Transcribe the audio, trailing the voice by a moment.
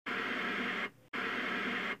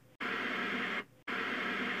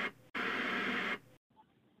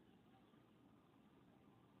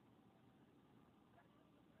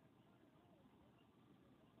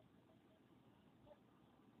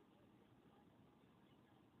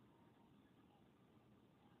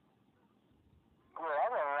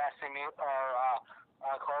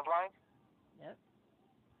clothesline. Yep.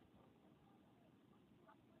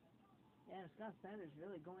 Yeah, and Scott Snyder's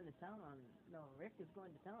really going to town on. No, Rick is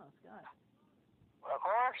going to town on Scott. Of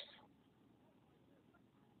course.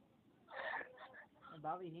 And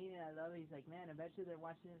Bobby Heenan, I love it. He's like, man, I bet you they're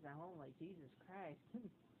watching this at home. Like, Jesus Christ.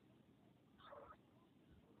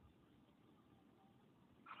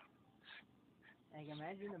 Like,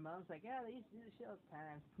 imagine the mom's like, yeah, they used to do the show all the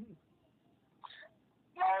time.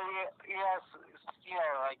 Yeah, yes,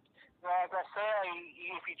 like I say,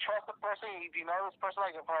 if you trust the person, if you know this person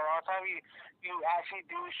like for a long time, you actually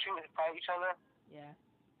do shoot and fight each other. Yeah.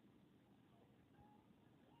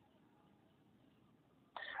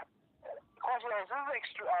 Question: is this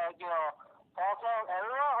all time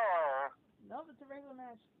era or No, it's a regular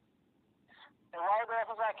match. and why the ref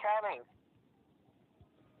is not counting?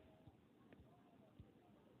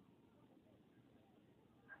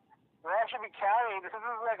 The ref should be counting. This is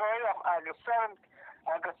like already a seven,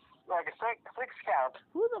 like a six count.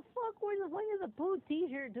 Who the fuck wears a fucking the Pooh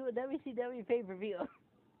t-shirt to a WCW pay-per-view?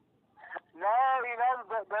 No,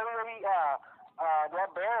 the WWE they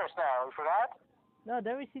have bears now. You forgot? No,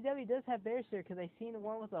 WCW does have bears here because I seen the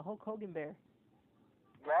one with the Hulk Hogan bear.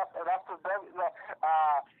 Yep, and that's the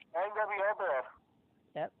NWO bear.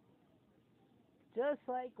 Yep. Just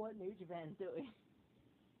like what New Japan's doing.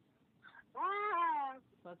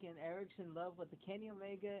 Fucking Eric's in love with the Kenny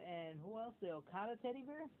Omega and who else? The Okada teddy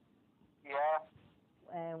bear? Yeah.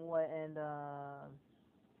 And what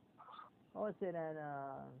was it? And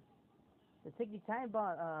the Tiki Time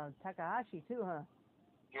Bomb, Takahashi too, huh?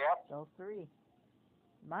 Yep. Those three.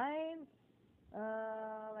 Mine,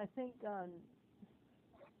 I think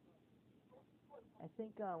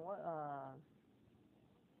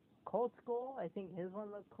Cold Skull. I think his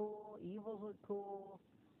one looked cool. Evil's looked cool.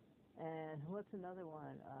 And what's another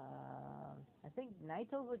one? I think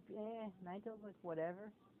Naito's looked Naito's looked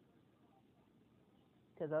whatever.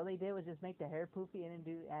 Because all they did was just make the hair poofy and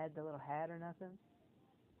didn't add the little hat or nothing.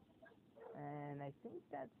 And I think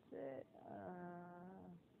that's it.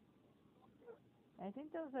 I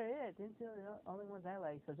think those are it. Those are the only ones I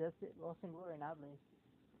like. So just Lost in Glory and Oddly.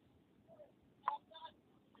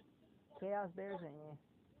 Chaos Bears and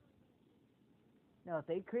No, if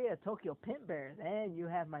they create a Tokyo Pimp Bear, then you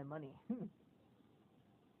have my money.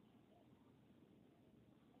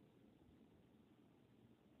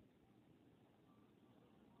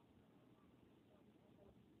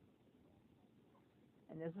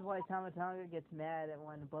 And this is why Tama Tonga gets mad at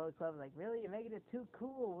when the Bullet Club is like, really, you're making it too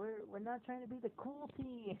cool. We're not trying to be the cool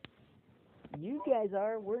team. You guys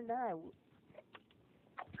are. We're not.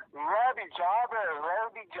 Rowdy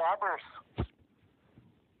jobbers.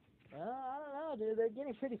 Well, I don't know, dude. They're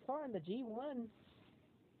getting pretty far in the G1.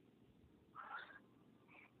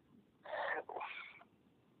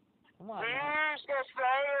 Come on.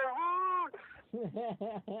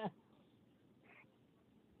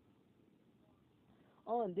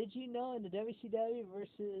 Oh, and did you know in the WCW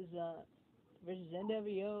versus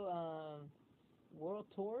NWO World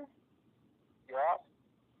Tour? Yeah.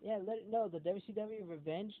 Yeah, the WCW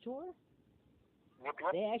Revenge Tour. Yep.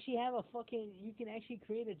 They actually have a you can actually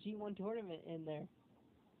create a G1 tournament in there.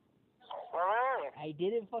 Oh, really? I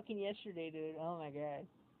did it fucking yesterday, dude. Oh my god.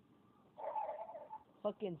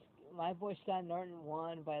 Fucking my boy Scott Norton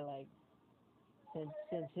won by like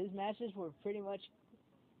since his matches were pretty much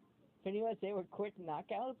they were quick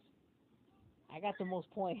knockouts. I got the most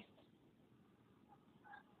points.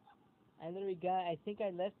 I think I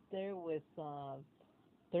left there with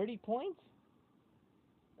 30 points.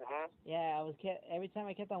 Yeah, every time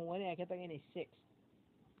I kept on winning, I kept on getting 6.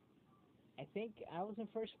 I think I was in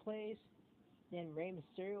first place. Then Rey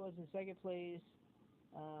Mysterio was in second place.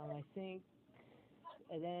 I think,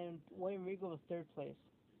 and then William Regal was third place.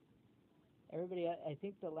 Everybody, I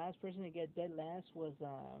think the last person to get dead last was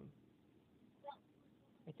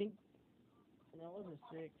I think, no, it wasn't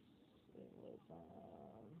 6. It was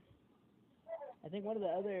I think one of the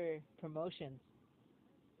other promotions.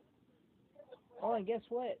 Oh, and guess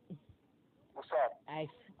what? What's that? I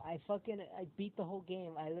beat the whole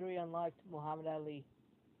game. I literally unlocked Muhammad Ali.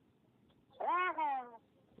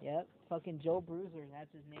 Yep, fucking Joe Bruiser.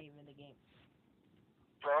 That's his name in the game.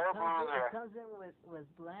 Joe Bruiser. It comes in with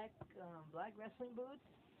black wrestling boots.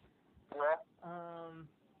 Yeah.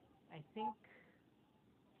 I think.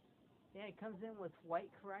 Yeah, it comes in with white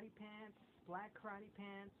karate pants, black karate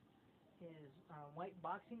pants, his white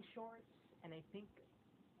boxing shorts, and I think.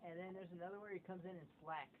 And then there's another where he comes in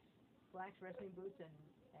slacks, wrestling boots, and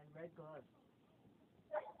red gloves.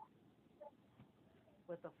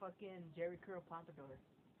 With the fucking Jerry Curl pompadour.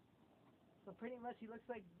 So pretty much he looks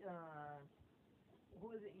like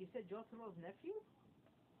who is it? You said Joe Thoreau's nephew?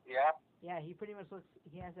 Yeah. Yeah, he pretty much looks.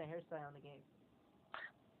 He has that hairstyle in the game.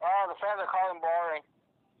 Oh, the fans are calling him boring.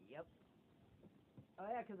 Yep. Oh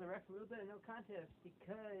yeah, because the ref ruled it a no contest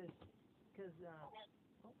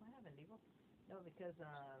what happened, Eagle? No, because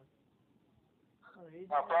oh, the reason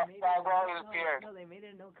Buff they made it Bagwell interfered. they made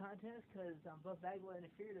it a no contest because Buff Bagwell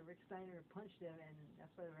interfered and Rick Steiner punched him, and that's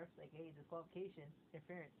why the ref's like, hey, disqualification,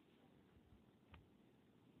 interference.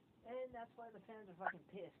 And that's why the fans are fucking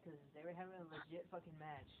pissed because they were having a legit fucking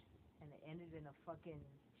match, and it ended in a fucking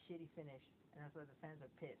shitty finish, and that's why the fans are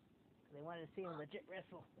pissed. They wanted to see him legit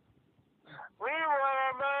wrestle. We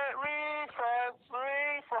want refunds.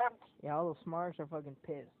 Yeah, all the smarks are fucking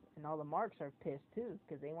pissed, and all the marks are pissed too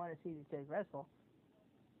because they want to see these guys wrestle.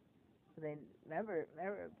 So they never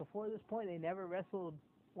before this point they never wrestled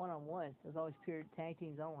one-on-one. It was always pure tag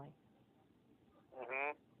teams only.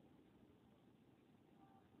 Mhm.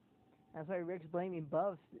 That's why Rick's blaming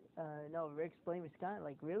Buff. Rick's blaming Scott.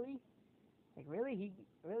 Like really,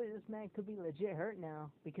 this man could be legit hurt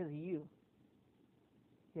now because of you.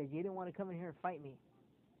 Because you didn't want to come in here and fight me.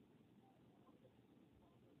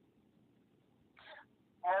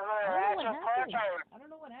 I don't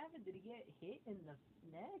know what happened. Did he get hit in the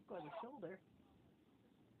neck or the shoulder?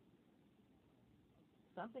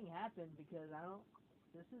 Something happened because I don't.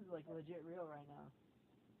 This is like legit real right now.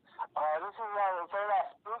 This is some of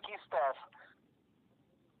that spooky stuff.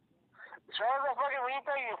 Show us the fucking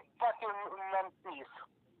replay, you fucking numpties.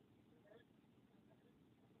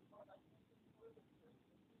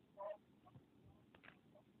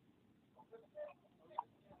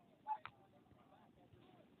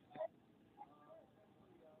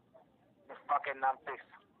 You fucking numpties.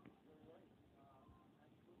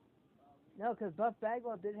 No, because Buff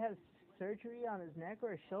Bagwell did have surgery on his neck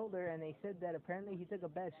or his shoulder, and they said that apparently he took a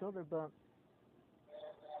bad shoulder bump.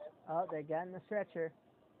 Oh, they got in the stretcher.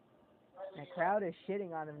 The crowd is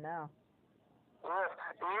shitting on him now.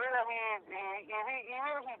 Even if he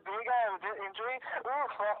did get an injury,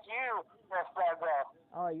 fuck you, Buff Bagwell.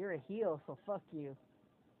 Oh, you're a heel, so fuck you.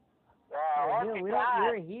 Yeah,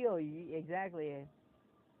 you're a heel. Exactly.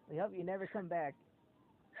 We hope you never come back.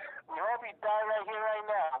 We hope you die right here, right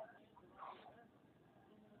now.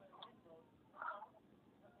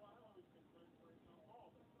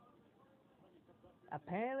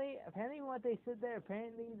 Apparently, what they said there,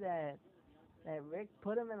 that Rick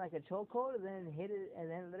put him in like a chokehold and then hit it, and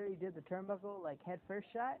then literally did the turnbuckle like head first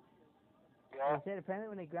shot. Yeah. They said apparently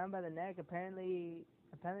when they grabbed by the neck, apparently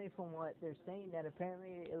from what they're saying, that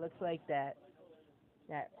apparently it looks like that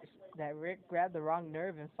Rick grabbed the wrong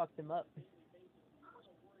nerve and fucked him up.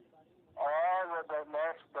 Oh, the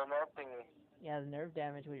nerve thingy. Yeah, the nerve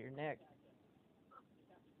damage with your neck.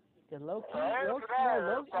 The low key,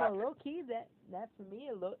 that for me,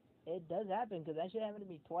 it does happen because that shit happened to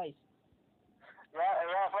me twice.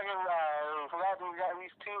 Yeah, fucking, forgot we got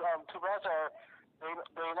these two brothers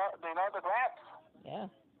they know the grabs. Yeah.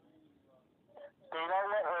 They know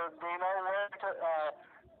where to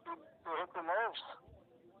hit the nerves.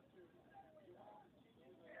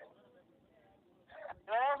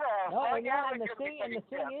 And the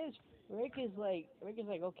thing is, Rick is like,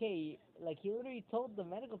 okay, like he literally told the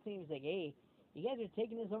medical team, he's like, hey, you guys are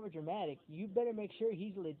taking this over dramatic. You better make sure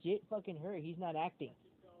he's legit fucking hurt. He's not acting.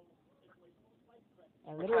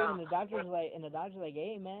 And literally, and the doctor's like,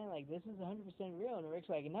 hey man, like this is 100% real. And Rick's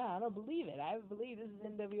like, nah, I don't believe it. I believe this is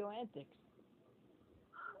NWO antics.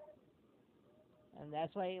 And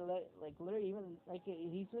that's why, literally, even like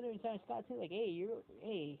he's literally telling Scott too, like, hey, you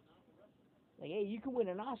can win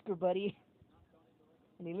an Oscar, buddy.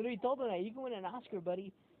 And he literally told him that you can win an Oscar,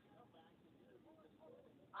 buddy.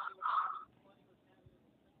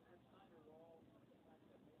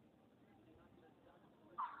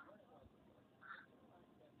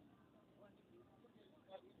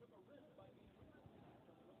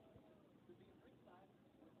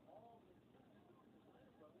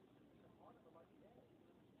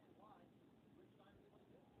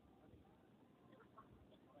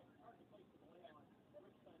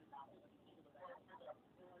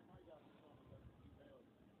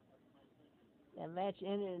 That match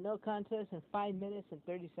ended in no contest in 5 minutes and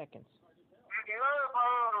 30 seconds. You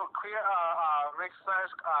know, clear Rick's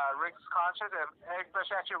conscience, and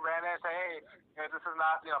especially actually ran in and say, hey, this is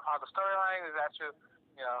not part of the storyline. This is actually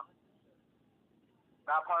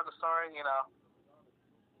not part of the story. That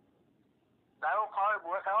will probably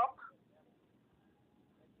would help.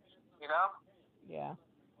 Yeah.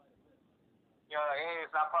 Like, hey,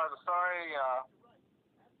 it's not part of the story.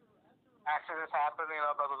 Accidents happen.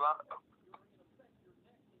 Blah blah blah.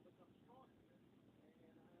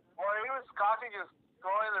 Or even Scotty just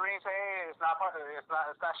go in the ring and say, hey, it's not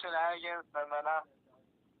shenanigans, no.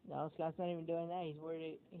 No, Scott's not even doing that. He's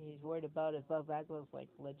worried about if Buff Bagwell's like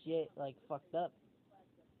legit, like fucked up.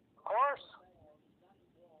 Of course.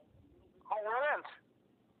 Who wouldn't?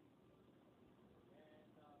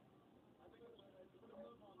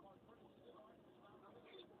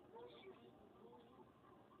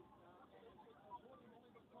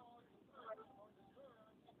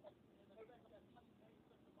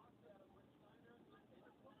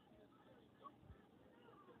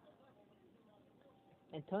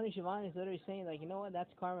 And Tony Schiavone is literally saying like, you know what?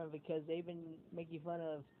 That's karma because they've been making fun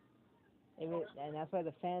of, and that's why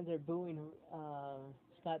the fans are booing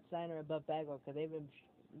Scott Steiner and Buff Bagwell because they've been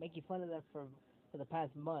making fun of them for the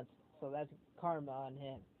past month. So that's karma on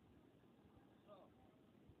him.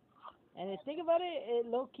 And if think about it, it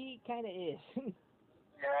low key kind of is. Yeah.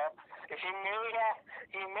 If he maybe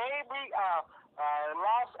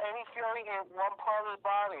lost any feeling in one part of his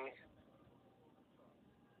body.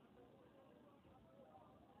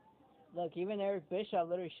 Look, even Eric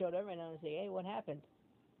Bischoff literally showed up right now and said, "Hey, what happened?"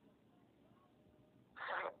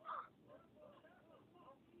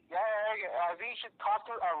 Yeah, I think you should talk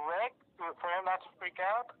to Rick for him not to freak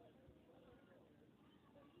out.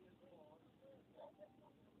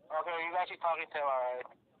 Okay, he's actually talking to him, alright.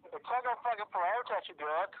 It's not gonna fucking forever to actually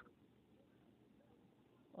do it.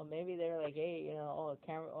 Well, maybe they're like, "Hey, the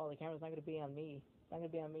camera's not gonna be on me. It's not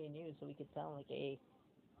gonna be on me and you, so we could tell them like, hey,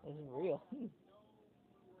 this is real."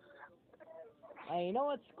 And you know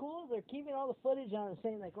what's cool? They're keeping all the footage on and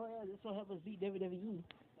saying like, "Oh yeah, this will help us beat WWE."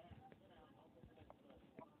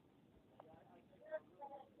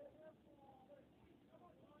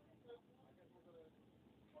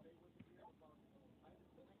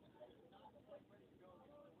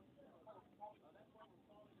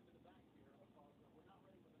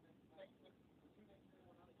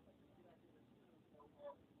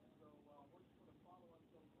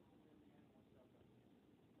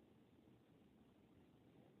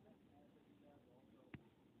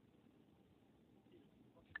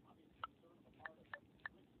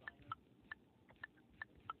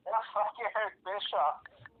 Yeah, fucking Eric Bischoff.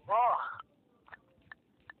 Oh.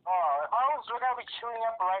 Oh, if I was gonna be chewing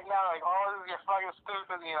up right now, like, oh, this is your fucking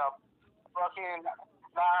stupid, fucking,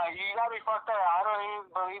 nah, you gotta be fucked up. I don't even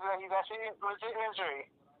believe that he's actually legit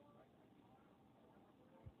injury.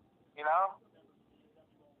 You know?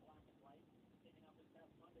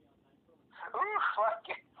 Ooh,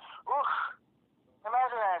 fucking, ooh.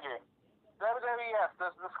 Imagine, Andrew. WWF,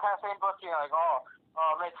 this kind of same booking, like,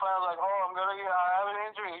 make fun of, like, I'm gonna, I have an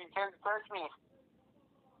injury, you can't touch me.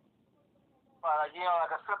 But, like,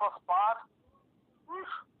 like a simple spot.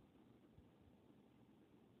 Oof.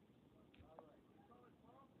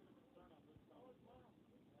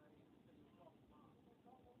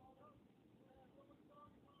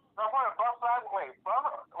 No, Buff Flag, wait, for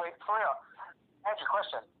real. Answer your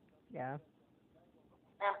question. Yeah.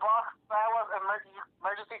 And Buff Flag was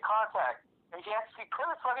emergency contact. And he put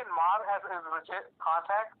his fucking mom as his legit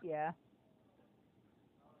contact? Yeah.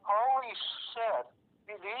 Holy shit.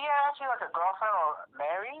 Did he actually like a girlfriend or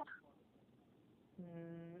married?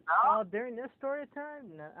 No? Oh, during this story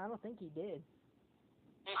time? No, I don't think he did.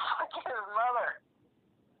 He fucking his mother.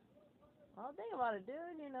 Well, think about it,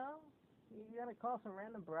 dude, you gotta call some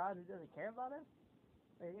random broad who doesn't care about him?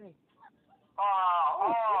 Or you're gonna...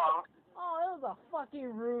 Oh, it was a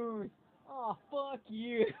fucking ruse. Oh, fuck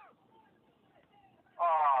you.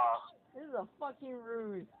 Oh. This is a fucking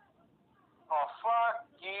ruse. Oh, fuck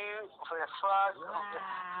you. Fuck.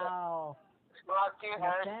 Wow. Fuck you, And the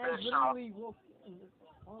Eric fans Bischoff. literally woke...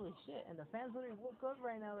 Holy shit. And the fans literally woke up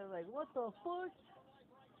right now. They're like, what the fuck?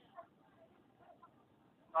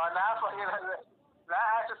 Now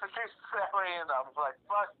after security separating them. It's like,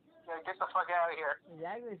 fuck, get the fuck out of here.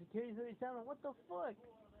 Exactly. Security's literally telling them, what the fuck?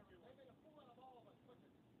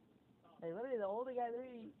 Like, literally, the older guy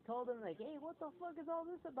literally told him, like, hey, what the fuck is all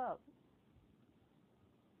this about?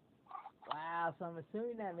 Wow, so I'm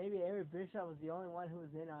assuming that maybe Eric Bischoff was the only one who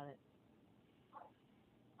was in on it.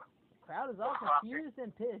 The crowd is all confused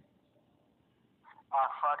and pissed.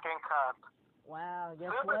 Fucking cunt. Wow,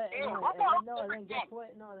 guess what? Then guess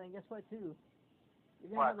what? No, then guess what, too?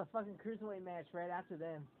 You're gonna have the fucking cruiserweight match right after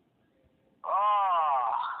them.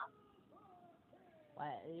 Oh.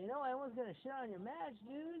 Wow, everyone's gonna shit on your match,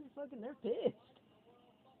 dude. Fucking, they're pissed.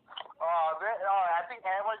 I think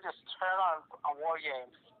everyone just turned on War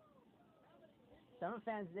Games. Some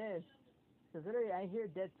fans did. Because literally, I hear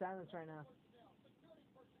dead silence right now.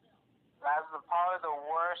 That's probably the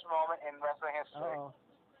worst moment in wrestling history.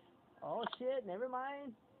 Oh shit, never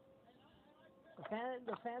mind.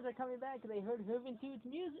 The fans are coming back because they heard Juventude's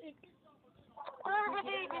music.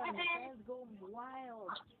 Fans go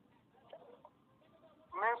wild.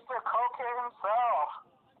 Mr. Cocaine himself.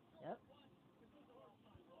 Yep.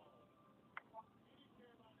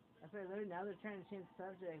 That's what I learned. Now they're trying to change the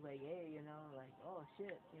subject. Like, hey, you know, like, oh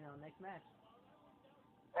shit, you know, next match.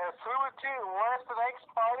 And Super 2, where's the next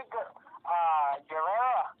party?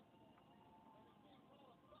 Guerrera.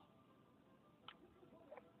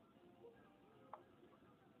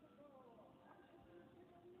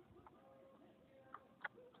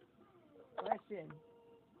 Question.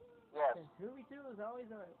 Yes. Since Ruby 2 was always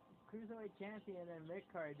a cruiserweight champion in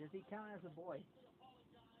mid-card, does he count as a boy?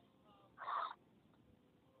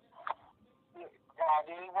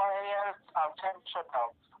 Did he win any other championship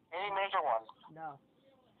belts? Any major ones? No.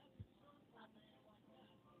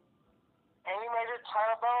 Any major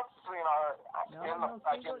title belts? You know, No,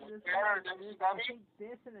 like in this, I WCW? think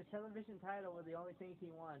this and the television title were the only things he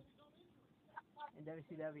won in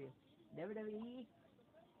WCW. WWE,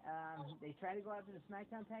 they tried to go after the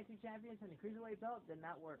SmackDown Tag Team Champions and the Cruiserweight belt, did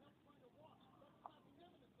not work.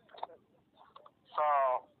 So,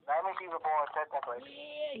 that means he's a boy, technically.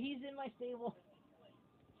 Yeah, he's in my stable.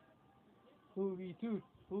 Hoovy toot,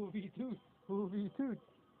 hoovy toot, hoovy toot.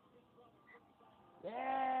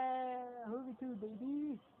 Yeah, hoovy toot,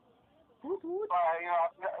 baby. Hoot hoot. But, you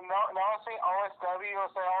know, no one say OSW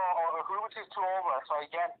will say, oh, Hoots is too over, so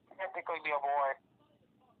he can't technically be a boy.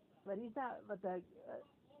 But he's not, but,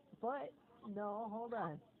 no, hold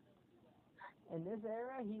on. In this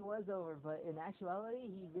era, he was over, but in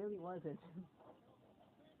actuality, he really wasn't.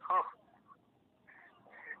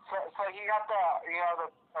 So he got the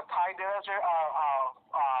Ty Dillinger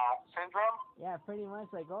syndrome. Yeah, pretty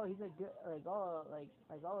much. Like, oh, he's a good, his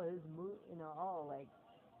move,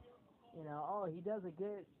 he does a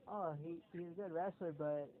good, he's a good wrestler,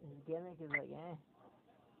 but his gimmick is like, eh.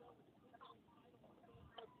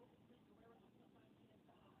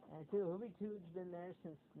 And too, Hoovy Too's been there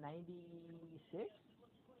since '96.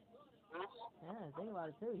 Yeah, think about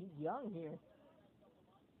it too. He's young here.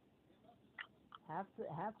 Half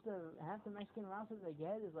the Mexican roster they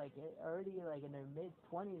get is like already like in their mid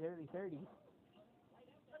 20s, early 30s.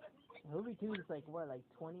 Hoovy Too is like what, like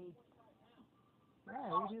 20? Yeah,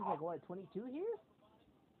 Hoovy Too is like what, 22 here?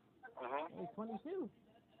 Mm-hmm. He's 22.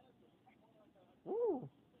 Woo!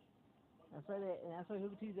 That's why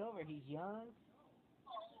Hoovy Too's over. He's young.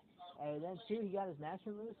 And then too, he got his master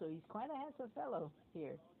move, so he's quite a handsome fellow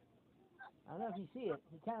here. I don't know if you see it.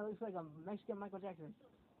 He kind of looks like a Mexican Michael Jackson.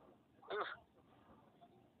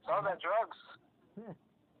 So that drugs.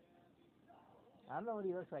 I don't know what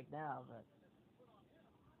he looks like now, but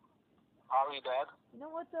Probably dead. You know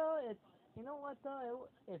what though?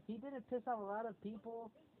 If he didn't piss off a lot of people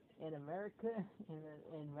in America,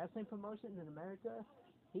 in wrestling promotions in America,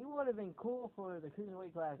 he would have been cool for the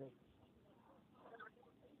Cruiserweight Classic.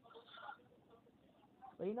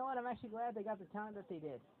 But you know what? I'm actually glad they got the talent that they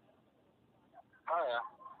did. Oh yeah.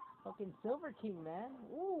 Fucking Silver King, man.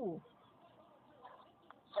 Ooh.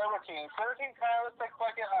 Silver King. Silver King kind of looks like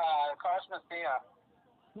fucking Carlos Messina.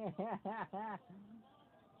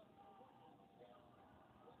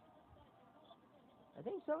 I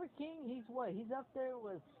think Silver King, he's what? He's up there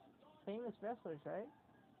with famous wrestlers, right?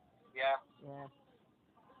 Yeah. Yeah.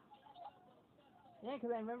 Yeah,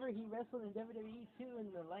 because I remember he wrestled in WWE too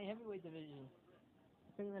in the light heavyweight division.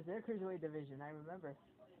 Pretty much their cruiserweight division, I remember.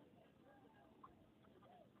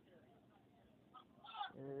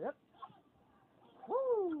 Yep.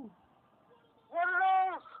 Woo! What are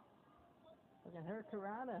those? Fucking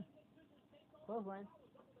Hurricanrana. Clothesline.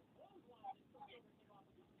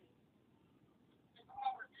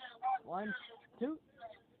 1, 2.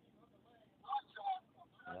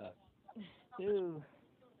 2.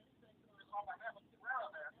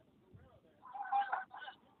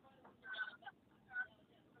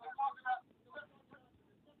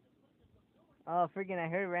 Oh, freaking! I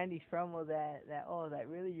heard Randy's promo that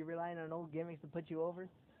really you're relying on old gimmicks to put you over.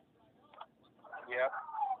 Yep.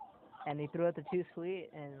 And they threw out the 2 Sweet,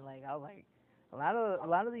 and like I was like, a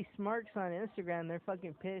lot of these smarks on Instagram, they're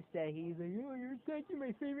fucking pissed that he's like, oh, you're touching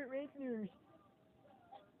my favorite wrestlers.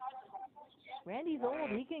 Randy's old,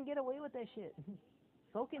 he can get away with that shit.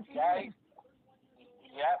 So can Steven.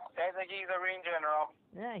 Yep, I think he's a ring general.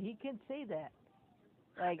 Yeah, he can say that.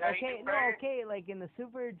 Like, yeah, okay, like in the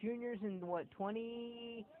Super Juniors in what,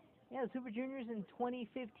 the Super Juniors in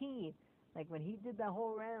 2015. Like when he did that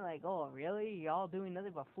whole rant, like, oh, really? Y'all doing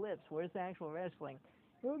nothing but flips. Where's the actual wrestling?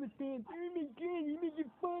 Oh, the fans, oh my god, you're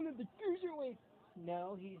making fun of the cruiserweight.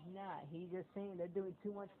 No, he's not. He's just saying they're doing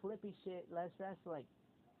too much flippy shit, less wrestling.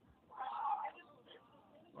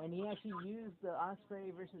 And he actually used the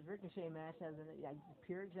Ospreay versus Ricochet match as a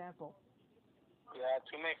pure example. Yeah,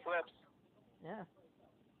 too many flips. Yeah.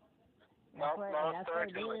 No, That's why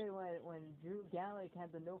surgery. when Drew Gallagher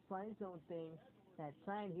had the no flying zone thing, that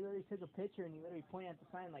sign, he literally took a picture and he literally pointed at the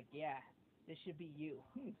sign like, yeah, this should be you.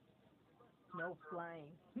 No flying.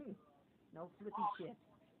 No flippy shit.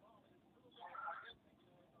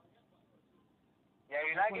 Yeah,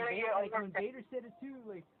 you're not gonna get Like over. when Vader said it too,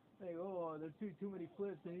 like oh, there's too many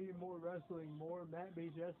flips. They need more wrestling, more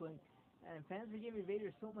mat-based wrestling. And fans were giving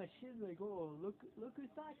Vader so much shit, like, oh, look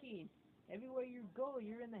who's talking. Everywhere you go,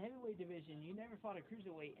 you're in the heavyweight division. You never fought a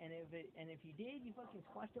cruiserweight, and if you did, you fucking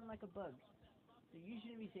squashed him like a bug. So you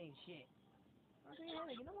shouldn't be saying shit. I was like, yeah,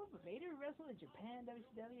 like, you know what? But Vader wrestled in Japan,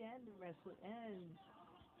 WCW, and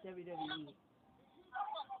WWE.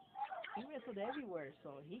 He wrestled everywhere,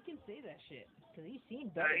 so he can say that shit because he's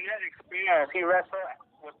seen better. He has experience. He wrestled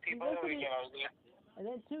with people, And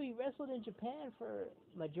then too, he wrestled in Japan for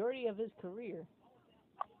majority of his career. And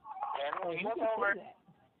So he he goes can over. say that.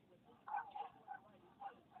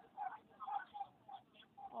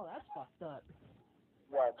 Oh, that's fucked up.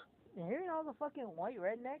 What? You hearing all the fucking white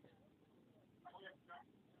rednecks?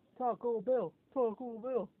 Taco Bill. Taco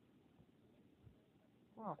Bill.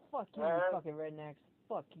 Oh, fuck you, you fucking rednecks.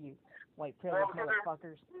 Fuck you. White privilege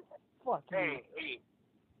motherfuckers. Fuck you. Hey.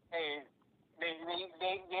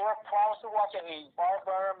 They were promised to watch a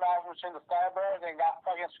bar match between the Starbirds and got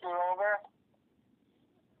fucking screwed over.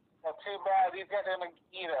 Well, too bad. These guys are gonna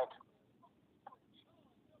eat it.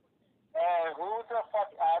 And who the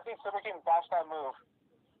fuck? I think somebody can botch that move.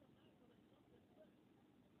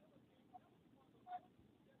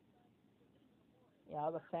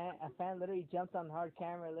 Yeah, a fan literally jumped on hard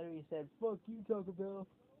camera, literally said, "Fuck you, Taco Bell."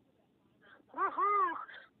 Woohoo!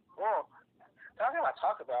 Whoa. Talking about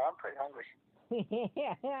Taco Bell, I'm pretty hungry.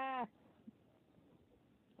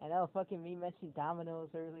 I know, fucking me mentioned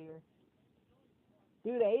Domino's earlier.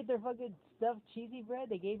 Dude, I ate their fucking stuffed cheesy bread.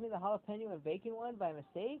 They gave me the jalapeno and bacon one by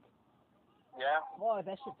mistake. Yeah. Boy,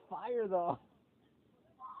 that shit's fire though.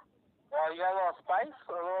 You got a little spice?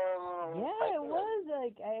 Yeah, it was.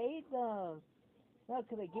 Like, I ate them. No,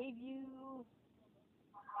 because it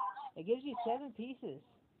gives you 7 pieces.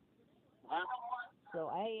 Huh? So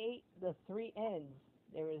I ate the 3 ends.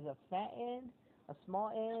 There was a fat end, a small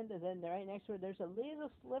end, and then right next to it, there's a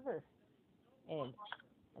little sliver end.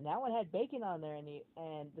 And that one had bacon on there.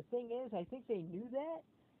 And the thing is, I think they knew that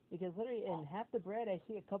because literally in half the bread, I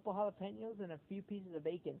see a couple jalapenos and a few pieces of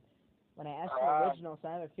bacon. When I asked for the original, so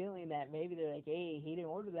I have a feeling that maybe they're like, hey, he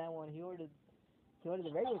didn't order that one. He ordered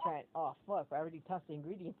the regular kind. Oh, fuck. I already tossed the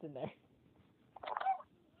ingredients in there.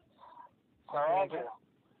 Andrew.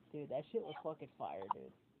 Dude, that shit was fucking fire,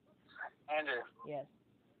 dude. Andrew. Yes.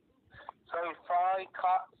 So we finally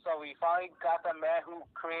got the man who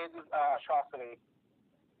created atrocity.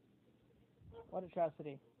 What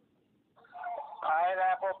atrocity?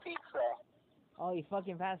 Pineapple pizza. Oh, he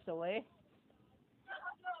fucking passed away?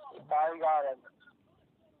 Finally got him.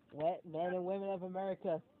 Wet men and women of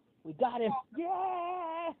America. We got him.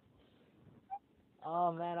 Yeah!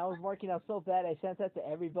 Oh, man, I was working out so bad, I sent that to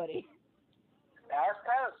everybody. That's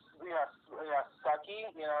kind of, sucky,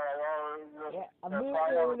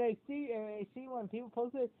 Yeah, when I see when people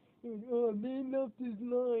post it, oh, man loved his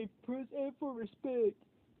life, press F for respect.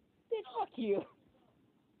 Bitch, fuck you.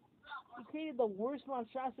 You created the worst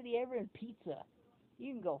monstrosity ever in pizza.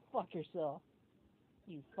 You can go fuck yourself.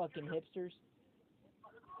 You fucking hipsters.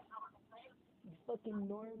 You fucking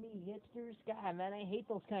normie hipsters. God, man, I hate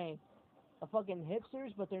those kind of fucking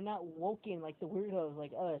hipsters, but they're not woken like the weirdos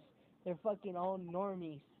like us. They're fucking all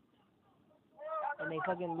normies. And they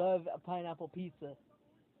fucking love a pineapple pizza.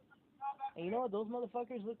 And you know what? Those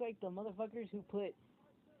motherfuckers look like the motherfuckers who put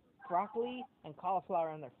broccoli and cauliflower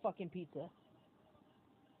on their fucking pizza.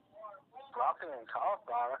 Broccoli and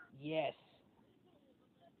cauliflower? Yes.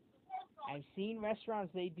 I've seen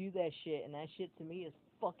restaurants, they do that shit, and that shit to me is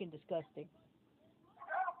fucking disgusting.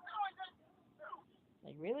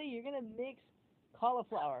 Like, really? You're gonna mix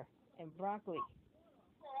cauliflower and broccoli?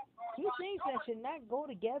 Two things that should not go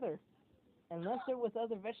together unless they're with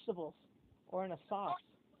other vegetables or in a sauce.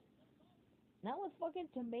 Not with fucking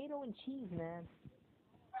tomato and cheese, man.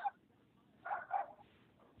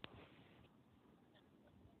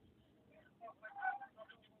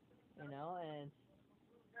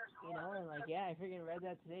 And like, yeah, I freaking read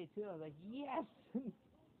that today too. I was like, yes.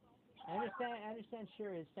 I understand.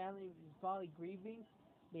 Sure, his family is probably grieving,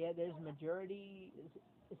 but yeah, there's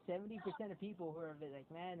 70% of people who are like,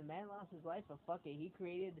 man, the man lost his life, but fuck it, he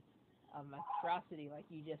created a monstrosity, like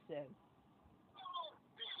you just said.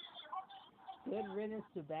 Good riddance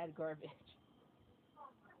to bad garbage.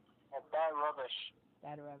 And bad rubbish.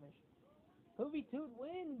 Bad rubbish. Hoovy Toot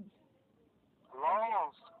wins.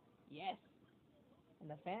 Loans. Yes, and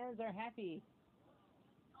the fans are happy.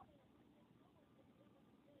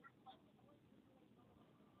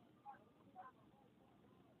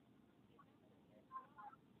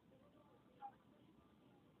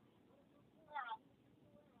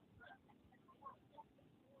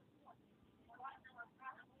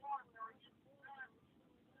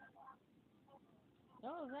 No,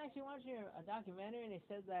 I was actually watching a documentary, and they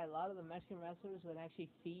said that a lot of the Mexican wrestlers would actually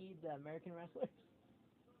feed the American wrestlers,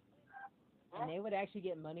 and they would actually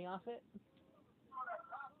get money off it.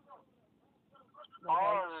 Like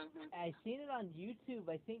Oh, I seen it on YouTube.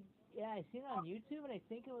 I think yeah, I seen it on YouTube, and I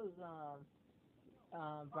think it was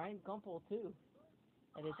Brian Gumpel too.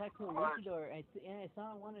 And they talked to a luchador. I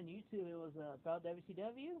saw one on YouTube. It was about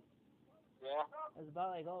WCW. yeah. It was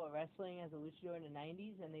about like wrestling as a luchador in the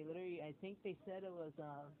 '90s, and they literally I think they said it was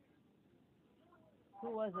who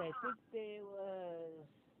was it? I think they was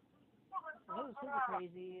it was super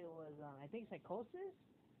crazy. It was I think Psychosis.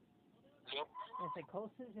 Yep. And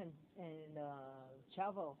Psychosis and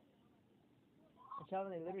Chavo. And Chavo,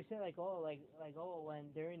 they literally said when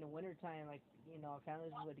during the winter time, like our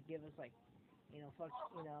families would give us like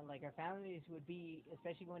like our families would be,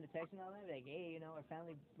 especially going to Texas and all that, like, hey, our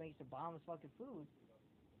family makes the bomb fucking food,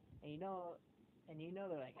 and they're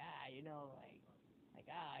like, a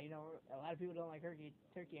lot of people don't like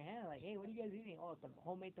turkey or ham. Like, hey, what are you guys eating? Oh, it's the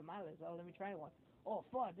homemade tamales. Oh, let me try one. Oh,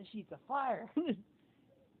 fuck, this shit's a fire. So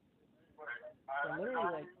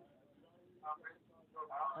literally, like,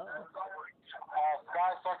 uh-oh.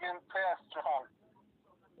 Sky's fucking pissed strong.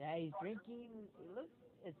 Yeah, he's drinking.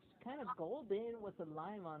 It's kind of golden with a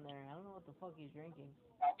lime on there. I don't know what the fuck he's drinking.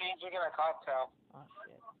 I think he's drinking a cocktail. Oh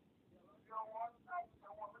shit.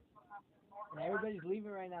 And everybody's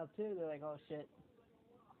leaving right now too. They're like, oh shit.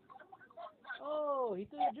 Oh, he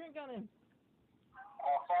threw a drink on him.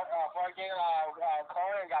 Fucking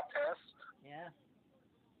Conan got pissed. Yeah.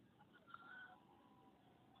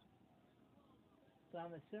 So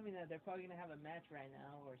I'm assuming that they're probably gonna have a match right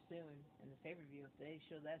now or soon in the pay-per-view if they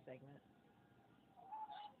show that segment.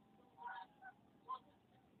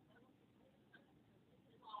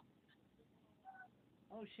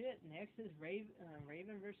 Oh shit! Next is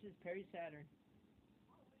Raven versus Perry Saturn.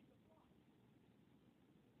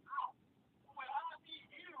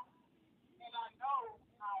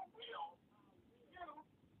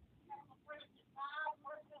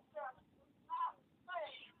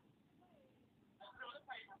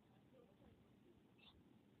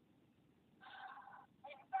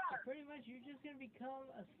 So pretty much you're just gonna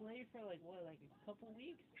become a slave for like what, like a couple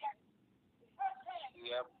weeks?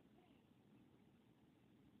 Yep.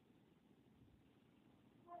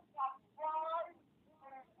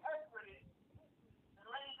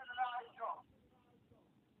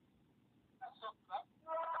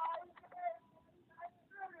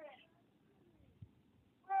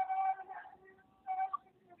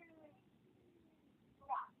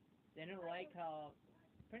 They don't like how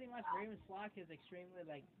pretty much Raven Flock is extremely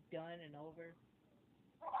like done and over.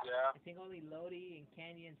 Yeah. I think only Lodi and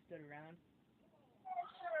Canyon stood around.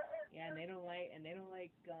 Yeah, and they don't like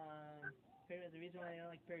pretty much the reason why they don't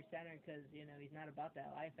like Perry Saturn because he's not about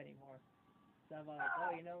that life anymore. So I'm like,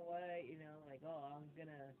 oh, you know what, like, oh, I'm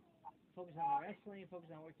gonna focus on the wrestling, focus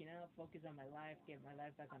on working out, focus on my life, get my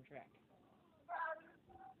life back on track.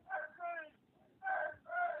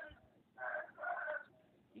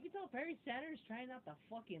 You can tell Perry Saturn's trying not to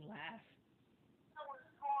fucking laugh.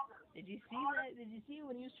 Did you see that? Did you see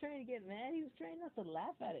when he was trying to get mad? He was trying not to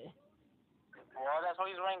laugh at it. Well, that's why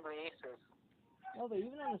he's wearing braces. No, but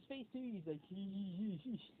even on his face too, he's like,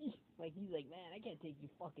 like he's like, man, I can't take you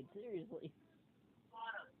fucking seriously.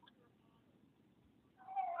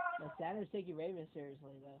 But Saturn's taking Raven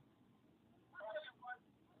seriously though.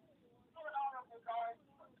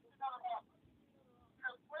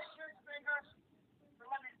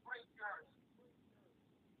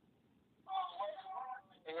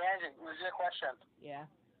 Yeah, legit question. Yeah.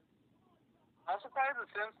 I'm surprised the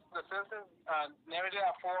Simpsons never did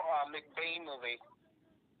a full McBain movie.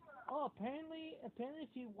 Oh, apparently, if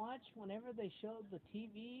you watch whenever they showed the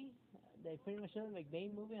TV, they pretty much showed the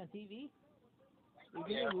McBain movie on TV. They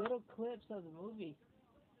give little clips of the movie.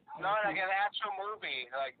 No, like an actual movie,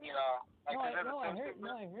 like I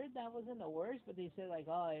heard that wasn't the worst, but they said like,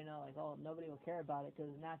 oh, nobody will care about it because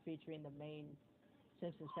it's not featuring the main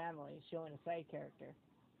Simpsons family, it's showing a side character.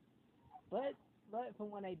 But from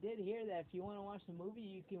what I did hear, that if you want to watch the movie,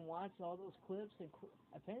 you can watch all those clips. And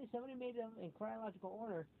apparently, somebody made them in chronological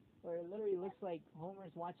order, where it literally looks like Homer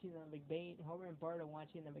and Bart are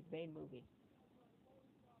watching the McBain movie.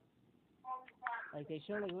 Like they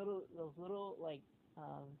show like those little like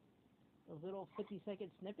those little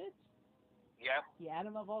 50-second snippets. Yeah. You add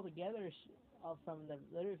them up all together, from the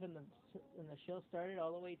literally from the when the show started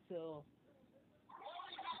all the way till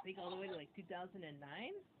I think all the way to like 2009.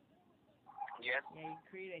 Yes. Yeah, you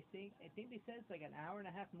create. I think they said it's like an hour and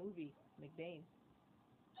a half movie. McBain.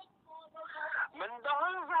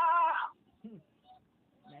 Mendoza.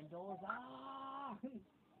 Mendoza.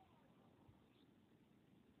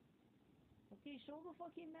 Okay, show the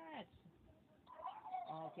fucking match.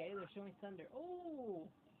 Okay, they're showing Thunder. Oh.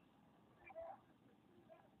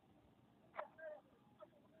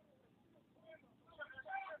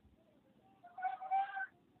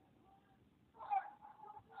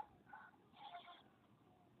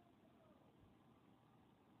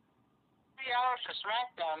 Hours for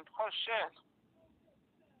SmackDown. Oh shit.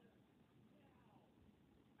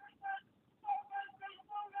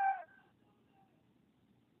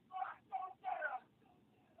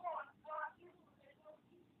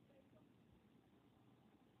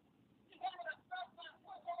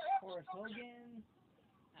 Horace Hogan.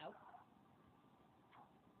 Out.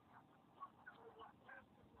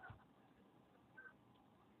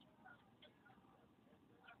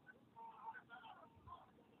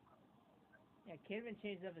 Yeah, Kidman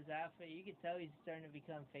changed up his outfit. You can tell he's starting to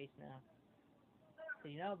become face now. So,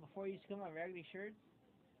 before he used to come on regular shirts,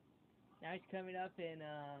 now he's coming up in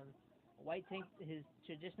white tank, his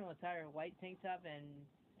traditional attire, white tank top and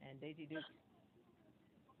Daisy Dukes.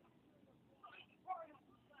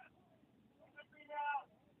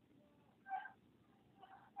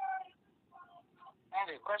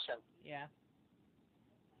 Andy, question. Yeah.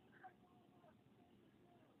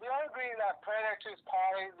 We all agree that Predator 2 is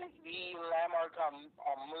probably the landmark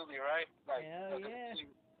movie, right? Like, Hell yeah.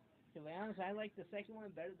 To be honest, I like the second one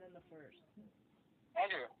better than the first.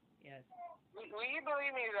 Andrew. Yes. Will you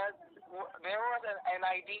believe me that there was an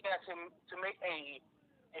idea to make a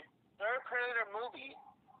third Predator movie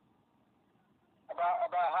about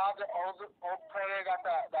how the old Predator got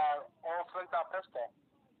the old flint-out pistol?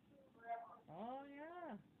 Oh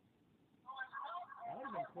yeah. That would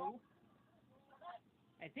have been cool.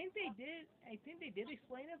 I think they did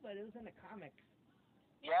explain it, but it was in the comics.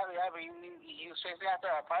 Yeah, but he was chasing after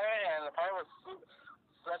a pirate, and the pirate was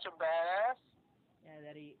such a badass. Yeah,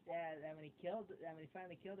 that when he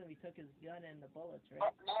finally killed him, he took his gun and the bullets,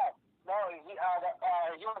 right? No, he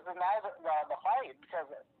was denied the fight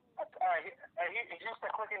because he just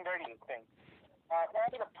a quick and dirty thing.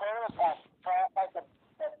 Apparently the pirate was like the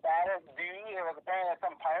baddest dude. It was apparently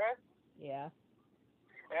some pirate. Yeah.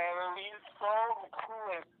 And he's so cool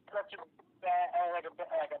and such a bad, like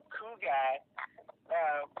a cool guy.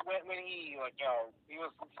 When he he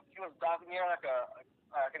was docked near like a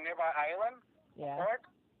nearby island. Yeah. Port,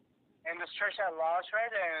 and this church had laws, right?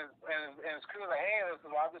 And his crew was like, hey, let's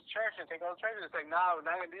rob this church and take all the treasure. It's like, no, we're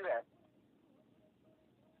not gonna do that.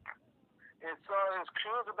 And so his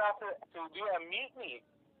crew was about to do a mutiny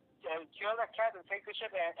and kill that cat and take the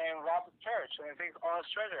ship and rob the church and take all his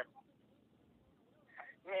treasure.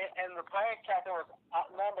 And the pirate captain was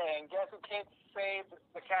outnumbered, and guess who came to save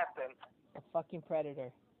the captain? The fucking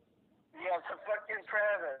Predator. Yeah, the fucking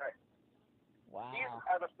Predator. Wow.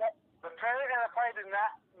 The Predator and the pirate did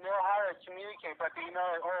not know how to communicate, but they know,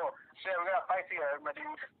 like, oh, shit, we're gonna fight here, my dude.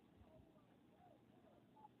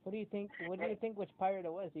 What do you think? Which pirate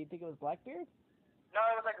it was? Do you think it was Blackbeard? No,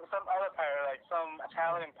 it was like some other pirate, like some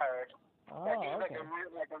Italian pirate. Oh, like, he was okay.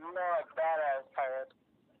 like a real badass pirate.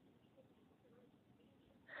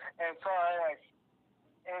 And so, like,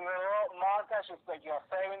 in the little montage, it's like,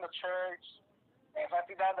 saving the church, and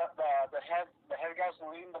hunting down the head guys who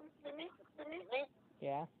leading the mutiny.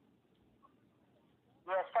 Yeah.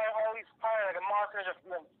 We're fighting all these pirates, like a montage of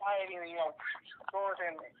fighting, swords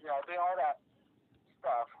and doing all that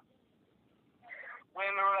stuff. When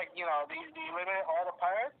they were like, they eliminated all the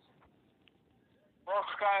pirates, both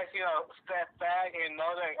guys, step back and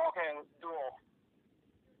know that, okay, let's duel.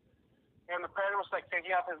 And the Predator was like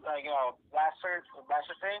taking out his blaster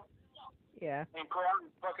thing. Yeah. And put out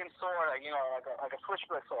his fucking sword, like a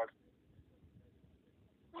switchblade sword.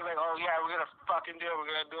 He's like, oh yeah, we're gonna fucking do it. We're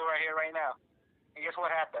gonna do it right here, right now. And guess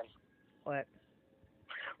what happened? What?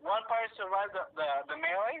 One pirate survived the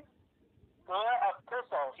melee. Pulled out a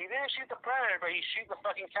pistol. He didn't shoot the Predator, but he shoot the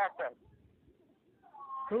fucking captain.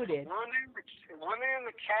 Who did? Wounding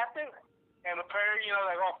the captain, and the Predator,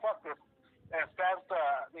 like, oh fuck this, and stabs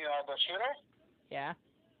the shooter. Yeah.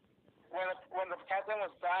 When the captain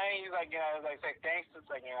was dying, he's like, say thanks to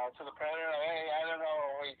to the Predator. Like, hey, I don't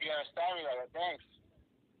know if you understand me. Like, thanks.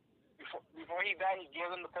 Before he died, he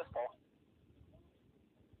gave him the pistol.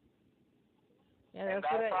 Yeah,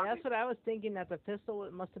 that's what I was thinking. That the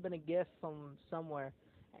pistol must have been a gift from somewhere,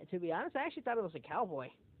 To be honest, I actually thought it was a cowboy.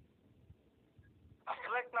 I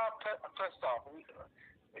click now pissed off.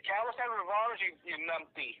 The Cowboys have revolvers, you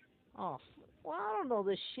numpty. Oh, well, I don't know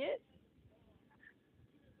this shit.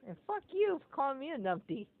 And fuck you for calling me a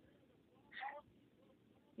numpty.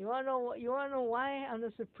 You wanna know what? You wanna know why I'm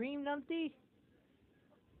the supreme numpty?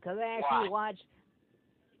 Because I actually Why? watched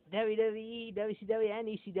WWE, WCW, and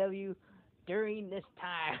ECW during this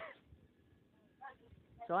time.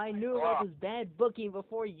 So I knew Well, what was bad booking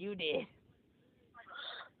before you did.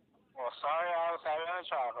 well, sorry I was having a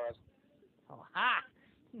childhood. Oh, ha!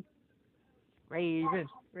 Raven,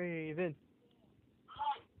 Raven.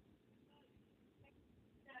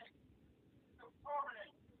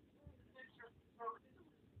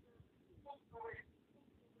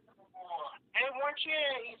 Hey, weren't you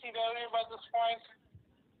in ECW by this point?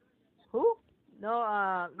 Who?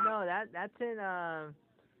 No, no, that's in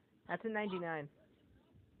 '99.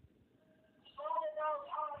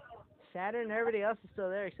 Saturn and everybody else is still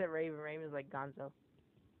there except Raven. Raven's like Gonzo.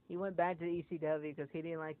 He went back to the ECW because he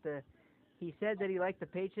didn't like the. He said that he liked the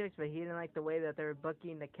paychecks, but he didn't like the way that they were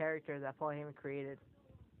booking the characters that Paul Heyman created.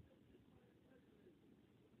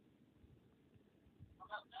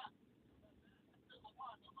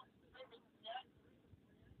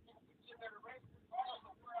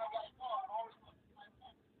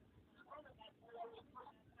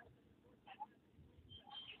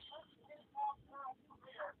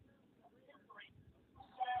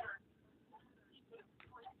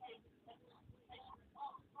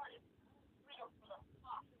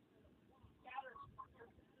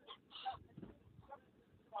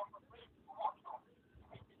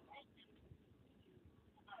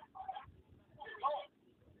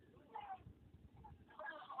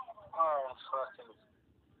 Oh, fucking.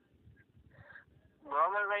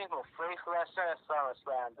 Roman Reigns will face Lesnar at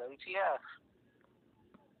SummerSlam. WTF?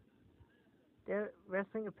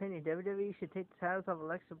 Wrestling opinion: WWE should take the titles off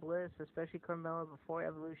Alexa Bliss, especially Carmella, before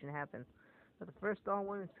Evolution happens. For the first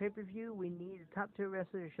all-women's pay-per-view, we need a top-tier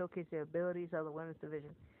wrestler to showcase the abilities of the women's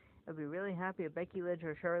division. I'd be really happy if Becky Lynch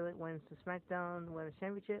or Charlotte wins the SmackDown Women's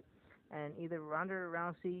Championship, and either Ronda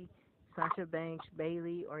Rousey, Sasha Banks,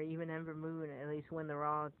 Bayley, or even Ember Moon at least win the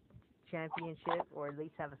Raw Championship, or at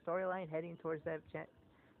least have a storyline heading towards that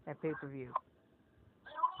pay-per-view.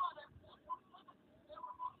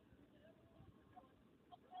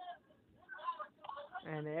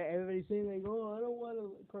 And everybody's saying like, oh, I don't want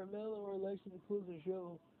Carmella or Alexa to close the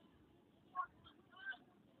show.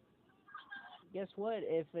 Guess what?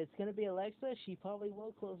 If it's gonna be Alexa, she probably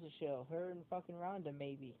will close the show. Her and fucking Ronda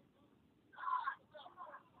maybe.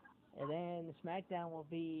 And then SmackDown will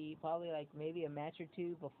be probably like maybe a match or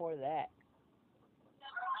two before that.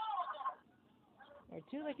 Or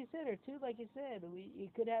two, like you said, you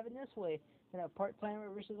could have it this way: a part timer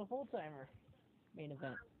versus a full timer main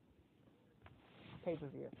event pay per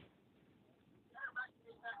view.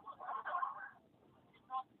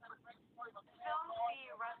 Filmed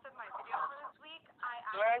the rest of my video for this week. I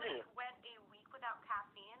Ready. actually went a week without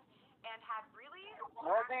caffeine and had really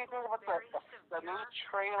What do you think about very the new severe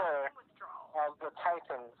trailer caffeine withdrawal. of the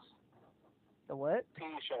Titans The what?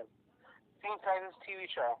 TV show? Teen Titans TV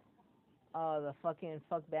show. Oh, the fucking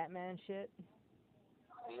fuck Batman shit.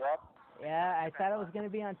 Yep. Yeah, I thought it was gonna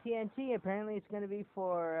be on TNT. Apparently, it's gonna be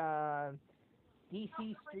for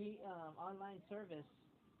DC Street online service.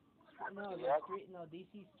 No, Yep.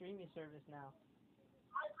 DC streaming service now.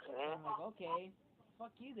 Mm-hmm. I'm like, okay,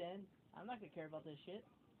 fuck you then. I'm not gonna care about this shit.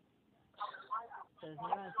 Cause it's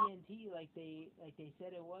not on TNT like they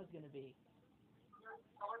said it was gonna be.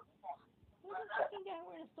 Who's the fucking guy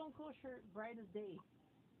wearing a Stone Cold shirt, bright as day?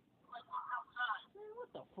 Man, what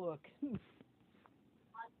the fuck?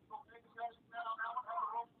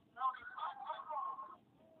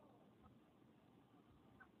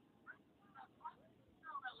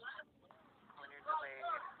 When you're delayed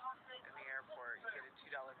in the airport, you get a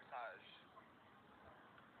 $2 massage.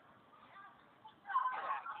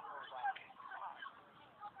 Yeah, keep going black.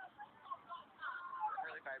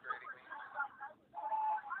 Really vibrating me.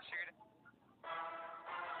 Sugar.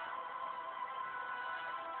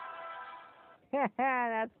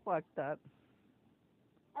 That's fucked up.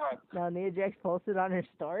 What? Now Nia Jax posted on her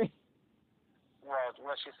story.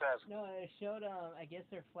 What she says? No, it showed I guess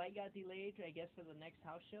their flight got delayed. I guess for the next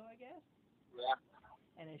house show. I guess. Yeah.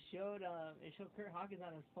 And it showed Kurt Hawkins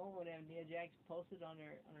on his phone, and Nia Jax posted on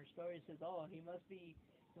her story. It says, "Oh, he must be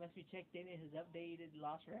checked in his updated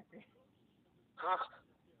loss record."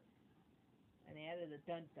 And they added a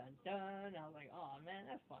dun dun dun. I was like, "Oh man,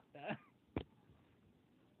 that's fucked up."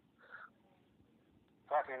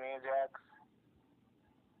 Fucking Nia Jax.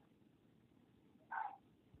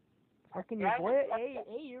 Fucking Yeah,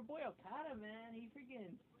 your boy Okada, man, he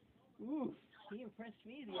freaking, oof, he impressed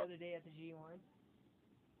me the other day at the G1.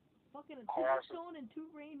 Fucking a tombstone and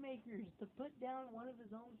 2 rainmakers to put down one of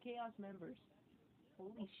his own Chaos members.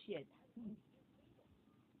 Holy shit.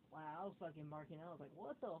 Wow, I was fucking marking out. I was like,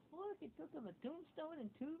 what the fuck? It took him a tombstone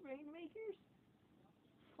and 2 rainmakers?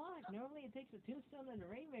 Fuck, normally it takes a tombstone and a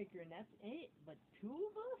rainmaker and that's it. But 2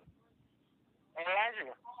 of them? Hey,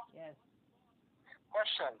 Andrew. Yes.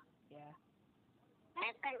 Question. Yeah. Do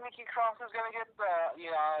you think Nikki Cross is gonna get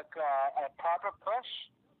a proper push?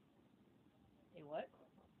 Hey, what?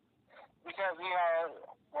 Because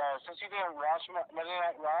since you didn't watch Monday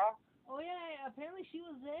Night Raw. Oh yeah, apparently she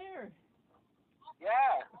was there.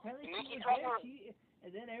 Yeah. Apparently Nikki she was Cross there.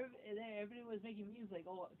 And then everybody was making memes like,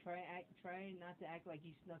 oh, try not to act like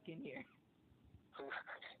you snuck in here.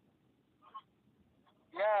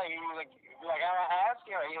 Yeah, I asked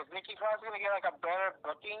you, is Nikki Cross gonna get like a better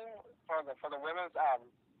booking for the women's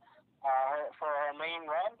for her main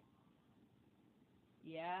run?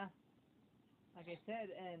 Yeah. Like I said,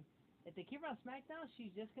 and if they keep her on SmackDown, she's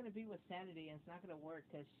just gonna be with Sanity, and it's not gonna work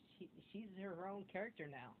because she's her own character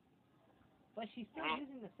now. But she's still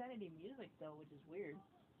using the Sanity music though, which is weird.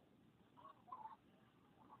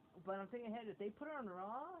 But I'm thinking ahead, if they put her on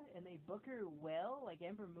Raw and they book her well, like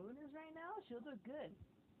Ember Moon is right now, she'll do good.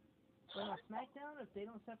 But on SmackDown, if they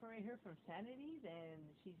don't separate her from Sanity, then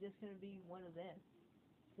she's just gonna be one of them.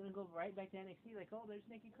 She's gonna go right back to NXT, like, oh, there's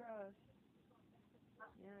Nikki Cross.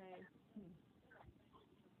 Yeah.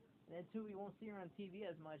 And then too, we won't see her on TV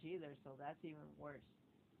as much either, so that's even worse.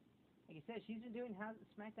 Like I said, she's been doing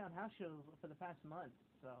SmackDown house shows for the past month,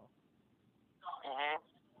 so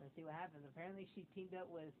let's see what happens. Apparently, she teamed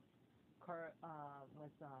up with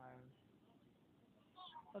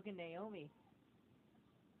fucking Naomi.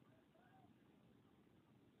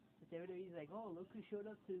 But WWE's like, oh, look who showed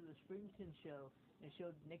up to the Springton show, and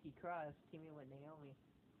showed Nikki Cross teaming with Naomi.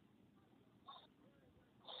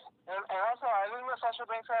 And also, I think Miss Sasha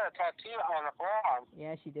Banks had a tattoo on her forearm.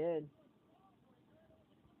 Yeah, she did.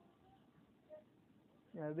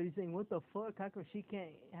 Yeah, everybody's saying, what the fuck? How come she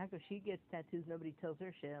gets tattoos, nobody tells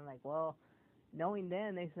her shit? I'm like, well, knowing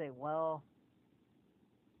them, they say, well,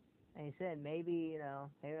 and he said, maybe,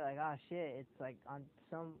 they were like, oh shit, it's like on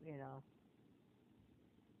some, they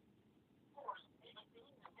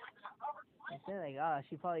said like, oh,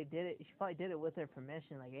 she probably did it with her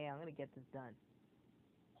permission, like, hey, I'm gonna get this done.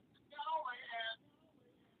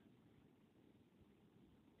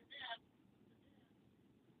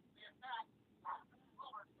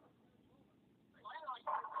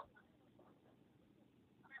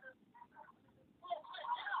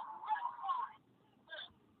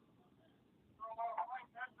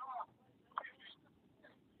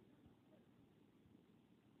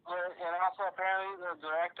 And also, apparently, the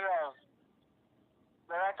director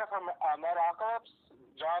from Metalocalypse,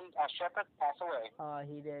 John Shepard, passed away. Oh,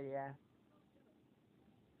 he did, yeah.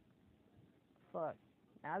 Fuck.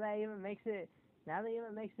 Now that even makes it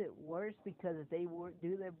worse, because if they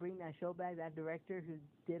bring that show back, that director who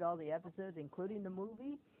did all the episodes, including the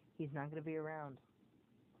movie, he's not gonna be around.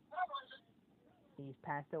 He's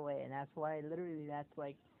passed away, and that's why literally that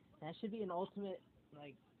should be an ultimate,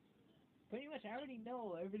 like, pretty much. I already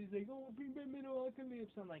know. Everybody's like, oh, bring back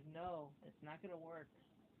Metalocalypse. I'm like, no, it's not gonna work.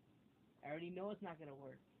 I already know it's not gonna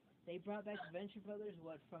work. They brought back Venture Brothers,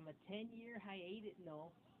 from a 10-year hiatus?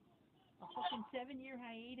 No, a fucking 7-year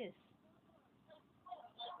hiatus.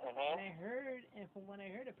 And from what I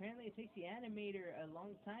heard, apparently it takes the animator a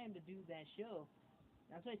long time to do that show.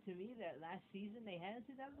 That's why, to me, that last season they had in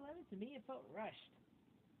 2011, to me, it felt rushed.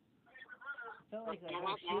 It felt like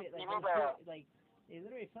oh shit, like they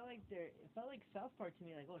literally felt like South Park to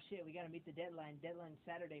me, like, oh shit, we gotta meet the deadline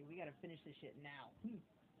Saturday, we gotta finish this shit now.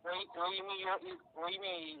 What do you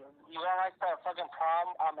mean? You don't like the fucking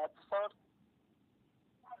prom episode?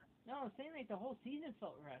 No, I'm saying like the whole season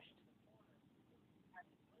felt rushed.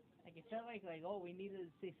 Like it felt like oh, we need to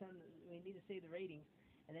say the ratings.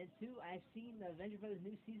 And then too, I've seen the Venture Brothers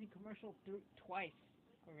new season commercial twice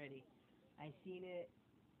already. I've seen it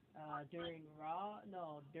during Raw.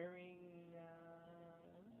 No, during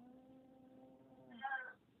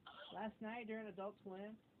last night during Adult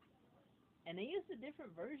Swim. And they used a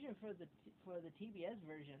different version for the TBS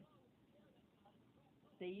version.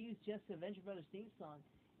 They used just the Venture Brothers theme song.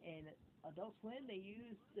 And Adult Swim, they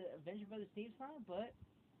used the Venture Brothers theme song, but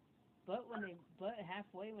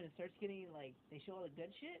halfway when it starts getting like they show all the good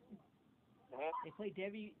shit, they play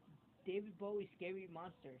David Bowie's Scary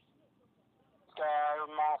Monsters. Scary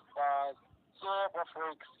Monsters, Super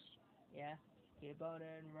Freaks. Yeah, keep on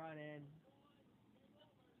and running.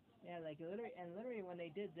 Yeah, like literally when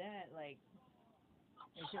they did that, like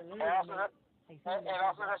they said And literally when also, they like see when they and did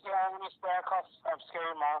also that, there's the anime stand called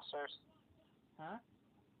Scary Monsters. huh?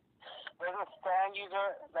 There's a stand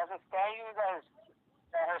user that her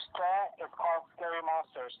stand is called Scary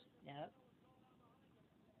Monsters. Yep.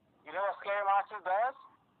 You know what Scary Monsters does?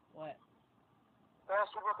 What? They're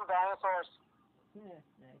super to dinosaurs.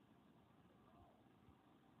 Nice.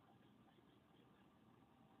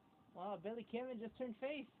 Wow, Billy Kevin just turned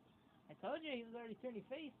face. I told you he was already turning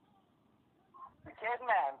face. The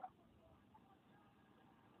Kidman.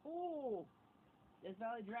 Ooh, this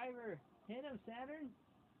Valley Driver. Hit him, Saturn.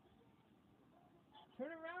 Turn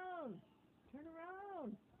around. Turn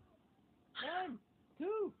around. 1,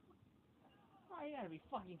 2. Oh, you gotta be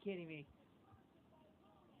fucking kidding me.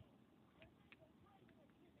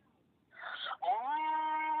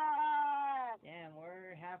 Damn,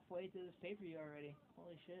 we're halfway to this pay-per-view already.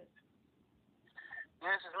 Holy shit.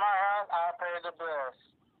 This is my house. I pay the bills.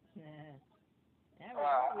 Yeah,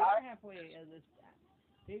 we are halfway of this.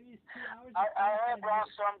 Pay-per-view's 2 hours. I hope Braun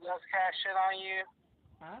Strowman does cash in on you.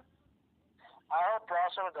 Huh? I hope Braun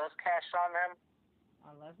Strowman does cash on him.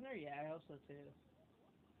 On Lesnar? Yeah, I hope so too.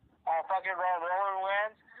 Fucking Roman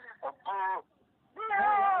wins. Well,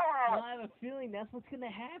 I have a feeling that's what's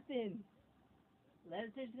gonna happen.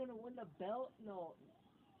 Lesnar's gonna win the belt. No,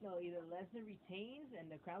 either Lesnar retains and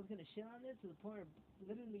the crowd's gonna shit on it to the point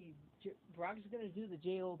where literally Brock's gonna do the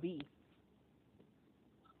JOB.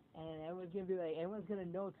 And everyone's gonna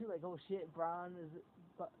know too, like, oh shit, Brock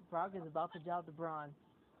is about to job to Braun.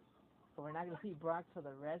 But we're not gonna see Brock for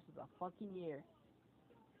the rest of the fucking year,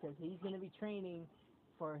 because he's gonna be training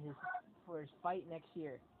for his fight next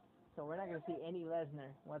year. So we're not gonna see any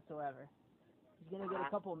Lesnar whatsoever. He's gonna get a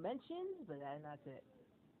couple mentions, but that's it.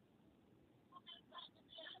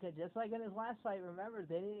 Cause just like in his last fight, remember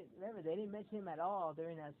they didn't mention him at all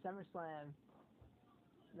during that SummerSlam.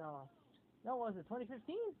 No, was it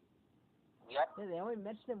 2015? Yep. Yeah, they only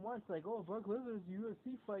mentioned him once, like, oh, Brock Lesnar's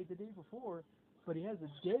UFC fight the day before, but he has a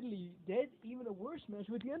even a worse match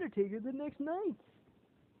with The Undertaker the next night.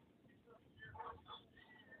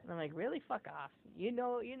 And I'm like, really? Fuck off. You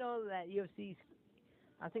know that UFC's.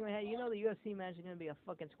 I'm thinking, hey, the UFC match is gonna be a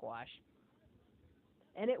fucking squash.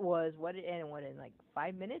 And it was. What in like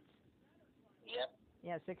 5 minutes? Yep.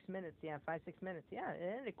 Yeah, 6 minutes. Yeah, 5-6 minutes. Yeah,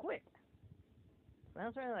 it ended quick. I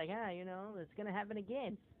was really like, it's gonna happen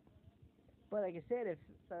again. But like I said,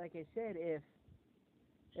 if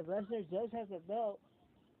Lesnar does have the belt,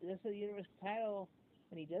 does the Universal title,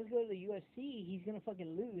 when he does go to the UFC, he's gonna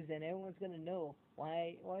fucking lose, and everyone's gonna know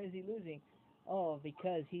why. Why is he losing? Oh,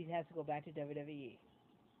 because he has to go back to WWE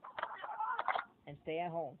and stay at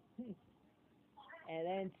home. And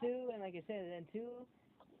then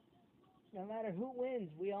no matter who wins,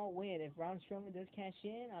 we all win. If Braun Strowman does cash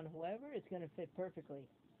in on whoever, it's gonna fit perfectly.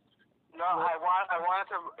 No, I wanted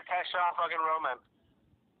to cash on fucking Roman.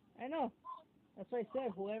 I know. That's why I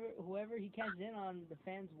said whoever he cashes in on, the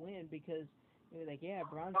fans win, because they're like, yeah,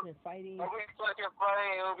 Braun's been fighting. It'll be fucking funny.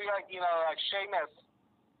 It'll be like, like Sheamus.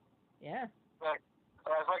 Yeah. Like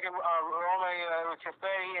fucking Roman, with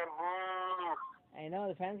confetti and boo. I know,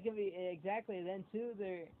 the fans gonna be exactly.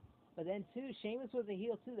 But then too, Sheamus was a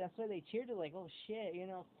heel too. That's why they cheered it, like, oh shit,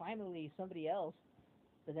 finally somebody else.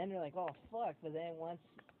 But then they're like, oh fuck. But then once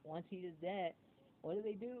he did that, what do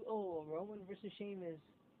they do? Oh, Roman versus Sheamus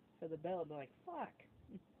for the belt. They're like, fuck.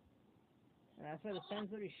 And that's why the fans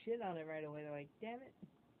literally shit on it right away. They're like, damn it.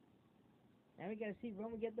 Now we gotta see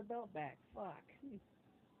Roman get the belt back. Fuck.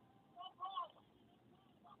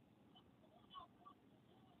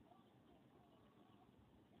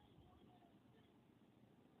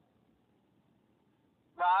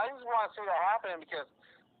 No, I just want to see that happen because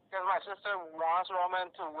my sister wants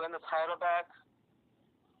Roman to win the title back.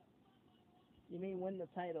 You mean win the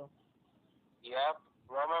title? Yep.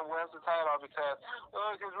 Roman wins the title because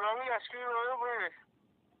Roman got screwed over.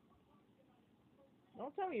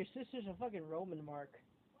 Don't tell me your sister's a fucking Roman, Mark.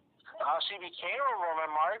 She became a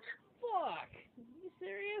Roman, Mark. Fuck. Are you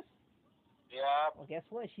serious? Yeah. Well, guess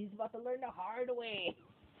what? She's about to learn the hard way.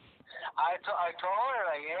 I told her,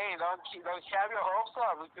 like, hey, don't have your hopes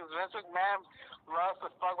up because Vince McMahon loves to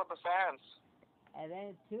fuck with the fans. And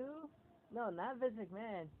then no, not Vince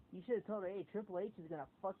McMahon. You should have told her, hey, Triple H is gonna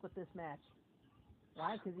fuck with this match.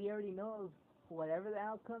 Why? Because he already knows whatever the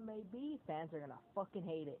outcome may be, fans are gonna fucking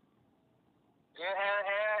hate it. Yeah,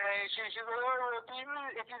 and she's like, oh,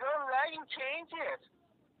 if you don't like it, change it.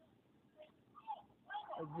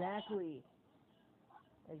 Exactly.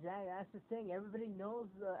 That's the thing. Everybody knows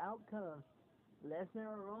the outcome.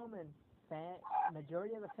 Lesnar or Roman.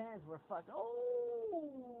 Majority of the fans were fucked.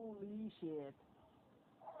 Holy shit.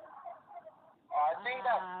 think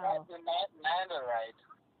that Wow. landed right.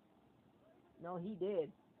 No, he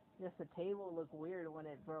did. Just the table looked weird when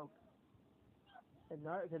it broke. And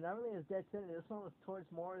normally it was dead center. This one was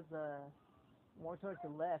more towards the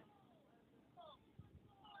left.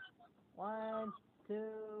 1,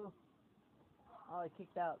 2. Oh, it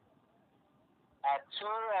kicked out. At 2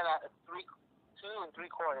 and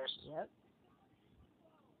 3/4. Yep.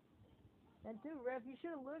 And dude, ref, you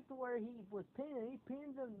should have looked where he was pinned. He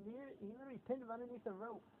pinned him he literally pinned him underneath the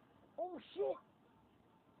rope. Oh shit!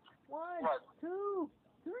 1, What? 2,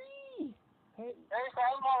 3. Hey. Hey,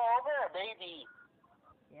 Salmo over, baby.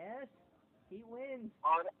 Yes, he wins.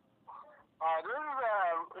 This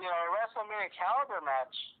is a WrestleMania caliber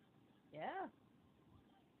match. Yeah.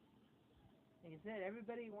 Like I said,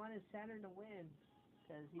 everybody wanted Saturn to win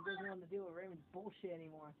because he doesn't want to deal with Raymond's bullshit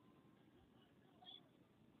anymore.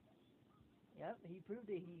 Yep, he proved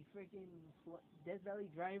it. He freaking Death Valley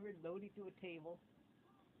driver loaded through a table.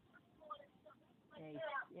 And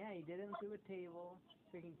he did him through a table.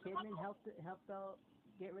 Freaking Kidman helped out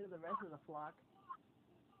get rid of the rest of the flock.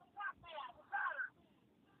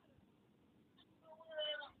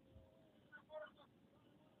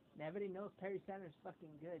 And everybody knows Perry Saturn's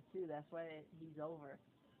fucking good too. That's why he's over.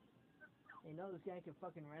 They know this guy can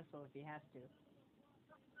fucking wrestle if he has to.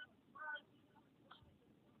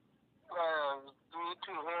 Due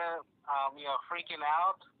to him, freaking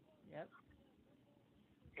out, Yep.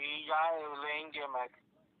 he got a lame gimmick.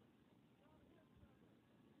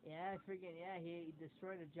 Yeah, he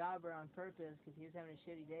destroyed a jobber on purpose because he was having a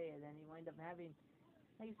shitty day, and then he wound up having,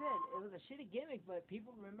 like I said, it was a shitty gimmick, but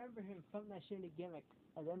people remember him from that shitty gimmick,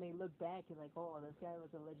 and then they look back and like, oh, this guy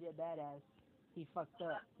was a legit badass. He fucked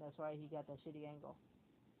up. That's why he got that shitty angle.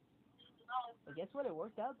 But guess what? It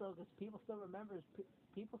worked out though, because people still remember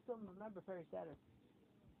Perry Saturn.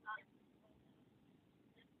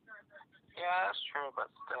 Yeah, that's true, but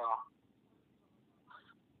still.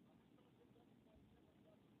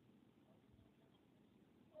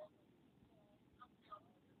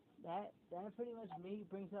 That pretty much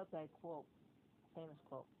brings out that quote, famous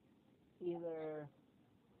quote. Either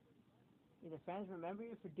fans remember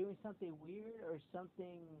you for doing something weird or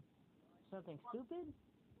something stupid,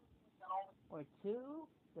 or 2,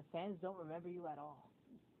 the fans don't remember you at all.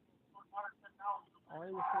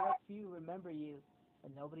 Only the select few remember you,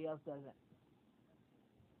 and nobody else doesn't.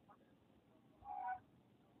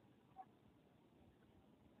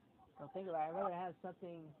 So think about it. I'd rather have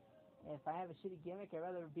something. If I have a shitty gimmick, I'd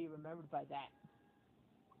rather be remembered by that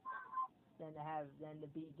than to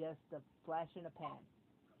be just a flash in a pan.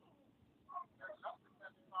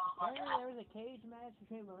 Apparently, there was a cage match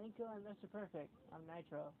between Malenko and Mr. Perfect on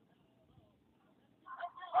Nitro.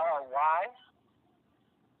 Oh, why?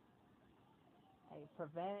 Hey,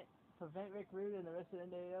 prevent Rick Rude and the rest of the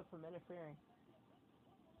NWO from interfering.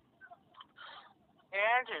 Hey,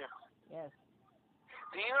 Andrew. Yes.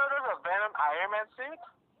 Do you know there's a Venom Iron Man suit?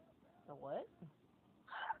 The what?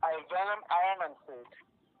 A Venom Iron Man suit.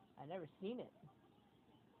 I never seen it.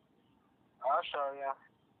 I'll show you.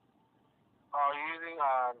 Oh, you're using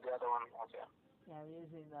the other one. Okay. Yeah, I'm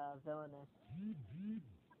using Villainous.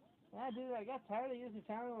 Yeah, dude, I got tired of using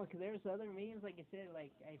Family One because there's other memes, like I said,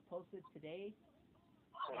 like I posted today.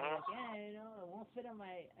 Like, yeah, it won't fit on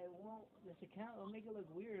this account will make it look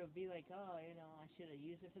weird. It'll be like, oh, I should have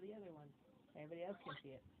used it for the other one. Everybody else can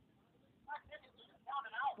see it.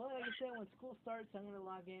 But like I said, when school starts, I'm going to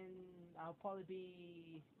log in. I'll probably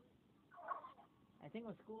be, I think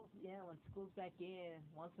when school's back in,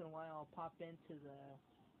 once in a while I'll pop into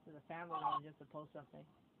the Family One just to post something.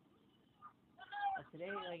 But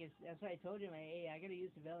today, that's what I told you, hey, I got to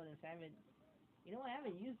use the Villainous. I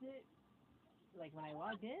haven't used it. Like when I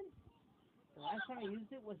logged in, the last time I used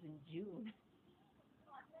it was in June.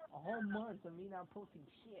 A whole month of me not posting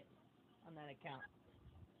shit on that account.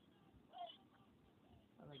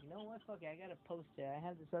 I'm like, you know what? Fuck it, I gotta post it. I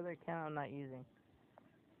have this other account I'm not using.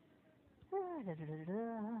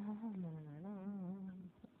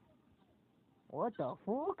 What the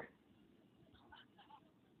fuck?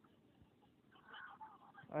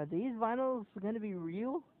 Are these vinyls gonna be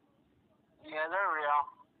real? Yeah, they're real.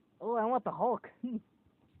 Oh, I want the Hulk.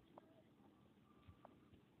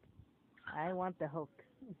 I want the Hulk.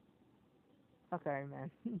 Fuck Iron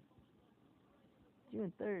Man.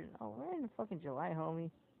 June 3rd. Oh, we're in fucking July,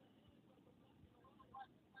 homie.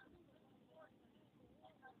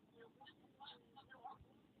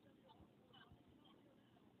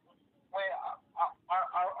 Wait,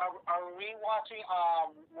 are we watching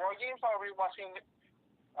War Games or are we watching?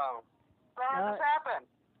 How does this happen?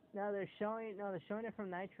 No, they're showing it from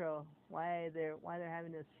Nitro. Why they're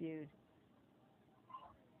having this feud.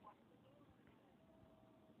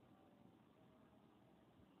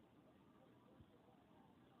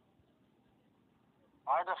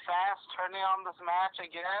 Are the fans turning on this match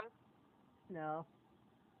again? No.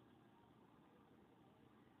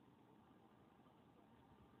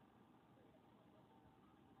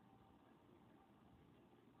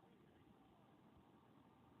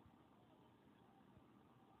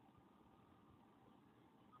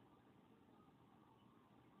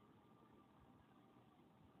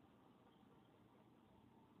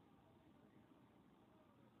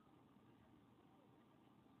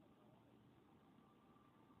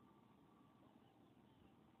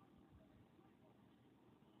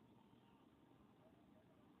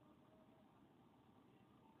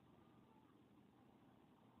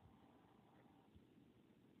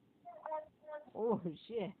 Oh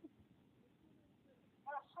shit. I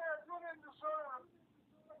said you didn't deserve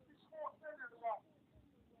 54 figures up.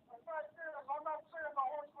 The fact is, I'm not saying the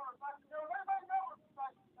Horsemen are back together. They may never be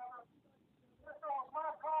back together. If it was my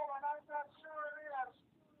call, and I'm not sure it is,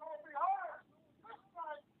 it will be hard. This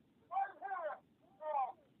night, right here.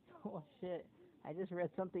 Oh shit. I just read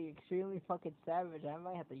something extremely fucking savage. I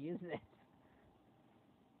might have to use it.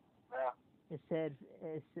 Yeah. It said,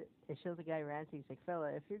 it shows a guy ranting. He's like,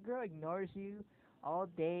 fella, if your girl ignores you all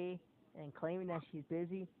day and claiming that she's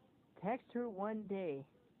busy, text her one day.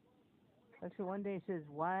 Text her one day and says,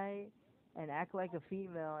 why, and act like a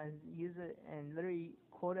female and use it and literally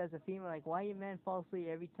quote as a female, like, why your man fall asleep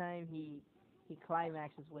every time he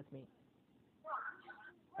climaxes with me?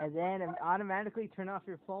 And then automatically turn off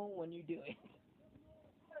your phone when you do it.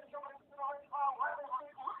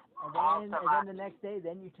 And then the next day,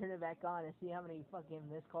 then you turn it back on and see how many fucking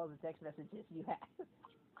missed calls and text messages you have.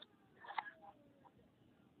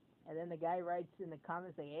 And then the guy writes in the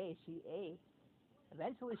comments like, hey,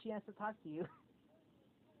 eventually she has to talk to you.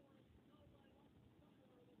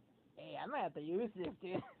 Hey, I might have to use this,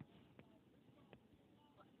 dude.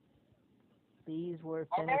 These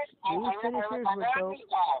finishers were dope.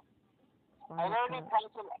 I never knew Tom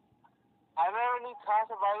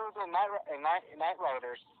Survivors and Night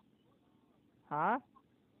Riders. Huh?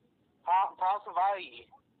 Tom Survivors.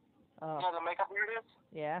 Oh. You know the makeup artist?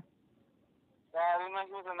 Yeah. Yeah, I didn't know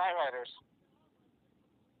he was in Night Riders.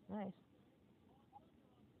 Nice.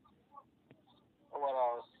 What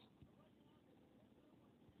else?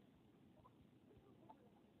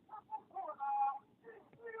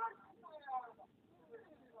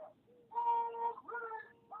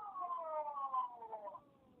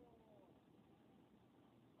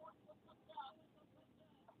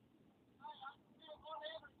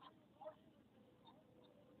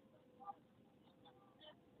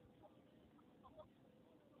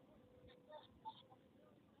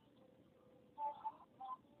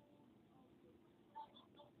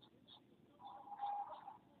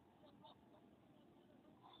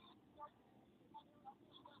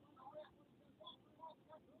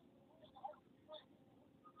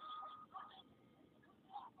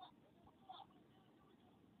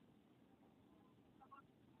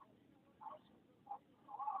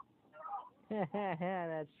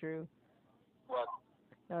 That's true. What?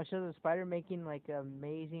 No, it shows a spider making like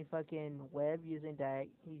amazing fucking web using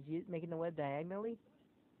making the web diagonally.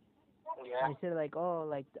 Yeah. And he said like,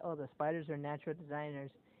 the spiders are natural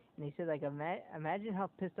designers. And he said like, imagine how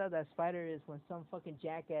pissed off that spider is when some fucking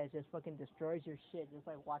jackass just fucking destroys your shit just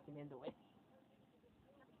like walking into it.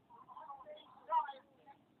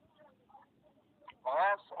 Oh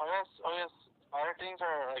yes. Other things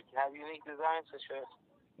are like have unique designs and shit.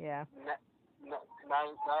 Yeah. None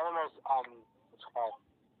of them are what's it called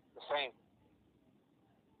the same.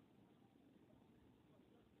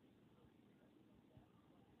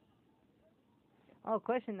 Oh,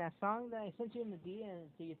 question, that song that I sent you in the DM,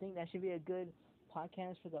 do you think that should be a good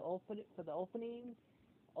podcast for the opening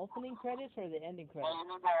credits or the ending credits? You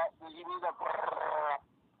need that.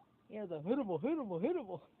 Yeah, the hittable. I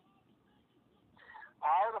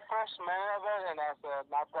heard the first minute of it, and that's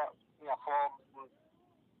not that full.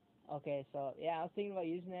 Okay, so yeah, I was thinking about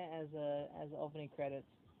using that as the opening credits.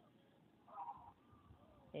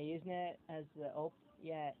 Yeah, using that as the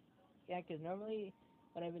yeah, because normally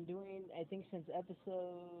what I've been doing, I think since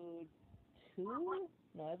episode 2,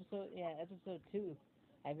 episode 2,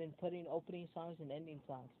 I've been putting opening songs and ending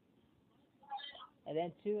songs. And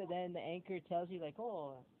then the anchor tells you like,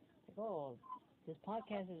 this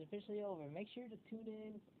podcast is officially over. Make sure to tune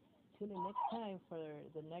in next time for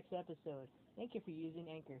the next episode. Thank you for using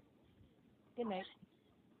Anchor. Good night.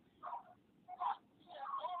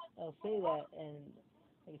 I'll say that, and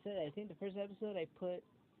like I said, I think the first episode I put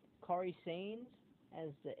Kari Sane's as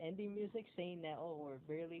the ending music, saying that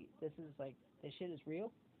this shit is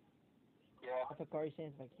real. Yeah. I put Kari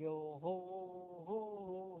Sane's like yo ho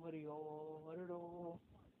ho ho yo ho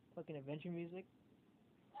fucking adventure music.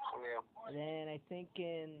 Yeah. And then I think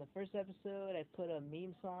in the first episode I put a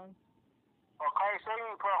meme song. Oh, Cardi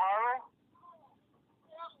singing Pearl Harbor?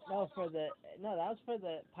 No, that was for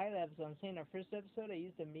the pilot episode. I'm saying our first episode I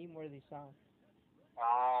used a meme worthy song.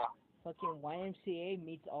 Ah, Fucking YMCA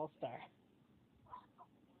meets All Star.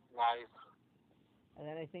 nice. And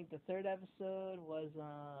then I think the third episode was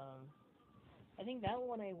I think that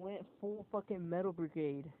one I went full fucking Metal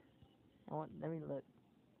Brigade. Let me look.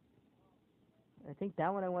 I think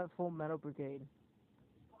that one I went full Metal Brigade.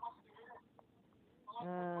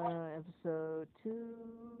 Episode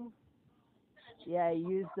 2. Yeah, I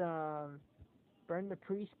used Burn the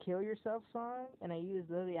Priest Kill Yourself song, and I used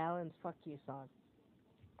Lily Allen's Fuck You song.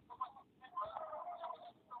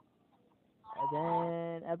 And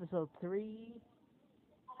then episode 3,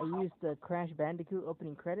 I used the Crash Bandicoot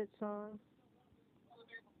opening credits song.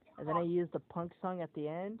 And then I used the punk song at the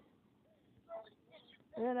end.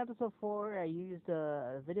 And then episode 4, I used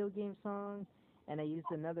a video game song, and I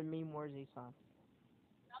used another meme worthy song.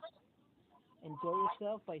 Enjoy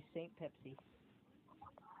Yourself by Saint Pepsi.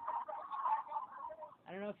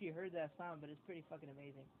 I don't know if you heard that song, but it's pretty fucking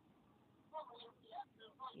amazing.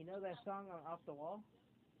 You know that song on Off the Wall?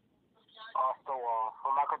 Off the Wall.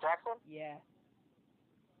 From Michael Jackson? Yeah.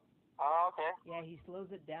 Oh, okay. Yeah, he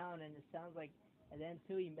slows it down, and it sounds like, and then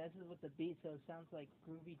too, he messes with the beat, so it sounds like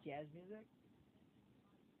groovy jazz music.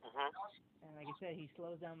 And like I said, he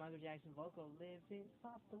slows down Michael Jackson's vocal. Living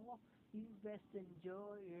off the wall, you best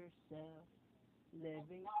enjoy yourself.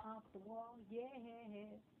 Living off the wall, yeah.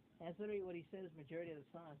 That's literally what he says majority of the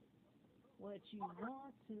song. What you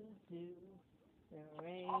want to do, there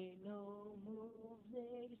ain't no moves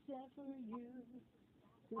except for you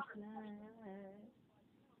to slide.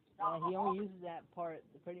 He only uses that part,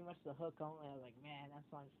 pretty much the hook only. I was like, man, that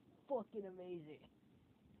song's fucking amazing.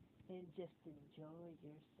 And just enjoy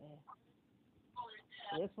yourself.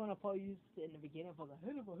 This one I'll probably use in the beginning for the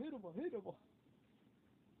hittable.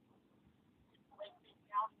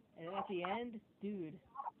 And then at the end, dude,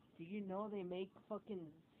 do you know they make fucking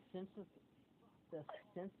synthesizer?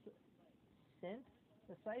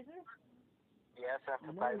 Yeah,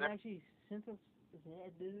 You know they synthesizer. actually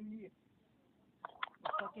the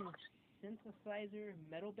fucking synthesizer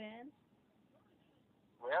metal bands?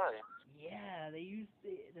 Really? Yeah, they use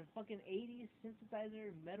the fucking 80s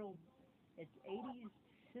synthesizer metal. It's 80s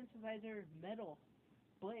synthesizer metal,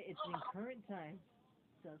 but it's in current time,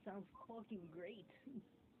 so it sounds fucking great.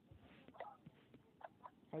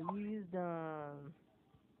 I used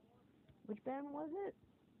which band was it?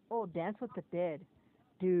 Oh, Dance with the Dead,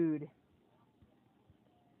 dude.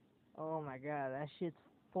 Oh my god, that shit's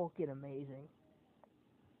fucking amazing.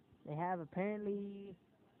 They have apparently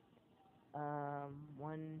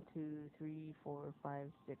 1, 2, 3, 4,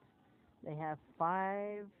 5, 6. They have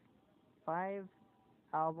five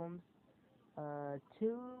albums. 2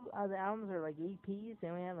 of the albums are like EPs. They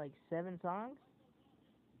only have like 7 songs.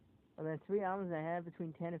 And then 3 albums that have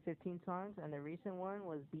between 10 and 15 songs, and the recent one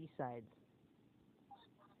was B-sides.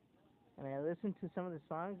 I mean, I listened to some of the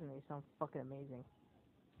songs, and they sound fucking amazing.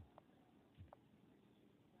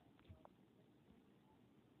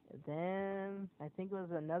 And then, I think it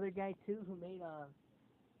was another guy, too, who made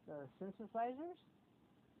the synthesizers.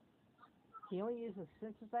 He only uses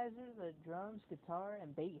synthesizers, the drums, guitar,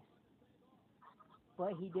 and bass.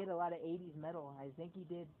 But he did a lot of 80s metal. I think he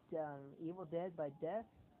did Evil Dead by Death,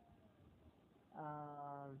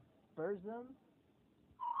 Burzum,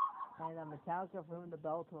 and Metallica for Whom the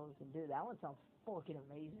Bell Tolls. And dude, that one sounds fucking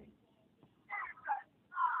amazing.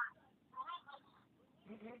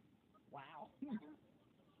 Wow.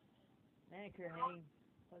 Man, Kurt Hennig,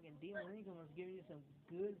 fucking Demon Lincoln was giving you some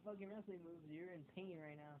good fucking wrestling moves. You're in pain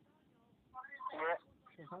right now. Yeah.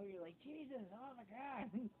 So you're like, Jesus, oh my god.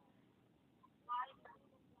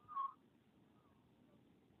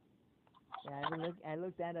 Yeah, I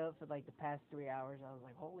looked that up for like the past 3 hours. I was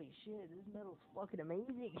like, holy shit, this metal's fucking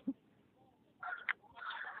amazing.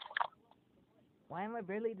 Why am I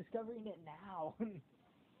barely discovering it now?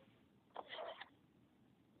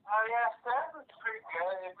 Oh, yeah, that's pretty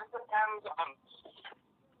good. It just depends on...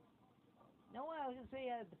 No, I was gonna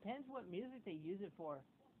say, it depends what music they use it for.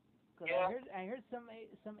 Cause Yeah. I heard some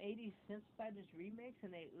 80s synthesizers remix,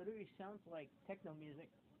 and it literally sounds like techno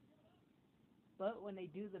music. But when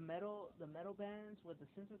they do the metal bands with the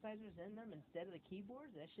synthesizers in them instead of the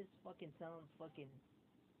keyboards, that shit fucking sounds fucking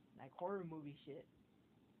like horror movie shit.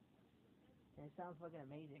 And it sounds fucking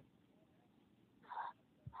amazing.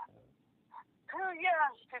 Too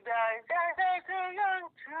young to die. Too young,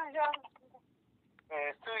 too young. Yeah,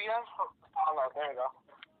 it's too young. Oh, no, there we go.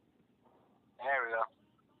 There we go.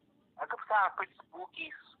 I could sound pretty spooky.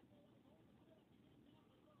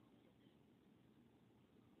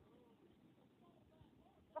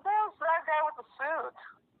 What the hell's that guy with the suit?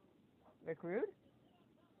 Rick Rude?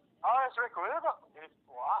 Oh, it's Rick Rude?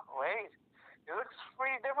 Wow, wait. He looks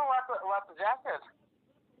pretty different without the jacket.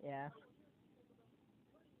 Yeah.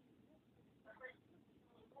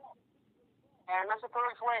 And Mr.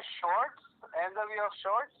 Perfect's wearing shorts, NWO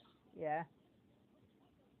shorts. Yeah.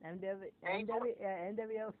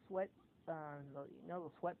 NWO sweat, the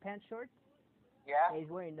sweatpants shorts? Yeah. Yeah, he's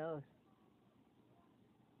wearing those.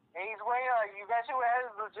 And he's wearing, you guys see what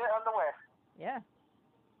has legit underwear. Yeah.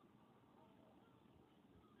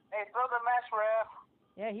 Hey, throw the match, ref.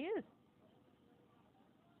 Yeah, he is.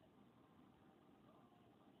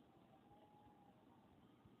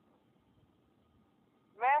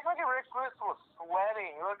 Man, it's like Rick Rude was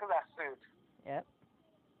sweating. Look at that suit. Yep.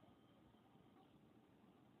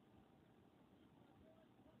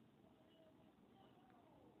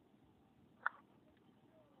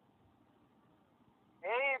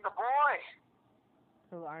 Hey, the boy.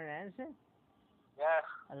 Who, Arn Anderson?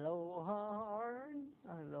 Yeah. Aloha, Arn.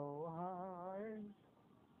 Aloha, Arn.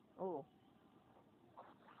 Oh.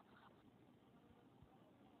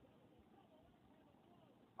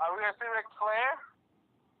 Are we gonna see Ric Flair?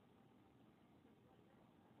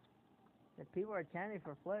 The people are chanting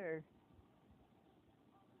for Flair.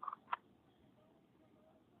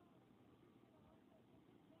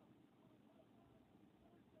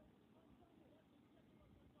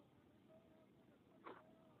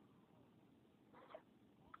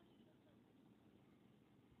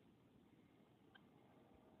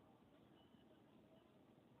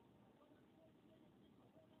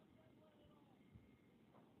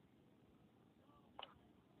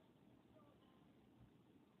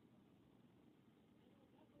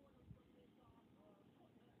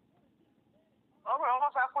 Oh, we're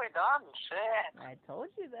almost halfway done. Shit. I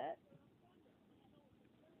told you that.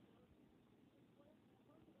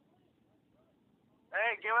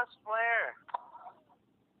 Hey, give us Flair.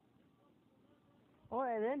 Oh,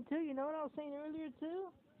 and then too, you know what I was saying earlier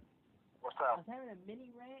too? What's I up? was having a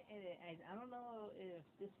mini rant, and I don't know if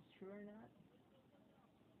this is true or not,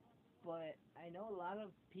 but I know a lot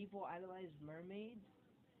of people idolize mermaids,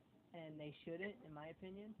 and they shouldn't, in my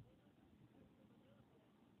opinion.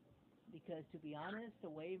 Because to be honest,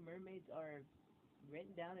 the way mermaids are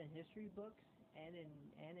written down in history books and in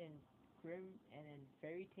grim and in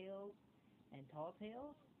fairy tales and tall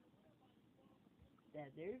tales,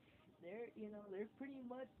 that they're pretty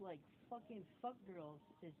much like fucking fuck girls,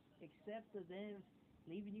 except of them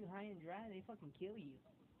leaving you high and dry. They fucking kill you.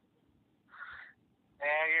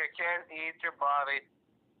 And you can't eat your body.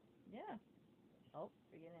 Yeah. Oh,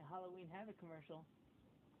 we're getting a Halloween Havoc commercial.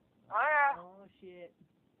 Oh, yeah. Oh shit.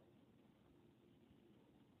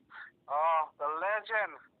 Oh, the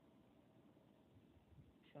legend.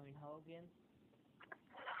 Showing Hogan.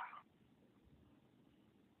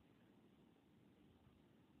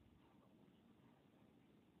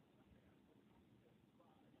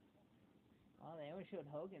 Oh, they only showed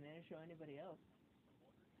Hogan. They didn't show anybody else.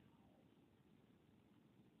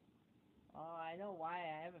 Oh, I know why.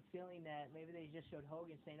 I have a feeling that maybe they just showed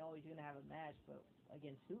Hogan saying, "Oh, he's gonna have a match," but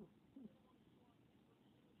against who?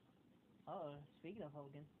 Oh, speaking of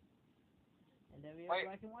Hogan, NWO Wait.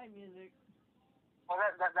 Black and White music. Well,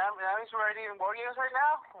 that means we're already in War Games right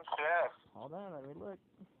now? Oh, shit. Hold on, let me look.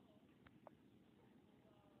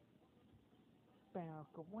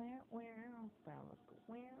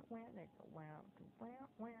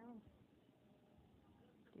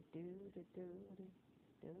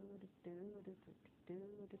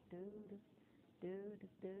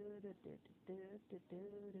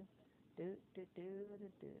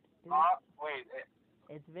 Oh, wait.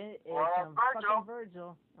 It's Well, fucking Virgil.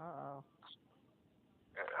 Virgil. Uh-oh.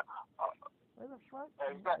 Uh, What the fuck?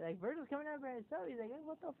 Exactly. Like, Virgil's coming out by himself. He's like, hey,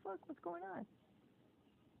 what the fuck? What's going on?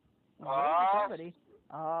 He's waiting Oh, for somebody.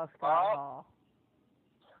 Oh, Scott oh. Hall.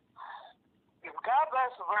 God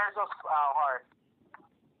bless Virgil's heart.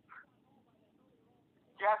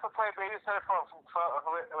 He has to play babysitter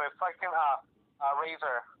with fucking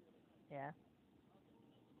Razor. Yeah.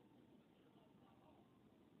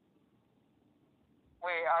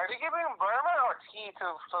 Wait, are they giving him Burma or tea to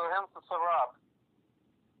him to serve up?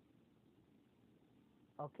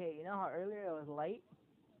 Okay, you know how earlier it was light?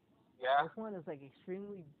 Yeah. This one is like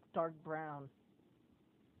extremely dark brown.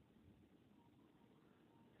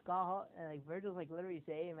 Scott Hall, and like Virgil's like literally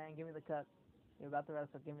say, hey man, give me the cup. You're about to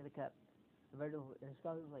wrestle, give me the cup. And Virgil and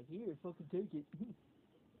Scott was like, here, fucking take it.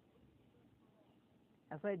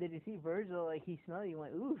 That's why did you see Virgil like he smelled it, he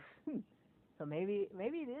went, oof. So maybe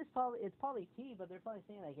it's probably tea, but they're probably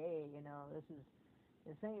saying like, hey,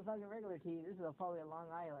 this ain't fucking regular tea, this is probably a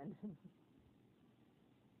Long Island.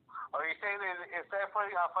 Or you saying that instead of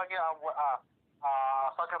putting fucking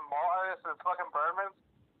mall artists and fucking Birdmans?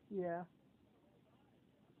 Yeah.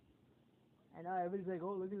 I know everybody's like,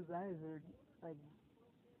 oh, look at his eyes. They're like,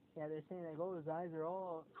 yeah, they're saying like, oh, his eyes are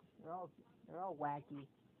they're all wacky.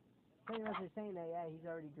 Pretty much they're saying that, yeah, he's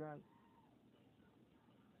already drunk.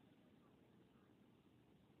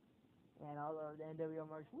 And all of the NWO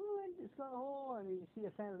marks, woo, and it's got a hole. And you see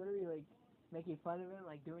a fan literally like making fun of him,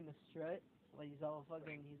 like doing the strut when he's all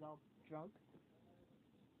drunk.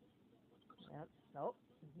 Yep. Nope.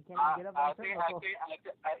 He can't even get up on the turnbuckle.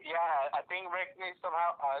 I think Rick needs some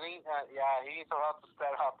help. He needs some help to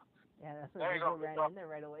stand up. Yeah, that's what There you go. Virgil ran in there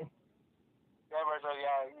right away. Yeah, Virgil,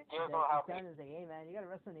 give us some help. He's like, hey man, you gotta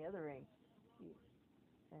wrestle in the other ring.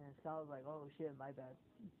 And Scott was like, oh shit, my bad.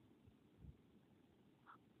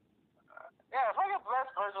 Yeah, if I could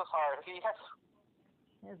bless Virgil's heart, he has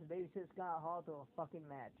to babysit Scott Hall to a fucking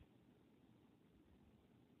match.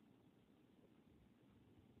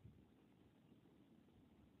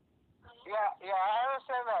 Yeah, I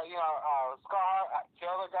understand that, Scott Hall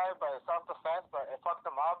killed the guy by self-defense, but it fucked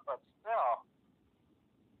him up, but still.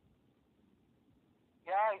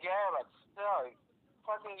 Yeah, but still,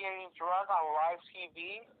 fucking getting drunk on live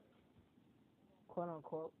TV? Quote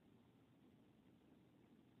unquote.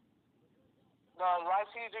 No, live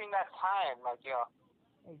TV during that time,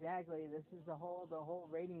 Exactly, this is the whole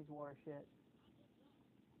ratings war shit.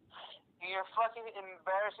 You're fucking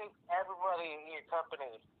embarrassing everybody in your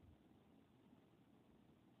company.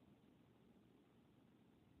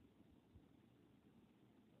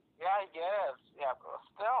 Yeah, I guess. Yeah, but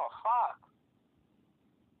still, fuck.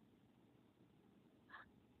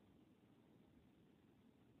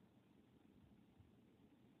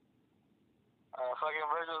 Fucking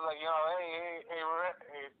Virgil's like, hey,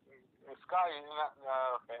 Scott, you're not,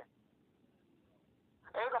 no, okay.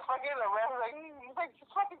 Hey, the fucking ref, he's like,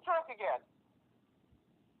 just fucking drunk again.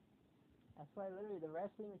 That's why literally the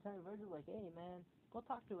wrestling was telling Virgil like, hey man, go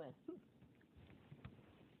talk to him.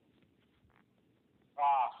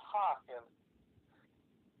 Fucking.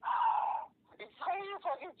 He's trying to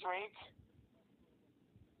fucking drink.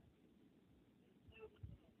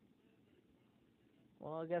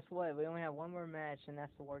 Well, guess what? We only have one more match, and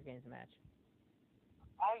that's the War Games match.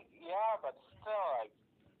 Yeah, but still, like.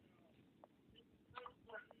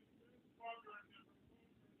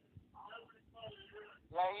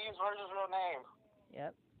 Yeah, he used Virgil's real name.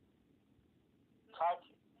 Yep. Touch.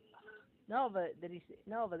 No, but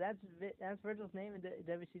that's Virgil's name in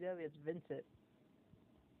WCW. It's Vincent.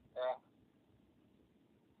 Yeah.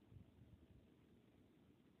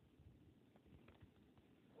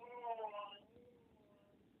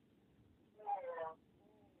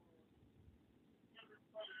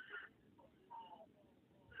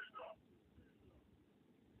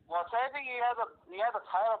 Well, technically, you have the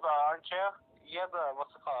title belt, aren't you? You have the,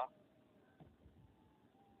 what's it called?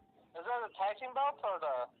 Is that the tag team belt or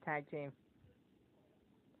the tag team?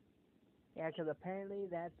 Yeah, because apparently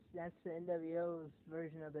that's the NWO's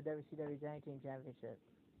version of the WCW Tag Team Championship.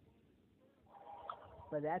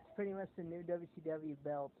 But that's pretty much the new WCW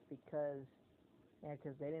belt because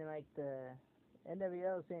they didn't like the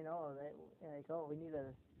NWO saying, we need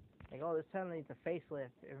this title needs a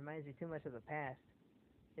facelift. It reminds you too much of the past.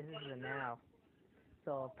 This is the now.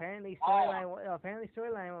 So apparently storyline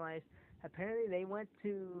wise, apparently they went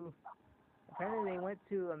to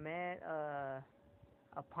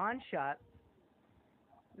a pawn shop.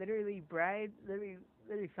 Literally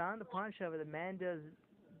found a pawn shop where the man does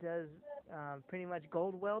pretty much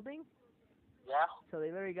gold welding. Yeah. So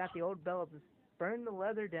they literally got the old belts, burned the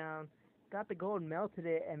leather down, got the gold, melted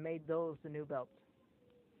it, and made those the new belts.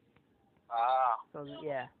 So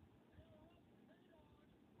yeah.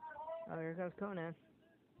 Oh, here comes Conan.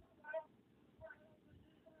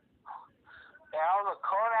 Yeah, also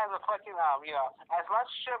Conan has a fucking as much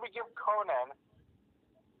shit we give Conan,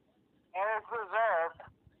 and it's deserved,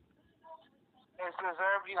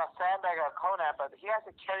 sandbag of Conan, but he has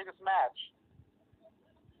to carry this match.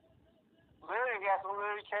 Literally, he has to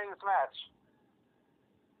carry this match.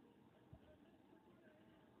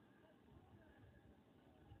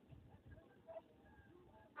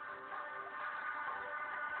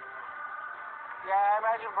 Yeah, I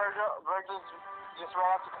imagine Virgil's just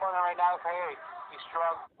right up the corner right now and say, hey, he's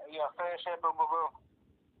drunk, finish it, boom, boom, boom.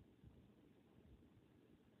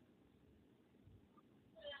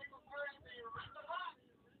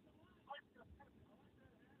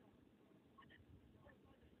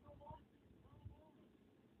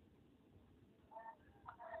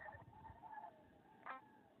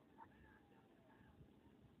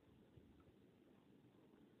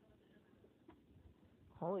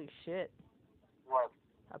 Holy shit. What?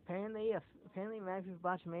 Apparently, Match with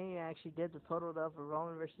Botchamania actually did the total up for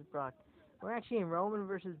Roman versus Brock. We're actually in Roman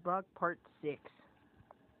versus Brock Part 6.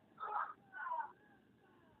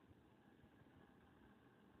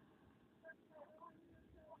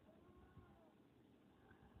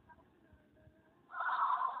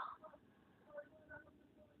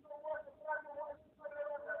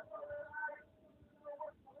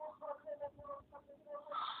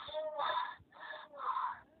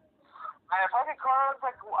 My fucking car looks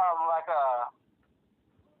like a,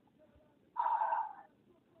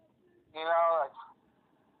 you know,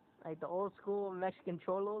 Like the old school Mexican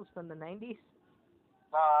cholos from the 90s.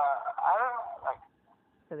 I don't know, like,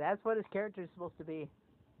 So that's what his character is supposed to be.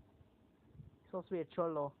 He's supposed to be a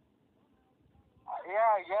cholo.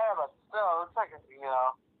 yeah, but still, it's like, you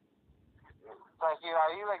know, it's like, you know,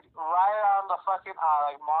 you like right on the fucking,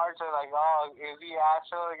 like, margin, like, oh, is he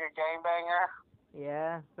actually like a gangbanger?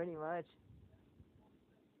 Yeah, pretty much.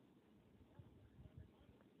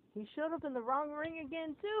 He showed up in the wrong ring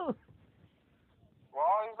again, too.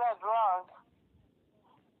 Well, he's not drunk.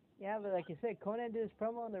 Yeah, but like you said, Conan did his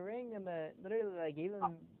promo in the ring, and literally, like, even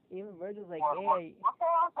Virgil's like, What hey, the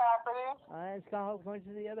hell's happening? and Scott Hall's going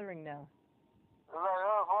to the other ring now. He's like,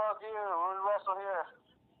 oh, fuck you, we'll wrestle here.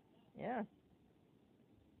 Yeah.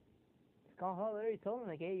 Scott Hall literally told him,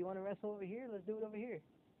 like, hey, you want to wrestle over here? Let's do it over here.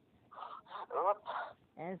 What?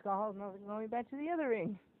 And Scott Hall's not going back to the other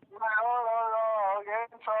ring. He's like, oh, no, I'll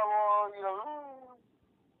get in trouble, you know.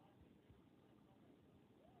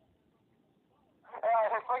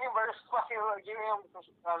 Yeah, his fucking bird fucking giving him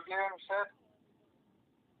shit.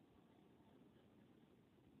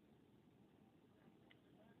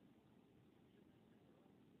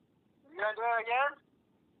 You gonna do it again?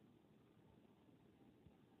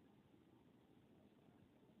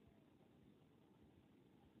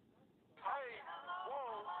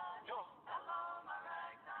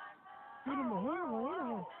 Hit him, hit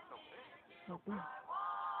him.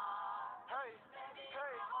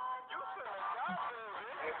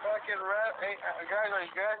 Hey, fucking hey, guys, are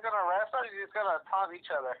you guys gonna wrestle or are you just gonna taunt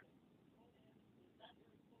each other?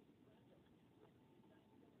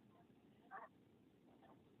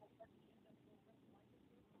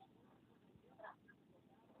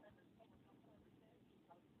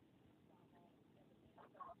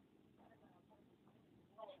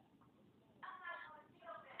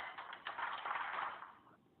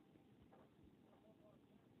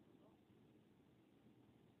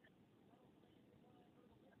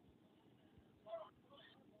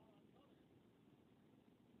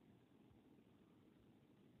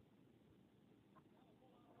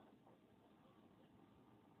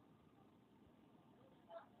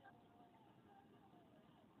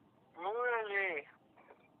 Really?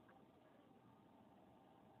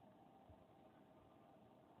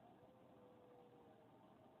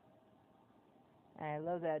 I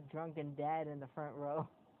love that drunken dad in the front row.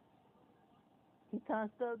 He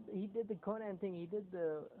tossed up, he did the Conan thing, he did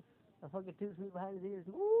the fucking 2 feet behind his ears.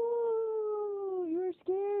 Ooh, you're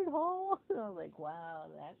scared, Hall? I was like, wow,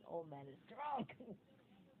 that old man is drunk.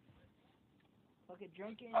 Fucking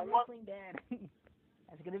drunken wrestling dad.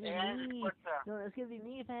 That's gonna be me. No, that's gonna be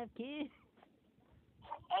me if I have kids.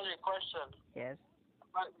 I have a question. Yes.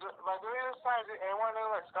 But during this time, did anyone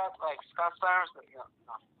know Scott Stars, Scott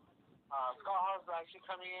Hall's actually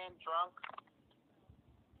coming in drunk?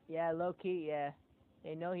 Yeah, low key, yeah.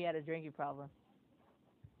 They know he had a drinking problem.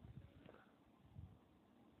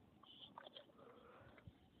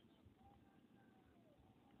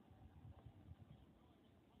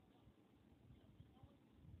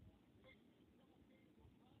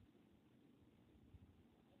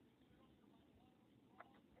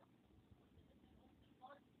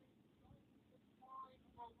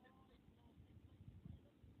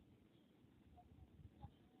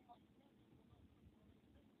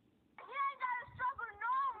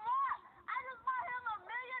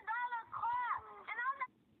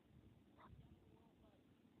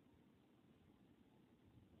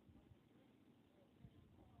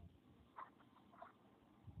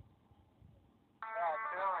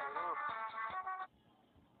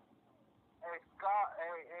 Hey, Scott,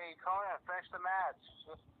 hey, Conan, finish the match.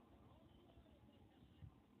 Just,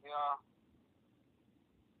 you know.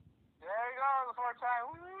 There you go, the 4th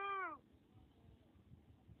time. Woo!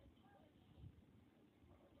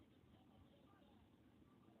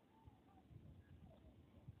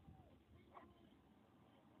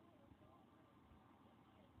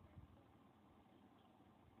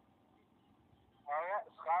 Oh, yeah,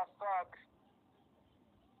 Scott sucks.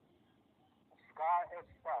 Scott is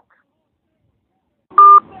stuck.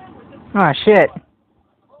 Oh, shit.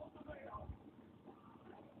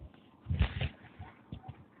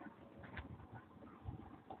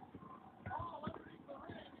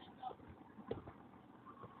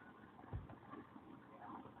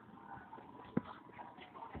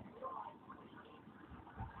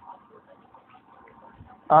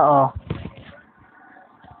 Uh-oh.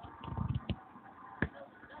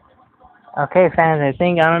 Okay, fans, I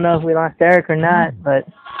don't know if we lost Eric or not, but,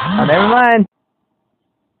 oh, never mind.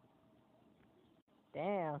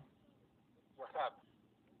 Damn. What's up?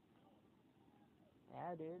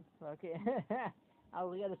 Yeah, dude. Okay. I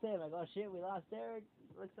was gonna say, like, oh shit, we lost Eric.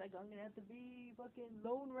 Looks like I'm gonna have to be fucking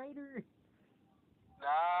Lone Rider.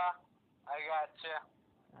 Nah, I gotcha.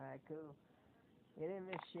 Alright, cool. We didn't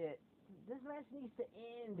miss shit. This match needs to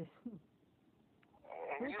end. He's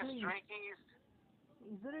Quickly. streaking.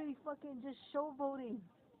 He's literally fucking just showboating.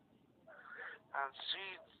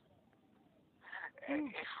 Jeez.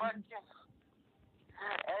 Hey, fucking.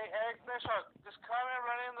 Hey, Eric Bishop, just come and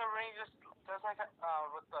run in the ring. Just like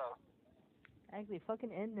with the. Actually,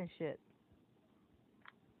 fucking end this shit.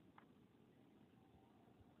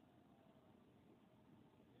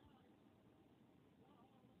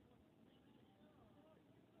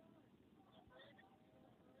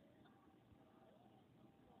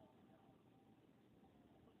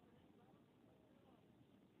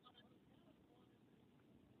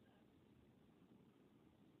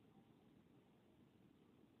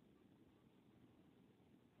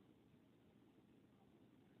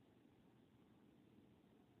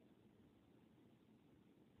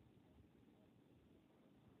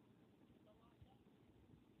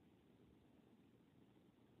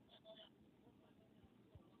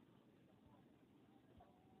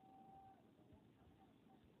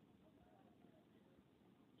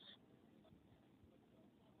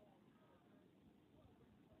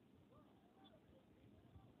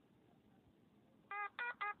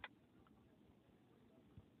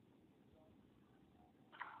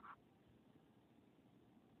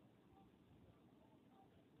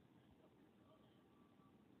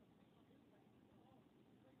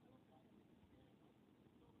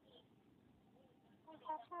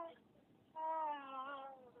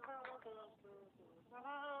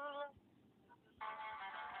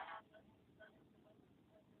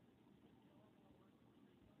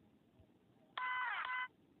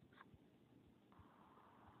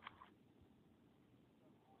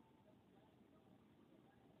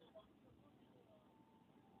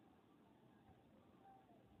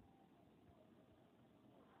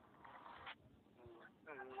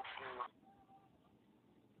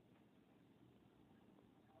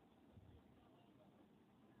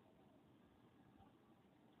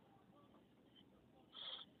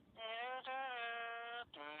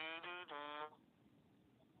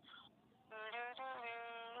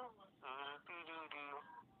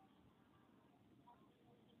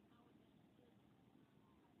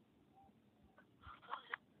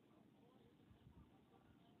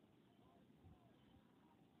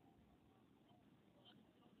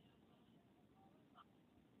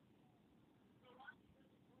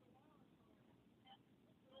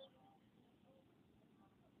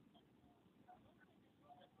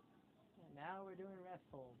 And now we're doing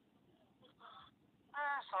wrestle.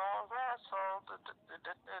 Wrestle.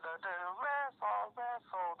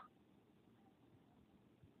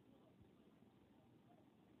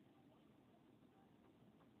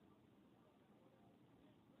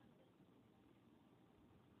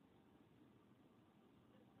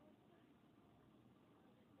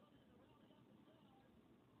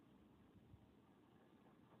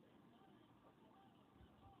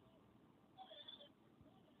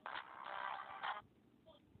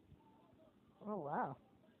 Oh, wow.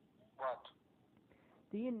 What?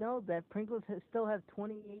 Do you know that Pringles still have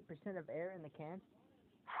 28% of air in the can?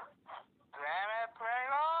 Damn it,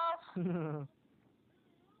 Pringles!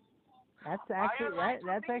 That's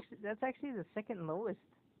actually the second lowest.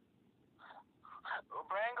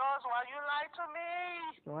 Pringles, why you lie to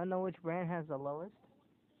me? You wanna know which brand has the lowest?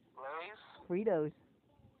 Lay's? Fritos.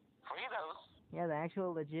 Fritos? Yeah, the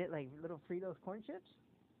actual legit like little Fritos corn chips.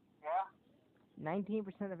 Yeah?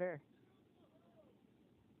 19% of air.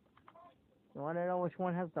 You wanna know which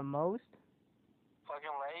one has the most? Fucking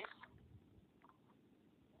Lay's?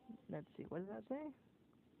 Let's see, what did that say?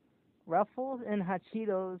 Ruffles and Hot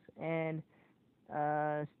Cheetos and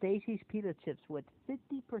Stacy's pita chips with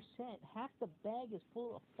 50%. Half the bag is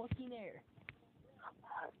full of fucking air.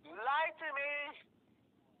 You lied to me!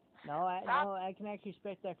 No, I can actually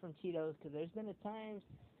respect that from Cheetos because there's been a times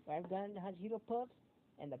where I've gotten Hot Cheeto puffs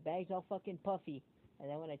and the bag's all fucking puffy, and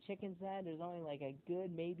then when I check inside, there's only like a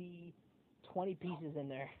good maybe 20 pieces in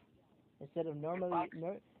there instead of normally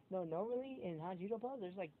normally in Hot Cheeto puffs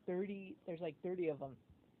there's like 30 of them.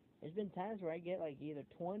 There's been times where I get like either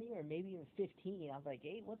 20 or maybe even 15. I was like,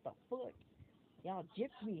 hey, what the fuck? Y'all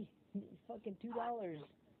gypped me. Fucking $2.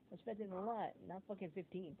 I'm spending a lot, not fucking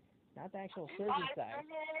 15. Not the actual serving size.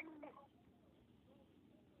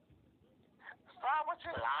 Stop what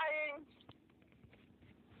you're lying.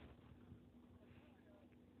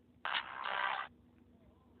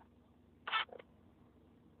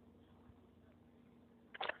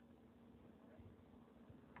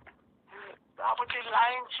 Stop with your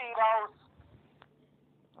lying Cheetos.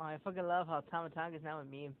 Oh, I fucking love how Tamatonga's now a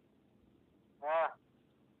meme. Yeah.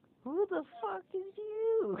 Who the fuck is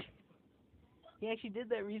you? He actually did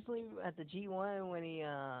that recently at the G1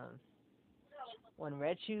 when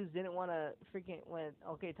Red Shoes didn't want to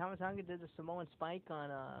Tamatonga did the Samoan Spike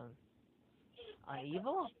on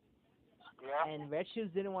Evil, Yeah. and Red Shoes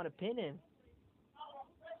didn't want to pin him.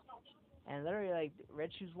 And literally, like,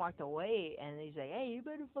 Red Shoes walked away, and he's like, hey, you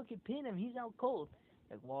better fucking pin him, he's out cold.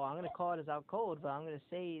 Like, well, I'm going to call it as out cold, but I'm going to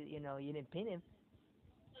say, you didn't pin him.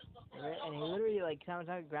 And he literally, like,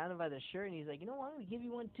 Tamatonga grabbed him by the shirt, and he's like, you know what, I'm going to give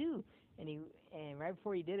you one, too. And right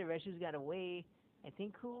before he did it, Red Shoes got away. I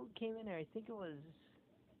think who came in there? I think it was...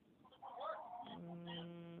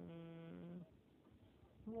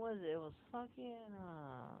 who was it? It was fucking,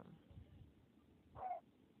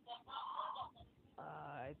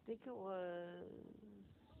 I think it was...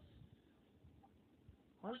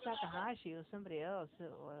 It wasn't Takahashi, it was somebody else.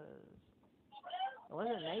 It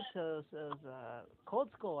wasn't Naito, it was Cold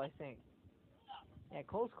Skull, I think. Yeah,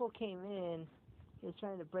 Cold Skull came in, he was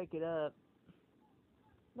trying to break it up.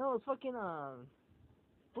 No, it was fucking,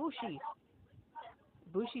 Bushi.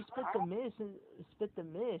 Bushi spit the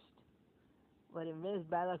mist, but it missed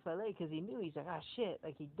Bad Luck Fale because he knew. He's like, ah, shit,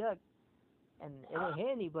 like he ducked, and it didn't hit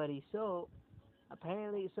anybody. So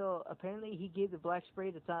apparently he gave the black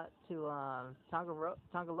spray to Tongaloa.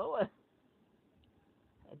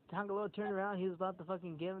 And Tongaloa turned around. He was about to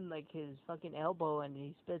fucking give him like his fucking elbow, and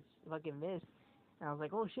he spits fucking mist. And I was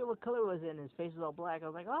like, oh shit, what color was it? And his face was all black. I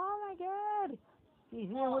was like, oh my god, he's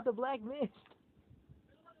here with the black mist.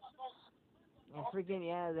 And freaking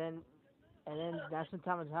yeah, then that's when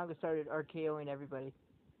Tamatonga started RKOing everybody.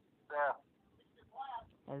 Yeah.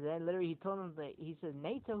 And then literally he told him that he said,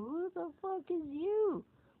 Naito, who the fuck is you?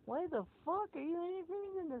 Why the fuck are you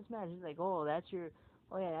interfering in this match? He's like, that's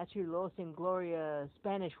your Los in Gloria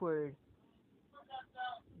Spanish word.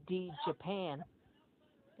 D Japan.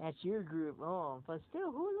 That's your group. Oh, but still,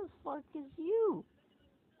 who the fuck is you?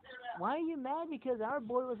 Why are you mad? Because our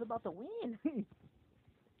boy was about to win.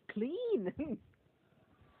 Clean.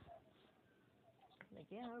 Like,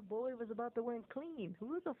 yeah, our boy was about to win clean.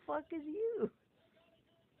 Who the fuck is you?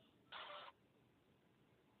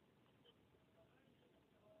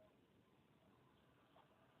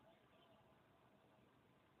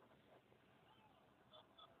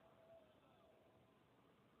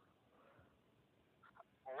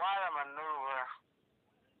 What a maneuver.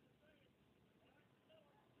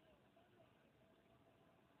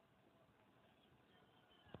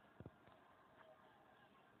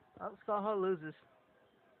 Oh, Skullhole loses.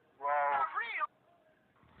 Well,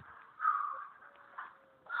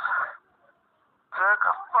 took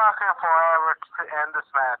a fucking forever to end this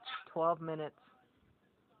match. 12 minutes.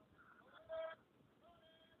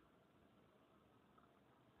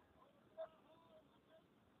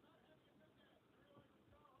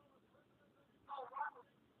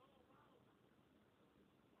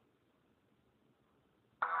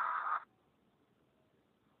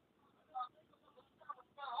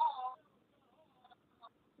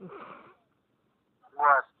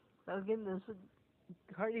 What? I was getting this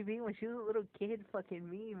Cardi B when she was a little kid fucking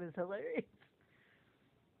meme is hilarious.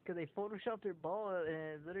 Because they photoshopped her ball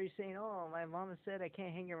and literally saying, oh, my mama said I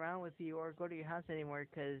can't hang around with you or go to your house anymore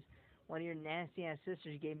because one of your nasty ass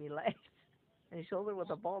sisters gave me life. And he showed her with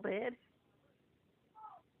a bald head.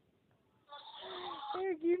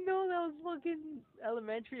 Eric, you know that was fucking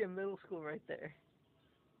elementary and middle school right there.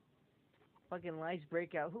 Fucking lice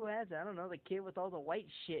breakout. Who has it? I don't know. The kid with all the white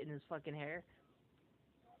shit in his fucking hair.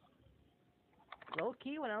 Low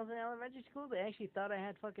key, when I was in elementary school, they actually thought I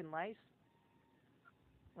had fucking lice.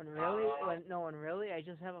 When really, I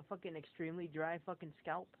just have a fucking extremely dry fucking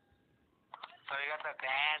scalp. So you got the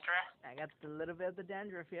dandruff? I got a little bit of the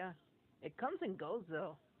dandruff, yeah. It comes and goes,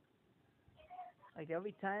 though. Like, there'll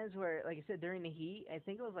be times where, like I said, during the heat, I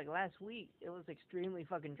think it was like last week, it was extremely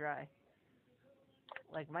fucking dry.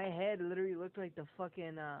 Like, my head literally looked like the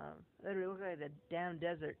fucking, literally looked like the damn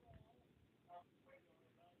desert.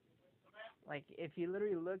 Like, if you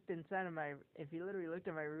literally looked at my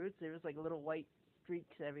roots, there was like little white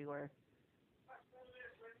streaks everywhere.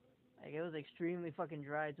 Like, it was extremely fucking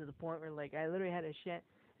dry to the point where, like, I literally had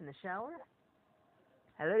in the shower,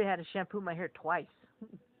 I literally had to shampoo my hair twice.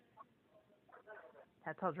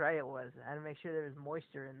 That's how dry it was. I had to make sure there was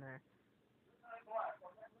moisture in there.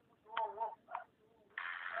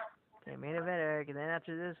 Okay, main event, Eric, and then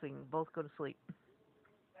after this, we can both go to sleep.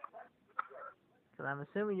 Because I'm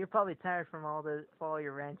assuming you're probably tired from all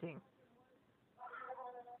your ranting.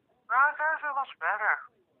 No, it does feel much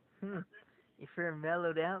better. You feel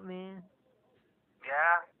mellowed out, man?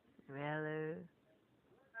 Yeah. Mellow.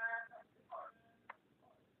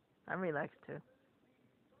 I'm relaxed too.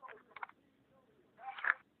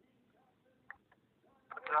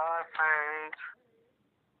 Dark page.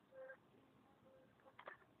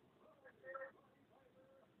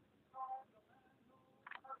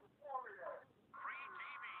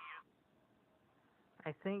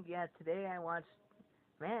 I think, yeah, today I watched,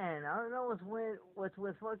 man, I don't know what's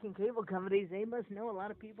with fucking cable companies. They must know a lot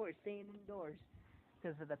of people are staying indoors.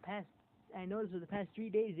 Because I noticed for the past 3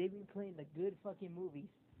 days, they've been playing the good fucking movies.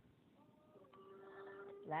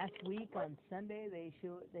 Last week on Sunday, they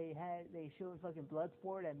showed fucking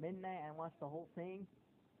Bloodsport at midnight. I watched the whole thing.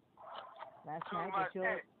 Last night they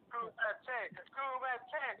showed.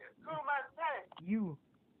 You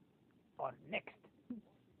are next.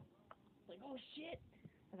 Like, oh shit.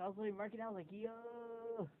 Like, I was like marking out, like, yo.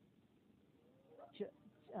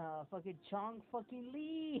 Fucking Chong fucking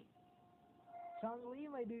Lee. Chong Lee,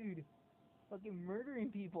 my dude. Fucking murdering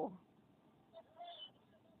people.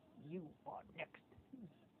 You are next.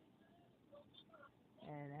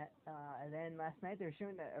 And then last night they were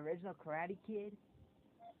showing the original Karate Kid.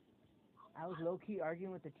 I was low-key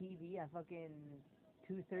arguing with the TV at fucking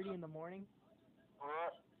 2:30 in the morning.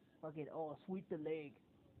 What? Fucking, oh, sweep the leg.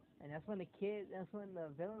 And that's when the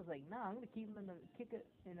villain's like, nah, I'm gonna keep him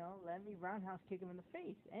let me roundhouse kick him in the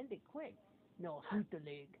face. End it quick. No, sweep the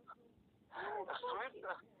leg.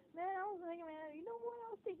 Man, I was like, man, you know what?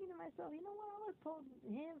 I was thinking to myself, you know what? I would have told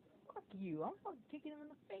him, fuck you. I'm fucking kicking him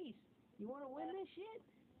in the face. You wanna win this shit?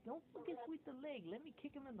 Don't fucking sweep the leg. Let me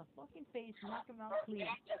kick him in the fucking face, knock him out clean.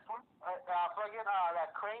 That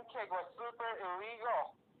crane kick was super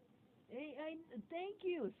illegal. Hey, thank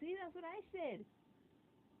you. See, that's what I said.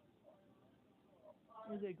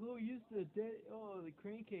 I was like, oh, the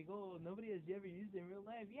crane kick. Oh, nobody has ever used it in real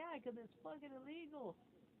life. Yeah, because it's fucking illegal.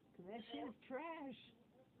 Because that shit is trash.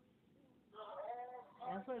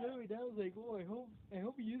 That's why literally that was like, oh, I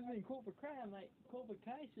hope you use it in Cobra Kai. I'm like, Cobra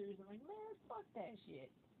Kai series. I'm like, man, fuck that shit.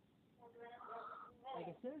 Like,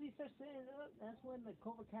 as soon as he starts setting it up, that's when the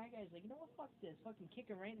Cobra Kai guy's like, you know what, fuck this. Fucking kick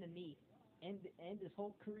him right in the knee. End his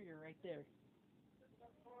whole career right there.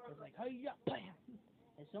 It's like, hey-ya, bam.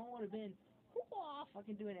 If someone would have been,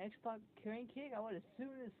 fucking doing an X-Pac crane kick, I would as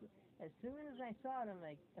soon as I saw it, I'm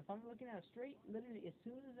like, if I'm looking at it straight, literally, as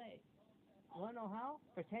soon as I want to know how,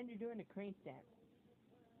 pretend you're doing a crane stance.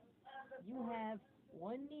 You have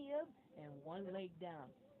one knee up and one leg down.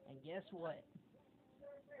 And guess what?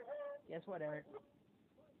 Guess what, Eric?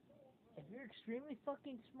 If you're extremely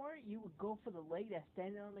fucking smart, you would go for the leg that's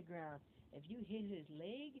standing on the ground. If you hit his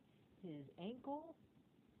leg, his ankle,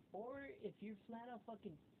 or if you're flat out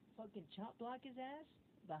fucking chop block his ass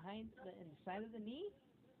in the side of the knee,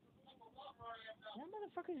 that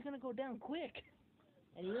motherfucker's gonna go down quick.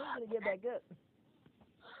 And he ain't gonna get back up.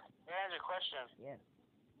 Here's a question. Yeah.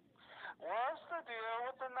 What's the deal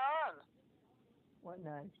with the nun? What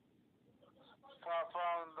nun?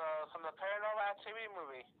 From the Paranormal Activity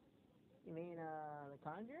movie. You mean The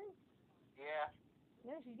Conjuring? Yeah.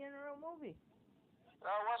 Yeah, she's getting her own movie.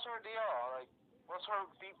 What's her deal? Like, what's her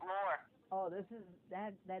deep lore? Oh, this is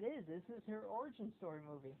her origin story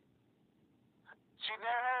movie. She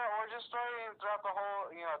never had an origin story throughout the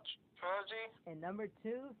whole, trilogy? And number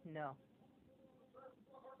 2, no.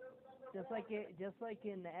 Just like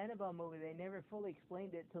in the Annabelle movie, they never fully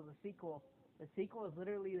explained it till the sequel. The sequel is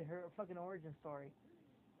literally her fucking origin story.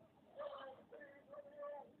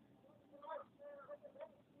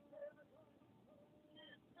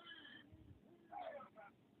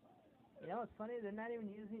 You know, it's funny, they're not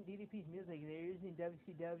even using DDP's music, they're using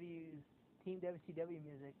Team WCW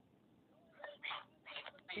music.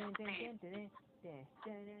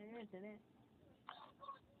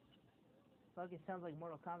 Fucking sounds like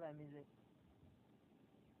Mortal Kombat music.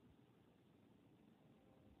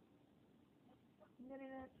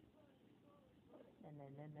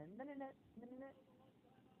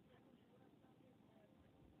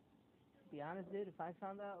 To be honest, dude, if I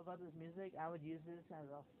found out about this music, I would use this as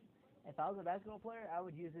a... If I was a basketball player, I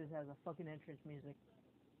would use this as a fucking entrance music.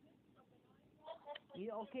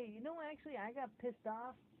 Actually, I got pissed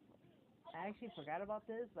off. I actually forgot about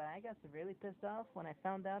this, but I got severely pissed off when I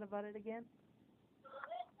found out about it again.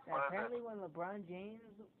 That apparently when LeBron James,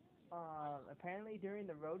 apparently during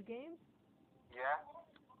the road games, yeah,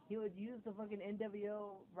 he would use the fucking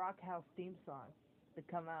NWO Rockhouse theme song to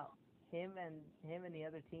come out. Him and the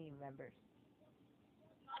other team members.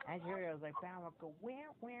 I heard it, I was like, bow, I go,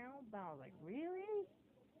 wow, wow, bow. I was like, really?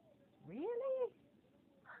 Really?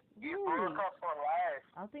 You Really? broke up for life.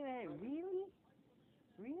 I was thinking, hey, really?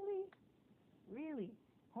 Really? Really?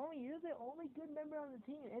 Homie, you're the only good member on the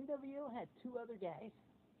team. NWO had two other guys.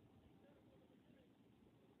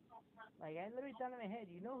 Like, I literally thought in my head,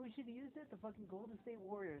 you know who should have used it? The fucking Golden State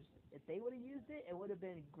Warriors. If they would have used it, it would have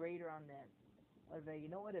been greater on them. But you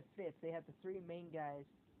know what? It fits. They have the three main guys,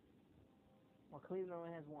 while Cleveland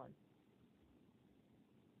only has one.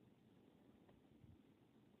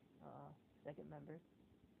 Second member.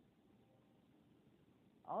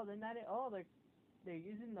 Oh, they're not. Oh, they're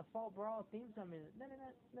using the Fall Brawl theme song. No, no, no,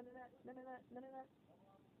 no, no, no, no, no, no, no, no.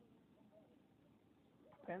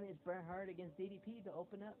 Apparently, it's Bret Hart against DDP to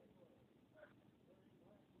open up.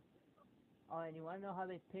 Oh, and you want to know how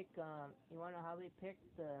they pick? You want to know how they pick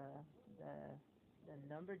the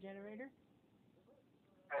number generator?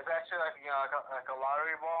 It's actually like like a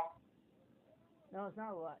lottery ball. No, it's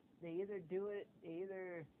not a lot. They either do it.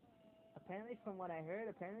 Apparently, from what I heard,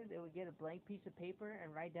 apparently they would get a blank piece of paper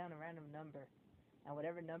and write down a random number, and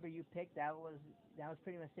whatever number you picked, that was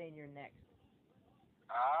pretty much saying you're next.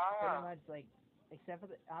 Pretty Ah. much like, except for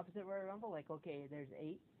the opposite Royal Rumble. Like, okay, there's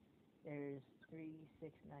 8, there's 3,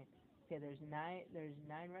 6, 9. Okay, there's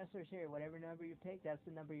 9 wrestlers here. Whatever number you pick, that's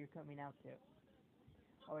the number you're coming out to.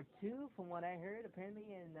 Or 2, from what I heard,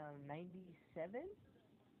 apparently in '97,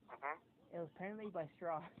 it was apparently by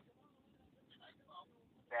straw.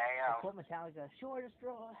 Damn. Quote Metallica, shortest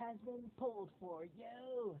straw has been pulled for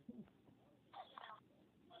you.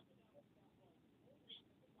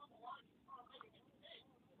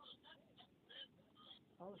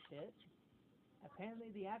 Oh shit. Apparently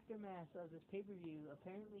the aftermath of this pay-per-view,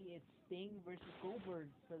 apparently it's Sting versus Goldberg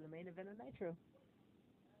for the main event of Nitro.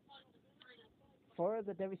 For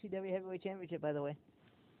the WCW Heavyweight Championship, by the way.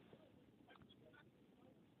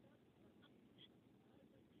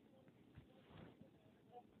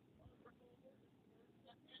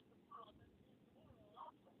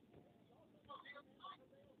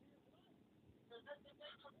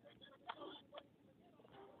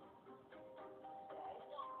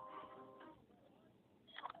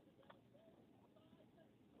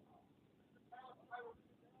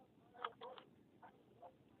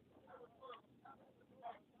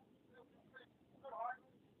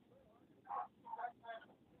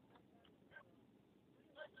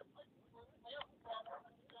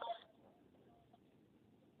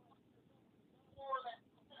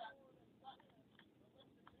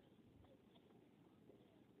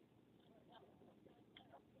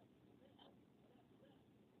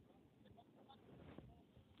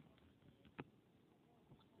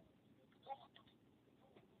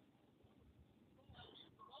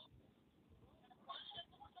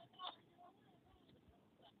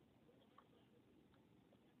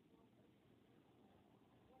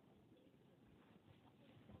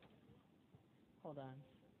 Hold on.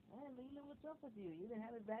 Hey, Leland, what's up with you? You've been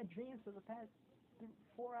having bad dreams for the past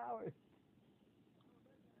 4 hours.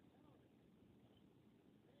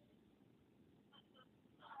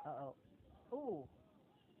 Uh-oh. Ooh.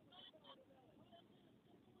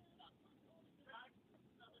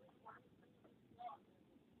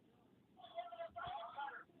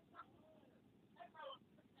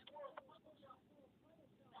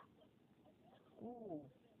 Ooh.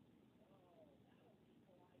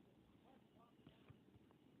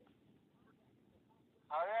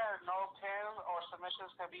 Oh yeah, no pins or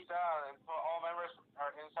submissions can be done until all members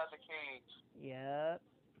are inside the cage. Yep.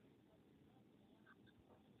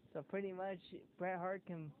 So pretty much, Bret Hart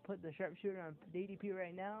can put the sharpshooter on DDP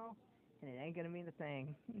right now, and it ain't gonna mean a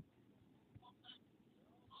thing.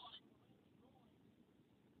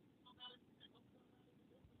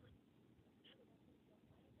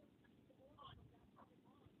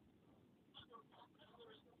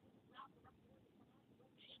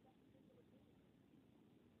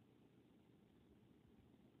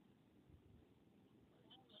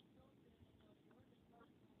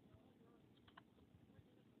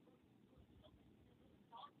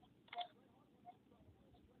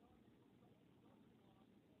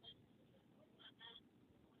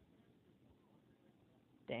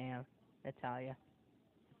 Damn, Natalia.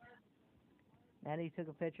 Natty took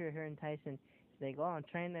a picture of her and Tyson. She's like, "Oh, I'm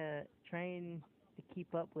trying to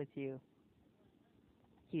keep up with you.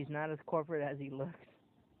 He's not as corporate as he looks."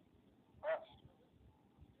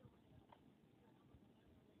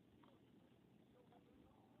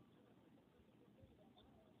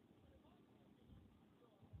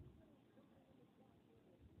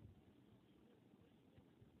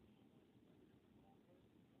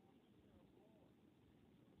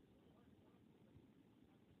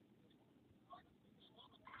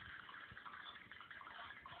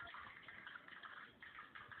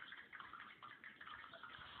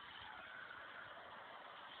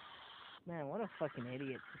 Man, what a fucking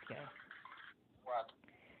idiot, this guy. What?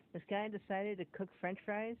 This guy decided to cook French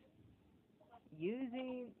fries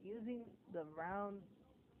using the round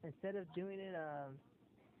instead of doing it.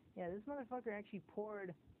 Yeah, this motherfucker actually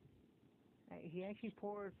poured. He actually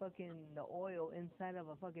poured fucking the oil inside of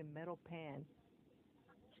a fucking metal pan,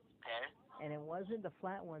 Okay. and it wasn't the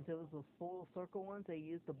flat ones. It was the full circle ones they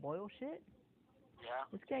used to boil shit. Yeah.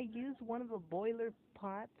 This guy used one of the boiler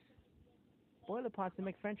pots to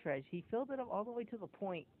make French fries. He filled it up all the way to the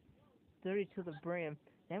point, dirty to the brim.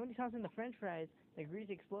 Then when he tossed in the French fries, the grease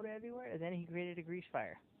exploded everywhere, and then he created a grease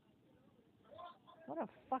fire. What a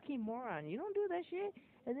fucking moron. You don't do that shit.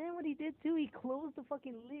 And then what he did too, he closed the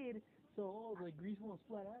fucking lid so the grease won't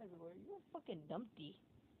splat out everywhere. You're a fucking dumpty.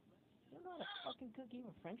 You don't know how to fucking cook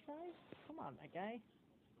even French fries? Come on, that guy.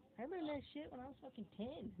 I learned that shit when I was fucking 10.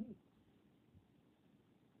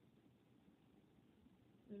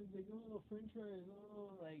 It was like, oh, French fries, oh,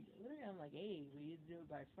 like, literally, I'm like, hey, we either do it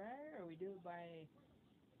by fryer or we do it by,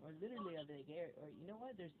 or literally, I'm like, hey, or you know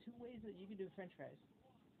what? There's two ways that you can do French fries.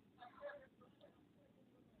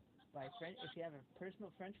 If you have a personal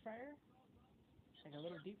French fryer, like a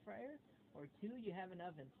little deep fryer, or two, you have an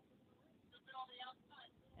oven.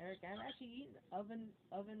 Eric, I've actually eaten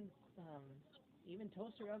even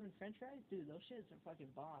toaster oven French fries. Dude, those shits are fucking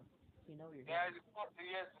bomb. You know you're Yeah, good. just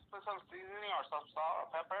put some seasoning or some salt or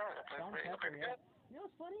pepper. Salt and pepper, yeah. You know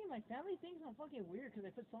what's funny? My family thinks I'm fucking weird because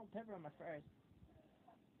I put salt and pepper on my fries.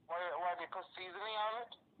 Why they put seasoning on it?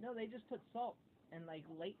 No, they just put salt. And like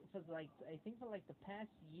I think for like the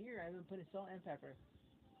past year, I've been putting salt and pepper.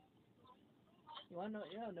 You wanna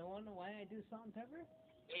know why I do salt and pepper?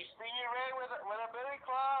 You stingray Ray with a billy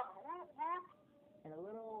club. Whoop, whoop. And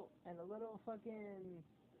a little fucking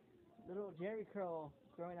little Jerry curl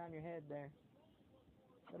growing on your head there.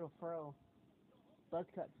 Little fro. Buzz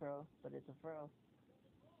cut fro, but it's a fro.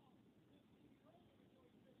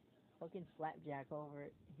 Fucking slapjack over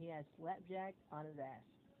it. He has slapjack on his ass.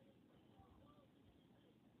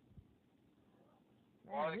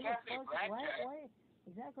 Man, Well, who you the can't say fuck? blackjack. Why?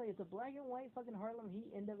 Exactly, it's a black and white fucking Harlem Heat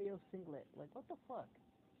NWO singlet. Like, what the fuck?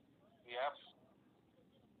 Yep.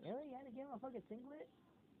 Really? You had to give him a fucking singlet?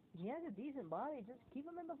 He has a decent body, just keep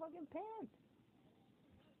him in the fucking pants.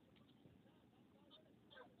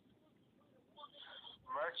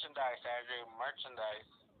 Merchandise, Andrew. Merchandise.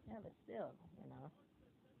 Yeah, but still, you know.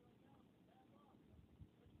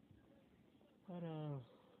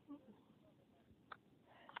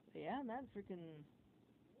 But, yeah, man, freaking...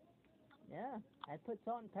 Yeah, I put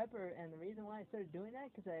salt and pepper, and the reason why I started doing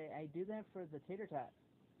that, because I do that for the tater tots.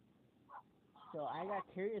 So I got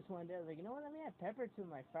curious one day, I was like, you know what, let me add pepper to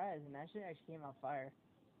my fries, and that shit actually came out fire.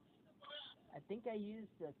 I think I used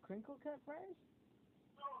the crinkle cut fries?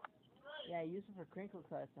 Yeah, I used it for crinkle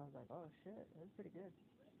cuts, and I was like, oh shit, that's pretty good.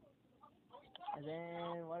 And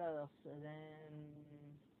then, what else? And then,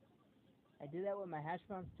 I do that with my hash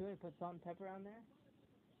browns too, I put salt and pepper on there.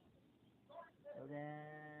 And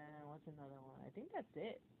then, what's another one? I think that's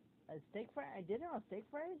it. A steak fry, I did it on steak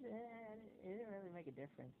fries, and it didn't really make a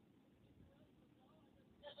difference.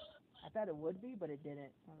 I thought it would be, but it didn't.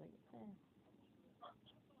 I was like, eh.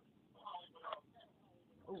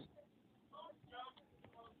 Ooh.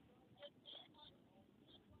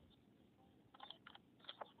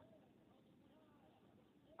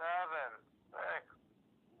 7, 6,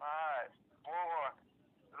 5, 4,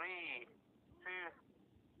 3, 2.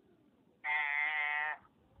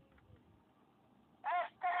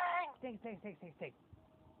 Steak.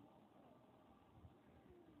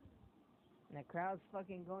 And the crowd's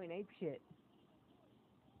fucking going apeshit.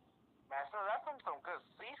 Man, so that's some good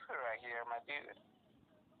seafood right here, my dude.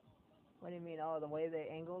 What do you mean? Oh, the way they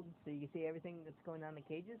angled so you can see everything that's going on in the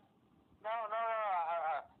cages? No.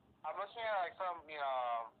 I'm looking at like some,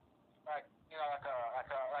 like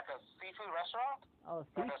a seafood restaurant. Oh,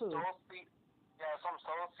 Like seafood. some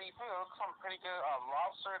sole seafood. It looks some pretty good.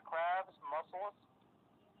 Lobster, crabs, mussels.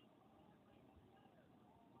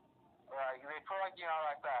 Right, they put like the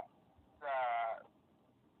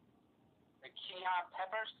cayenne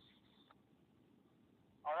peppers,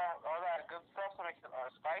 all that good stuff to make it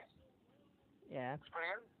spice. Yeah. It's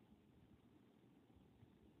pretty good.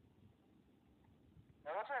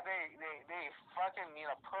 It looks like they fucking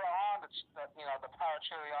put on the power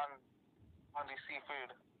chili on the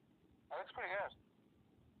seafood. It looks pretty good.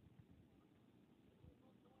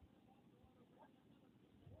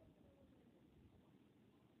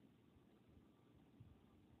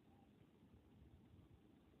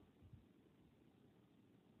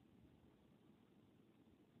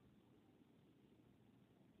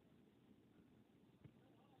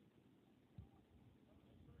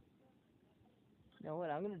 You know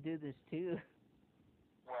what? I'm gonna do this too.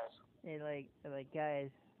 What? And like guys,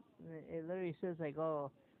 it literally says like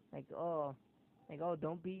oh,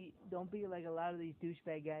 don't be like a lot of these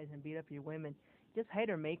douchebag guys and beat up your women. Just hide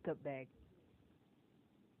her makeup bag.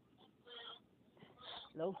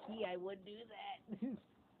 Low key, I would do that. Well,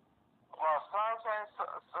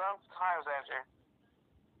 sometimes, Andrew,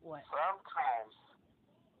 What? sometimes,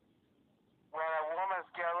 when a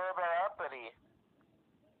woman's get a little bit uppity,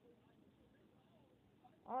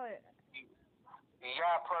 Oh, you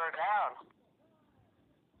gotta put her down.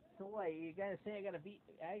 so what? You gotta say I gotta kick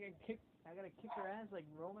her ass like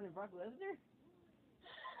Roman and Brock Lesnar?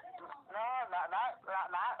 No, not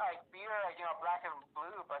like beat her like, black and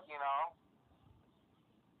blue, but,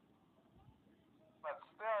 but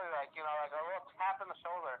still, like, like a little tap in the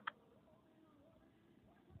shoulder.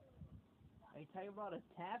 Are you talking about a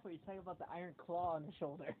tap, or are you talking about the iron claw on the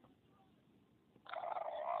shoulder?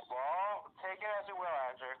 Well, take it as you will,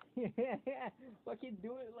 Andrew. Yeah, fucking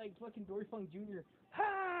do it like fucking Dory Funk Jr.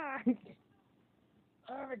 Ha!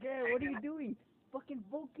 Oh my god, what are you doing? Fucking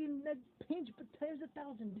Vulcan nut pinch, but times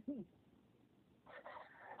 1,000, dude. Take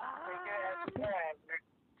it as you will, Andrew.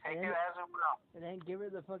 Take it as you will. And then give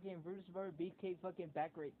her the fucking Brutus Barber Beefcake fucking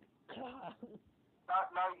back rape. No,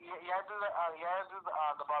 you gotta do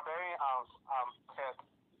the barbarian kick.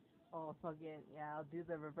 Oh fucking yeah, I'll do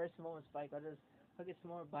the reverse Samoan spike. I'll just fucking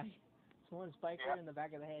Samoan spike her in the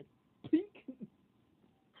back of the head. Peek.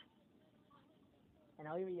 And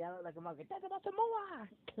I'll even yell it like a monkey. That's about Samoa.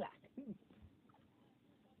 Clack.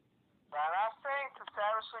 Now, I'm not saying to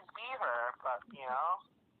savagely beat her, but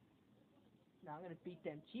Now I'm gonna beat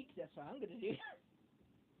them cheeks. That's what I'm gonna do.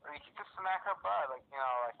 or you can just smack her butt, like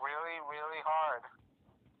like really, really hard.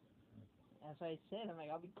 That's what I said. I'm like,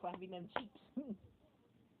 I'll be clapping them cheeks.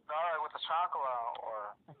 No, like with the chocolate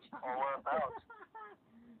or with a belt.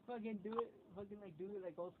 Fucking do it. Do it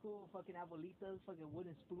like old school fucking abuelitas. Fucking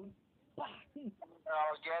wooden spoon.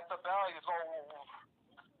 Get the belt. You just go.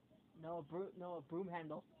 No, a broom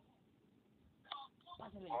handle. Oh,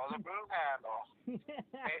 the broom handle.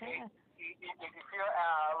 Hey, if you feel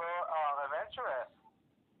a little adventurous,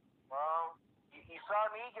 well, you saw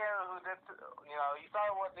Negan who did, you saw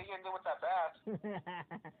what Negan did with that bat.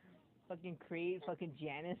 Fucking Crave, fucking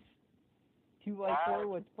Janice. 2x4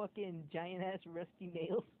 with fucking giant ass rusty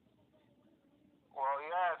nails. Well,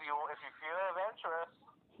 yeah, if you feel adventurous.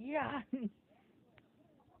 Yeah.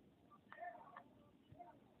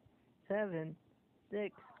 7,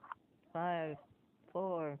 6, 5,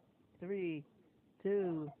 4, 3,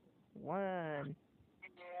 2, 1. Oh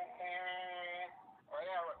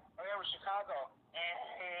yeah, with Chicago.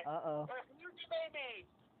 Uh-oh. Baby.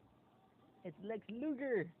 It's Lex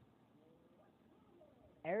Luger.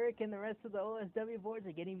 Eric and the rest of the OSW boards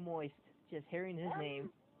are getting moist just hearing his name.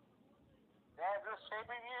 Yeah, this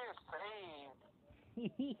pay-per-view is saved.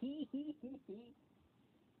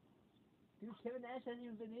 Dude, Kevin Nash hasn't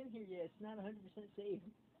even been in here yet. It's not 100% safe.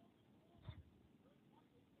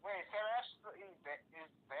 Wait, Kevin Nash is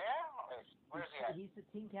there? Where is he at? He's the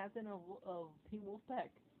team captain of Team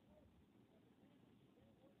Wolfpack.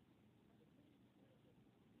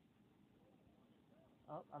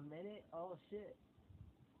 Oh, a minute. Oh, shit.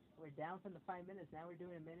 We're down from the 5 minutes. Now we're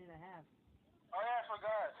doing a minute and a half. Oh, yeah, I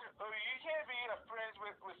forgot. Oh, you can't be friends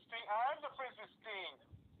with Sting. I'm the friends with Sting.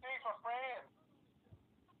 Sting's my friend.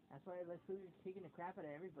 That's why Lex Luger's kicking the crap out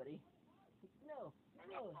of everybody. No.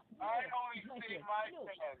 I only save my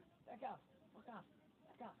friends. Back off.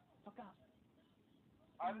 Fuck off.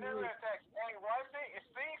 I'm never attacking. Hey, why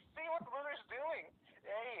see what the Luger's doing?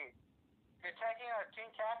 Hey, you're attacking our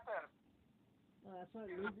team captain. No, that's why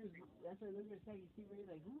Luger's taking Steve Ray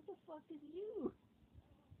like, who the fuck is you?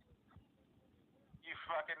 You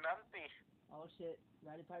fucking numpty. Oh shit,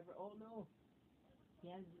 Roddy Piper. Oh no, he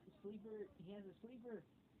has a sleeper,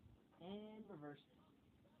 and reverse.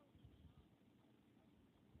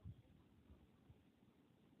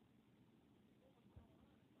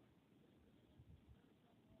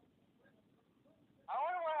 I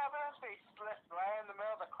wonder what happens if they slip right in the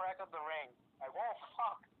middle of the crack of the ring. Like, whoa,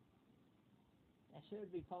 fuck. That shit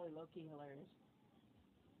would be probably low-key hilarious.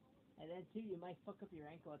 And then too, you might fuck up your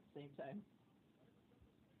ankle at the same time.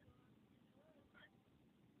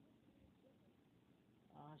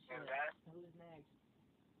 Oh shit. Who's next?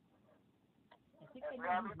 I think I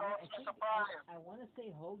know who's next. I want to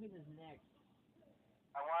say Hogan is next.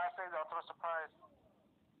 I want to say the ultimate surprise.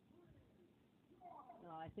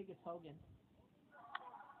 No, I think it's Hogan.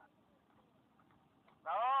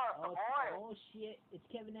 No, it's the boy. Oh shit, it's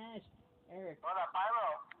Kevin Nash. Eric. Oh, the Pyro.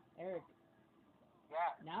 Eric.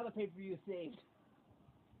 Yeah. Now the pay-per-view is saved.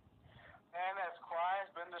 And his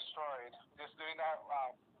quiet's been destroyed. Just doing that.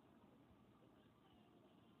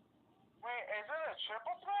 Wait, is it a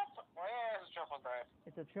triple threat? Oh, yeah, it's a triple threat.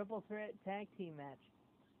 It's a triple threat tag team match.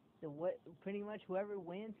 Pretty much whoever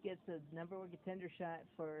wins gets the number one contender shot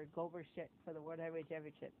for Goldberg's for the World Heavyweight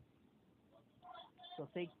Championship. So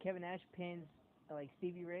say Kevin Nash pins like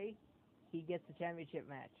Stevie Ray, he gets the championship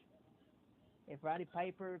match. If Roddy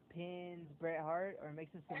Piper pins Bret Hart or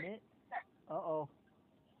makes him submit, uh-oh.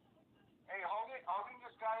 Hey, Hogan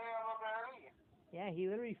just got in a little bit early. Yeah, he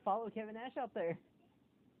literally followed Kevin Nash out there.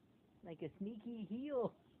 Like a sneaky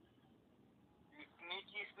heel. You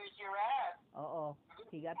sneaky rat. Uh-oh.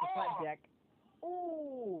 He got the flapjack.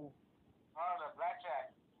 Ooh. Oh, the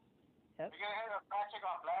blackjack. Yep. You gonna hit a blackjack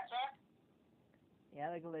on blackjack?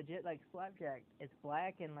 Yeah, like a legit like slapjack. It's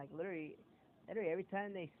black and like literally every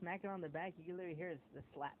time they smack it on the back, you can literally hear the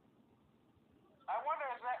slap. I wonder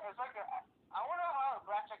it's like I wonder how a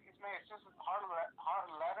blackjack is made. It's just hard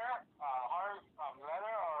leather,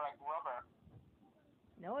 leather or like rubber.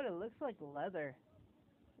 No, it looks like leather.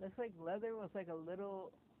 Looks like leather with like a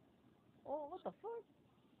little. Oh, what the fuck?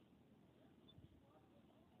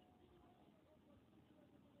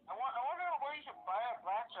 I wonder where you should buy a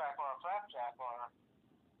blackjack or a flapjack or.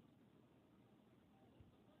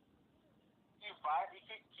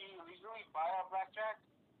 Can you legally buy a blackjack?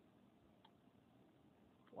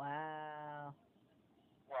 Wow.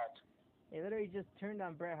 What? They literally just turned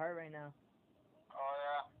on Bret Hart right now. Oh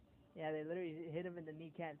yeah. Yeah, they literally hit him in the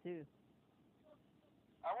kneecap too.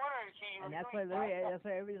 I wonder if he. And that's why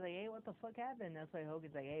everybody's like, hey, what the fuck happened? That's why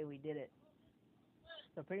Hogan's like, hey, we did it.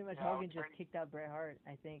 So pretty much Hogan just kicked out Bret Hart,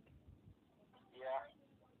 I think. Yeah.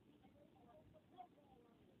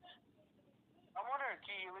 I wonder,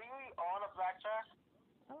 can you legally own a blackjack?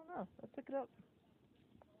 I don't know. Let's look it up.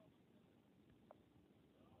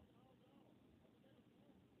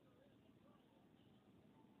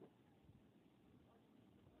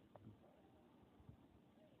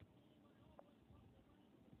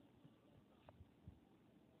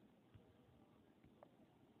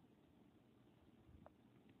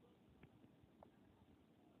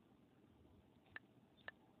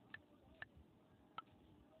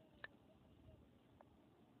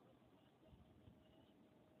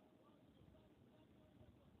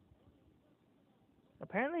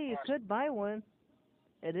 Apparently, you could buy one.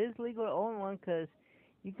 It is legal to own one because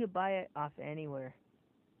you could buy it off anywhere.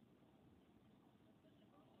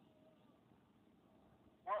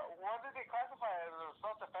 What did they classify as a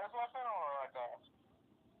self-defense weapon or like a?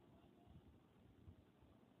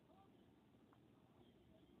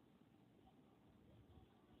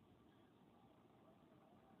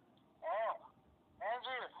 Oh,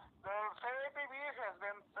 Andrew, the pay-per-view has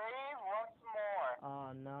been saved once more.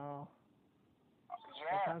 Oh no.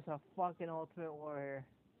 Yes. Here comes a fucking Ultimate Warrior.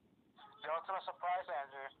 The ultimate surprise,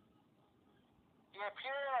 Andrew. He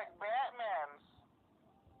appeared like Batman.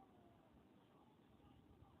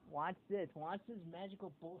 Watch this. Watch this magical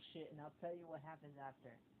bullshit, and I'll tell you what happens after.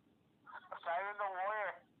 Simon the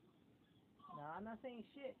Warrior. No, I'm not saying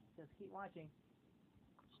shit. Just keep watching.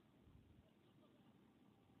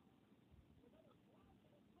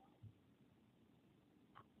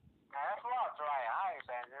 That's a lot of dry eyes,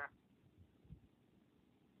 Andrew.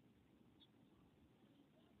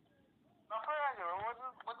 No, for Andrew,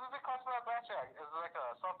 what does it classify a blackjack? Is it like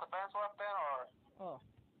a self-defense weapon or? Oh.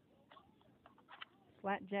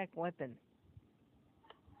 Slapjack weapon.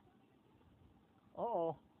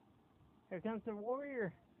 Uh-oh. Here comes the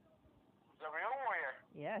Warrior. The real Warrior.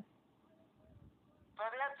 Yes. So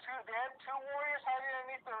they had two Warriors hiding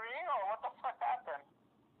underneath the ring, or what the fuck happened?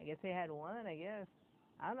 I guess they had one, I guess.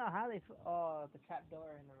 I don't know how they... Oh, the trap door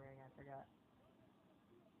in the ring, I forgot.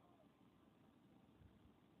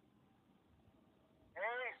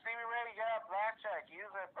 Hey, see me ready, got a blackjack. Use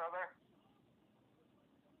it, brother.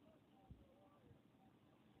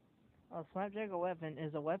 Oh, slapjack weapon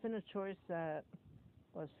is a weapon of choice that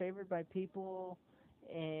was favored by people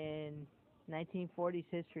in 1940s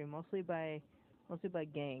history, mostly by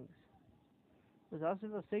gangs. It was also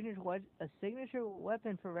a signature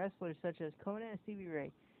weapon for wrestlers such as Conan and Stevie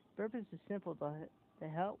Ray. The purpose is simple: to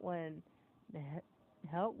help when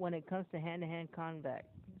it comes to hand-to-hand combat.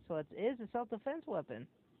 So it is a self-defense weapon.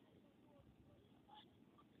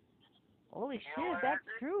 Holy shit! That's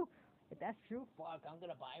true. If that's true, fuck, I'm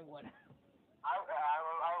gonna buy one.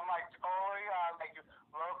 I'm like totally like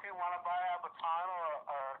Loki want to buy a baton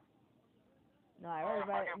or No, I already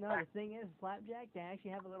buy it. No, the thing is, slapjack, they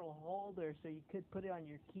actually have a little holder so you could put it on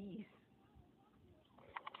your keys.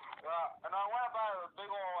 and I want to buy a big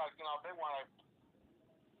old big one.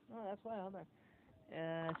 Oh, that's why. Hold on.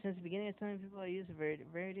 Since the beginning of time, people have used a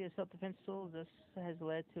variety of self-defense tools. This has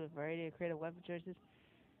led to a variety of creative weapon choices.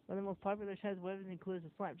 One of the most popular types of weapons includes the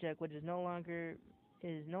slapjack, which is no longer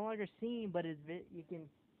seen, but you can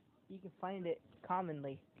find it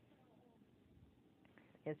commonly.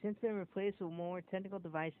 It has since been replaced with more technical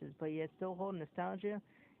devices, but yet still hold nostalgia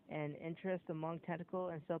and interest among tactical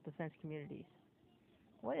and self-defense communities.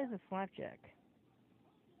 What is a slapjack?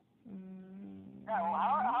 Yeah, well,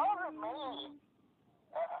 how is it made?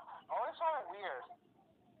 I always find it weird.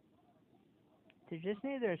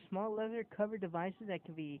 Traditionally, there are small leather-covered devices that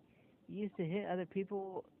can be used to hit other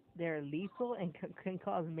people. They are lethal and can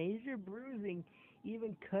cause major bruising,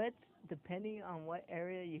 even cuts, depending on what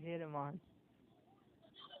area you hit them on.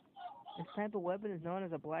 This type of weapon is known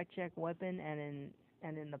as a blackjack weapon, and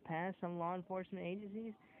in the past, some law enforcement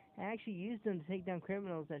agencies actually used them to take down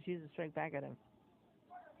criminals that choose to strike back at them.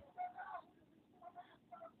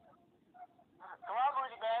 Come on,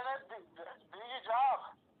 Booty Bandit, do your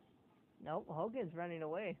job. Nope, Hogan's running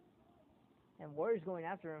away, and Warrior's going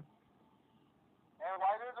after him. And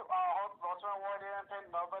why did Ultimate War didn't pick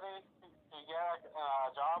nobody to get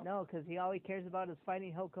a job? No, because all he cares about is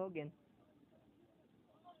fighting Hulk Hogan.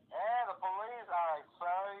 And the police are like,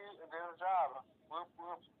 sorry, did his job. Whoop,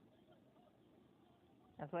 whoop.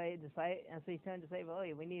 That's why he's telling to say, "Oh,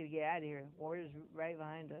 we need to get out of here." Warrior's right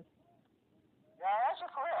behind us. Yeah,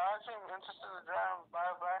 actually, for real, I'm actually interested in driving by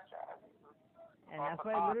a blackjack. And that's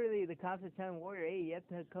why literally the cops are telling Warrior, "Hey, you have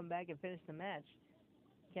to come back and finish the match.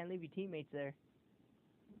 You can't leave your teammates there."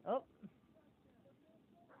 Oh,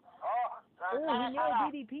 he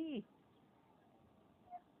nailed DDP.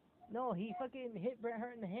 No, he fucking hit Bret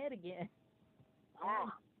Hart in the head again.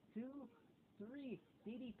 1, 2, 3.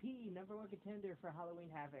 DDP, number one contender for Halloween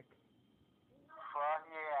Havoc. Fuck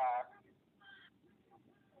yeah.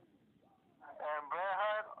 And Bret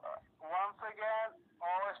Hart, once again,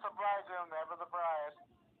 always the bridegroom, never the bride.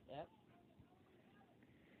 Yep.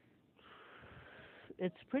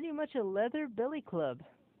 It's pretty much a leather billy club.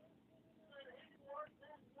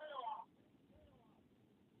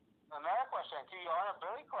 Another question, can you own a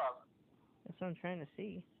billy club? That's what I'm trying to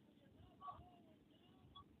see.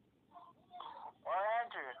 Or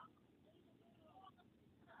Andrew,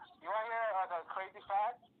 you want to hear like a crazy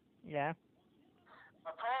fact? Yeah.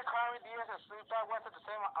 Apparently Carmen Diaz and Snoop Dogg went to the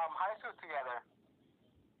same high school together.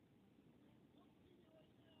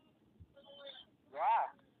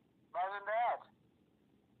 Yeah, imagine that.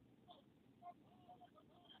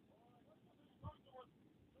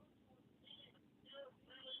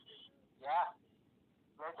 Yeah,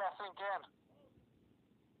 let that sink in.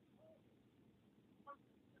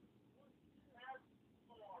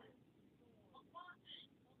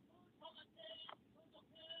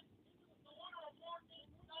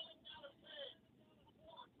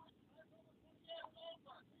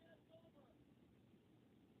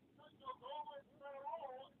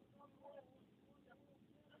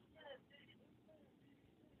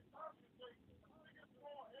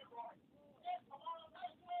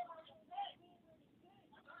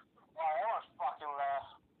 Wow, that was fucking laugh.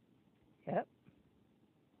 Yep.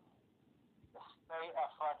 Stay a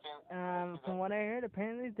fucking. From what I heard,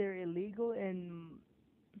 apparently they're illegal in.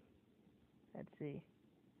 Let's see.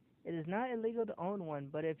 It is not illegal to own one,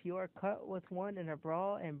 but if you are caught with one in a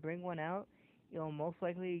brawl and bring one out, you'll most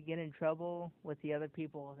likely get in trouble with the other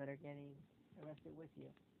people that are getting arrested with you.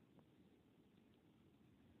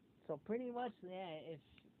 So pretty much, yeah, it's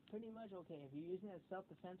pretty much okay. If you're using a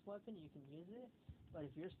self-defense weapon, you can use it. But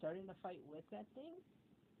if you're starting to fight with that thing,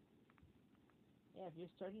 yeah, if you're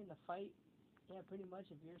starting to fight, yeah, pretty much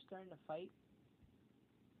if you're starting to fight.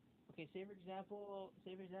 Okay, say for example,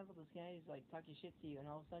 this guy is like talking shit to you, and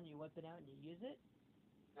all of a sudden you whip it out and you use it.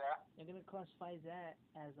 Yeah. They're gonna classify that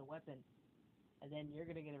as a weapon, and then you're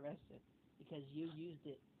gonna get arrested because you used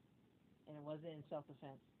it, and it wasn't in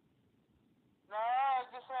self-defense. No, it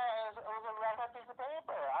just it was a random piece of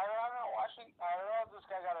paper. I don't know. I don't know if this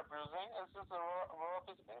guy got a bruising. It's just a roll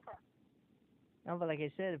piece of paper. No, but like I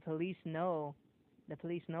said, the police know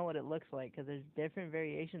what it looks like because there's different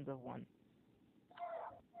variations of one.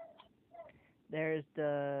 There's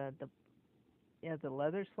the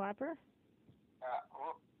leather slapper.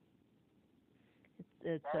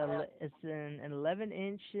 It's an 11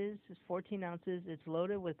 inches, 14 ounces. It's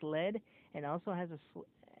loaded with lead and also has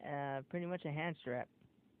pretty much a hand strap.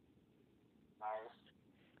 Nice.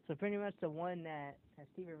 So pretty much the one that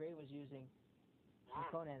Stevie Ray was using in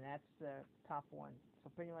Conan, that's the top one. So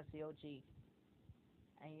pretty much the OG.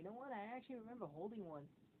 And you know what? I actually remember holding one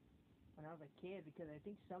when I was a kid because I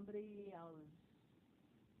think what was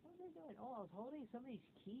I doing? Oh, I was holding somebody's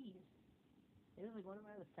keys. it was like one of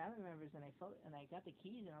my other family members, and I got the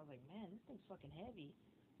keys, and I was like, man, this thing's fucking heavy.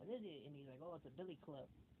 What is it? And he's like, oh, it's a billy club.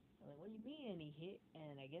 I'm like, what do you mean? And he hit,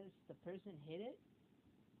 and I guess the person hit it.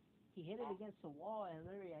 He hit it against the wall, and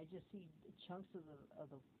literally I just see chunks of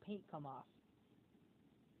the paint come off.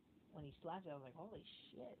 When he slapped it, I was like, holy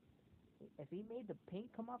shit. If he made the paint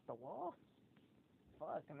come off the wall,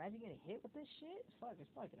 fuck, imagine getting hit with this shit. Fuck, it's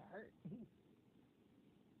probably gonna hurt.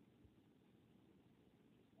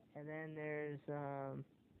 And then there's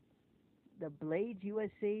the Blades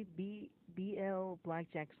USA BL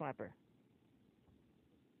Blackjack Slapper.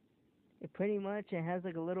 It has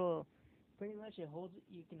like a little, pretty much it holds,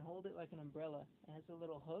 you can hold it like an umbrella. It has a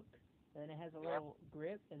little hook, and then it has a little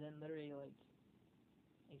grip, and then literally like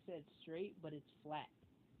I said, straight, but it's flat.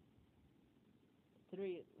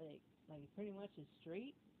 Literally like pretty much it's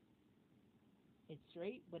straight. It's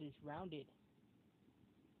straight, but it's rounded.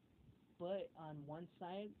 But on one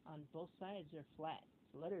side, on both sides, they're flat.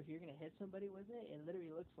 So literally, if you're gonna hit somebody with it, it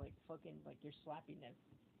literally looks like fucking like you're slapping them.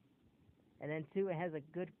 And then two, it has a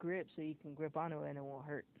good grip, so you can grip onto it and it won't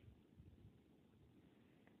hurt.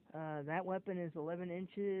 That weapon is 11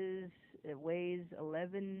 inches. It weighs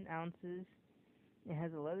 11 ounces. It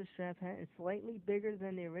has a leather strap. It's slightly bigger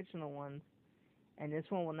than the original ones, and this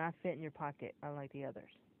one will not fit in your pocket, unlike the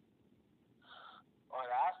others. Oh,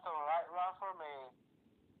 that's the right one for me.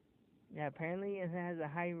 Yeah, apparently it has a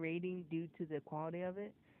high rating due to the quality of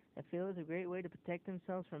it. I feel it's a great way to protect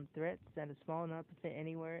themselves from threats that is small enough to fit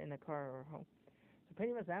anywhere in a car or home. So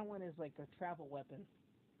pretty much that one is like a travel weapon.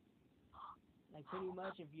 Like pretty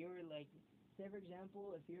much if you were like, say for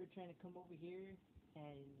example, if you were trying to come over here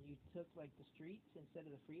and you took like the streets instead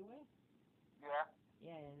of the freeway. Yeah.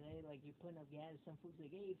 Yeah, and then like you're putting up gas, some food's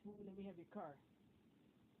like, hey, food, let me have your car.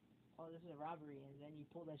 Oh, this is a robbery, and then you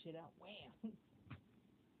pull that shit out, wham!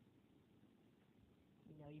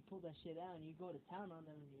 You know, you pull that shit out and you go to town on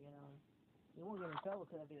them, you know. You won't get in trouble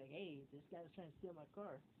because I'll be like, hey, this guy was trying to steal my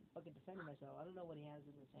car. I'm fucking defending myself. I don't know what he has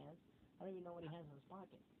in his hands. I don't even know what he has in his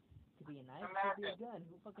pocket. Could be a knife, could be a gun.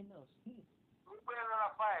 Who fucking knows? We put it on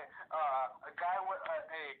a fight. A guy with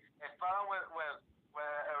a fellow with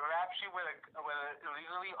a rap sheet with a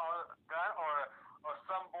illegally owned gun, or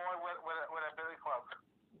some boy with a billy club.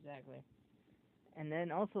 Exactly. And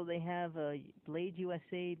then also they have a Blade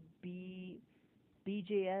USA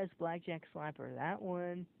BJS Blackjack Slapper. That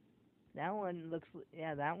one looks,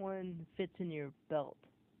 yeah, that one fits in your belt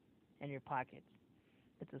and your pockets.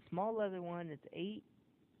 It's a small leather one.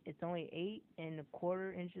 It's only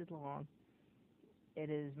 8.25 inches long. It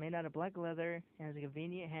is made out of black leather and has a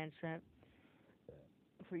convenient hand strap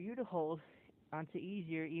for you to hold onto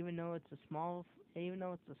easier. Even though it's a small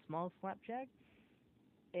slapjack,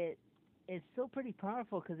 it's still pretty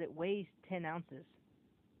powerful because it weighs 10 ounces.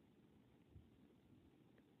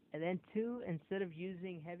 And then two, instead of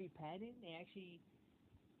using heavy padding, they actually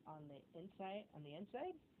on the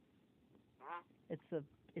inside,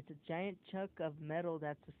 it's a giant chunk of metal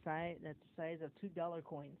that's the size of $2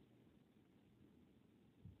 coins.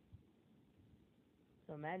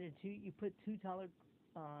 So imagine you put pretty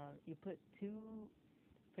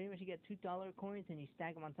much you get $2 coins and you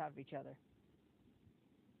stack them on top of each other.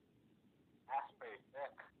 That's pretty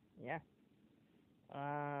thick. Yeah.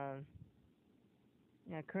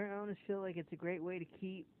 Yeah, current owners feel like it's a great way to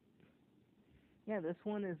keep. Yeah, this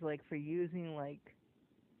one is like for using like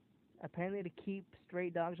apparently to keep stray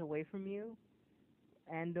dogs away from you,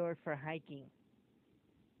 and or for hiking.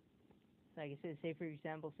 So like I said, say for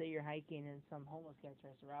example, say you're hiking and some homeless guy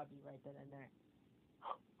tries to rob you right then and there.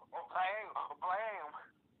 Blam.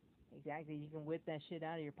 Exactly, you can whip that shit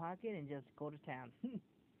out of your pocket and just go to town.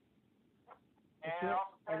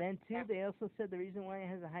 And then two, they also said the reason why it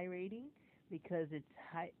has a high rating because it's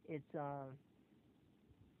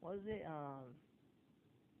what is it?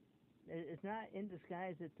 It's not in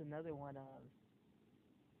disguise. It's another one.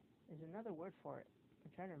 There's another word for it.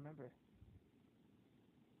 I'm trying to remember.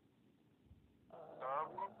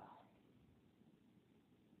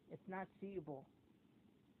 It's not seeable.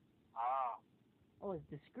 Oh, it's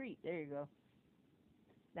discreet. There you go.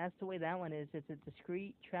 That's the way that one is. It's a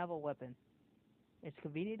discreet travel weapon. It's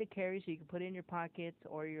convenient to carry, so you can put it in your pockets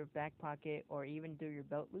or your back pocket or even through your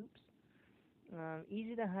belt loops.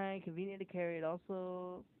 Easy to hide, convenient to carry.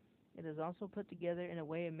 It is also put together in a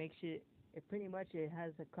way it makes it pretty much it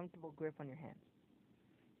has a comfortable grip on your hands.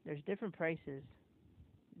 There's different prices.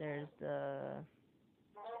 There's the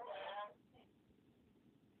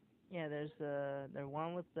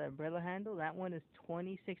one with the umbrella handle. That one is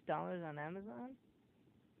 $26 on Amazon.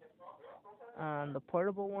 The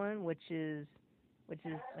portable one, which is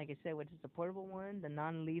like I said, which is the portable one, the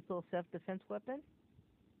non-lethal self-defense weapon.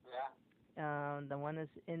 Yeah. The one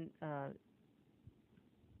that's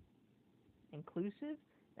inclusive,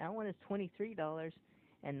 that one is $23,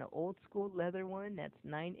 and the old school leather one that's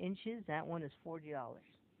 9 inches, that one is $40.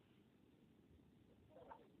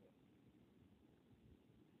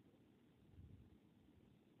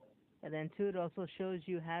 And then too, it also shows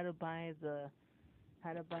you how to buy those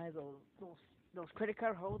credit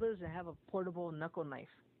card holders that have a portable knuckle knife.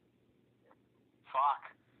 Fuck.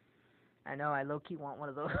 I know, I low key want one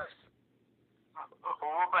of those.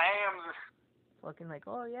 Whoop hams. Fucking like,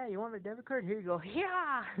 oh yeah, you want a debit card? Here you go.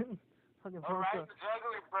 Yeah. Fucking Alright, the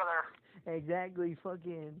juggling, brother. exactly.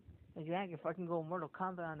 Fucking go Mortal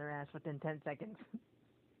Kombat on their ass within 10 seconds.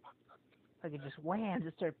 Fucking just wham,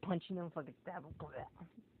 just start punching them. Fucking stab them.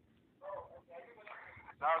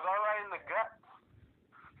 Now, it's alright in the gut.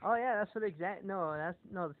 Oh yeah, that's what no.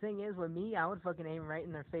 The thing is, with me, I would fucking aim right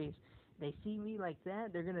in their face. They see me like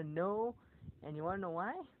that, they're gonna know. And you wanna know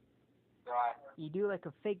why? Right. You do like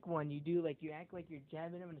a fake one. You act like you're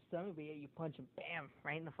jabbing them in the stomach, but yeah, you punch them, bam,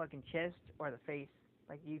 right in the fucking chest or the face.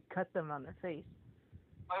 Like you cut them on their face.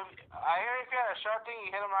 I hear if you had a sharp thing,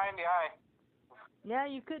 you hit him right in the eye. Yeah,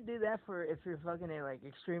 you could do that for if you're fucking like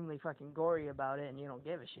extremely fucking gory about it and you don't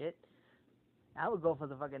give a shit. I would go for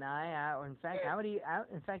the fucking eye, or in fact, I would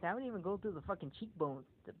even go through the fucking cheekbone.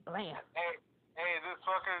 The blam. Hey, this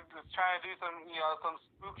fucker is trying to do some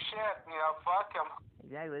spook shit. Fuck him.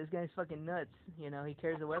 Exactly. This guy's fucking nuts. He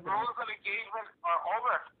carries a weapon. The rules of engagement are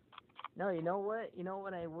over. No, you know what? You know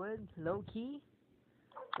what I would? Low key,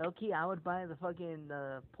 I would buy the fucking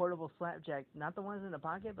portable slapjack. Not the ones in the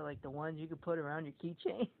pocket, but like the ones you could put around your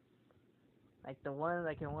keychain. Like the one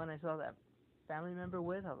I saw that family member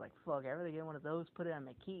with. I was like, fuck, I really get one of those. Put it on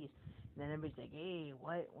my keys. And then everybody's like, hey,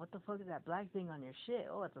 what the fuck is that black thing on your shit?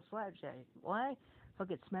 Oh, it's a slapjack. Why?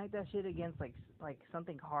 Fucking smack that shit against like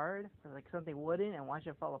something hard or like something wooden and watch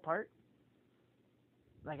it fall apart.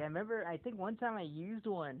 Like I think one time I used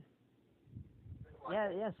one.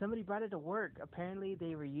 Yeah, somebody brought it to work. Apparently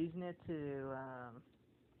they were using it to,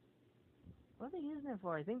 what were they using it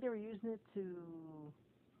for? I think they were using it to,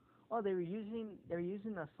 they were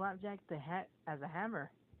using a slapjack as a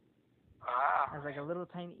hammer. Ah. As like a little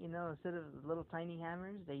tiny, instead of little tiny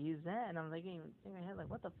hammers, they used that, and I'm thinking in my head,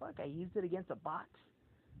 like, what the fuck? I used it against a box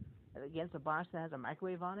that has a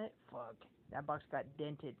microwave on it. Fuck, that box got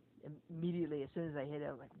dented immediately as soon as I hit it.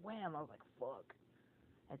 I was like, wham! I was like, fuck.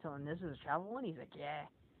 I told him, this is a travel one? He's like, yeah.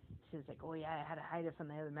 He's like, oh yeah, I had to hide it from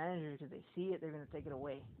the other manager because they see it, they're going to take it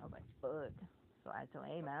away. I was like, fuck. So I told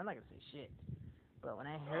him, hey man, I'm not going to say shit. But when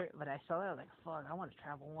I saw that, I was like, fuck, I want a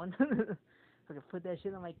travel one. I could put that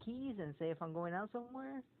shit on my keys and say if I'm going out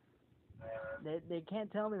somewhere, they can't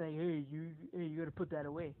tell me like, hey, you got to put that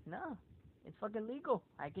away. No, it's fucking legal.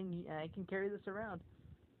 I can carry this around.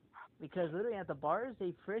 Because literally at the bars,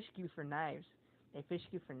 they frisk you for knives. They frisk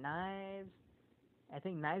you for knives. I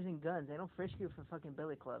think knives and guns. They don't frisk you for fucking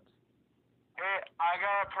billy clubs. Hey, I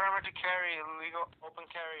got a permit to carry, illegal open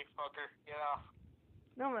carry, fucker. Get off.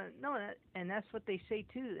 No, and that's what they say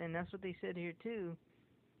too, and that's what they said here too.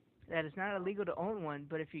 That it's not illegal to own one,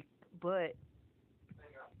 but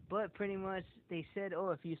pretty much they said,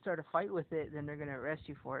 oh, if you start a fight with it, then they're gonna arrest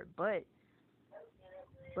you for it. But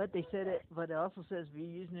they said it. But it also says if you're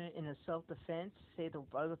using it in a self-defense, say the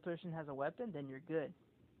other person has a weapon, then you're good.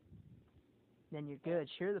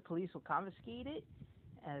 Sure, the police will confiscate it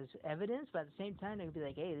as evidence, but at the same time, they'll be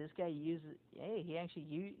like, hey, this guy he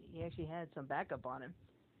actually had some backup on him.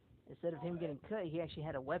 Instead of him getting cut, he actually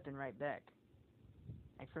had a weapon right back.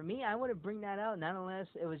 Like for me, I wouldn't bring that out, not unless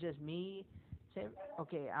it was just me.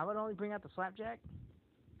 I would only bring out the slapjack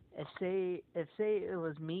if say it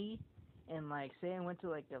was me, and like say I went to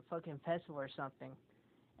like a fucking festival or something,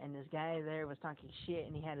 and this guy there was talking shit,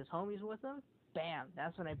 and he had his homies with him. Bam!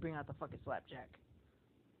 That's when I bring out the fucking slapjack.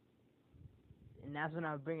 And that's when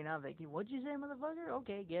I would bring it out, like, what'd you say, motherfucker?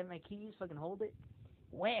 Okay, get my keys, fucking hold it.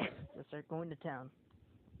 Wham! Just start going to town.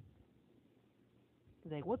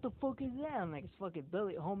 He's like, what the fuck is that? I'm like, it's fucking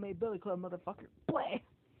homemade billy club, motherfucker. Blam!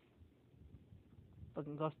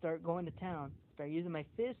 Fucking start going to town. Start using my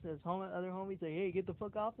fist, and other homies like, hey, get the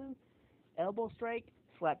fuck off him. Elbow strike,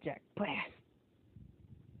 slapjack. Blam!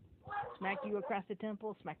 Smack you across the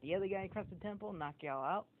temple, smack the other guy across the temple, knock y'all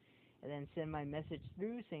out. And then send my message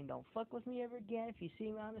through saying, don't fuck with me ever again. If you see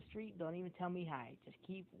me on the street, don't even tell me hi. Just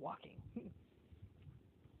keep walking.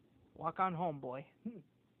 Walk on home, boy. Like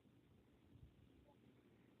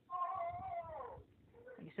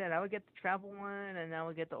I said, I would get the travel one, and I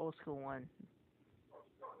would get the old school one.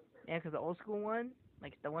 Yeah, because the old school one,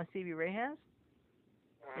 like the one Stevie Ray has,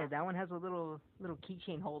 yeah, that one has a little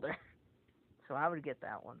keychain holder. So I would get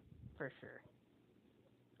that one, for sure.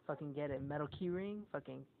 fucking get a metal key ring,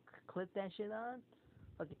 fucking clip that shit on,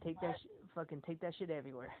 fucking fucking take that shit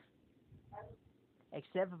everywhere.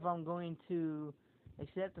 Except if I'm going to a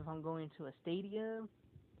stadium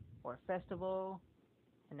or a festival,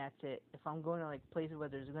 and that's it. If I'm going to like places where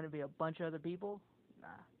there's gonna be a bunch of other people, nah,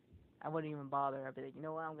 I wouldn't even bother. I'd be like, you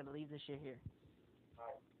know what, I'm gonna leave this shit here.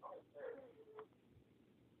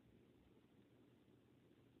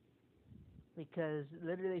 Because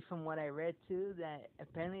literally from what I read too, that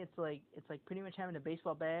apparently it's like pretty much having a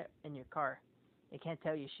baseball bat in your car. It can't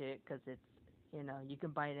tell you shit because it's, you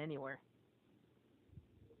can buy it anywhere.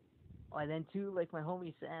 Oh, and then too, like my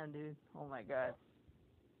homie Sam, dude. Oh my god.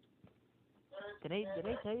 Did I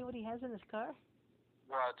tell you what he has in his car?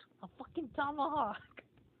 What? A fucking tomahawk.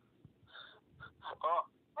 Oh.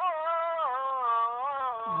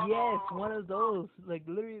 Yes, one of those. Like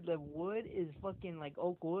literally, the wood is fucking like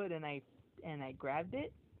oak wood, and I grabbed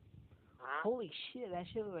it. Holy shit, that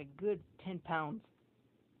shit was like good 10 pounds.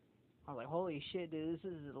 I was like, holy shit, dude,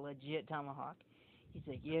 this is a legit tomahawk. He's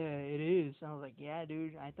like, yeah, it is. I was like, yeah,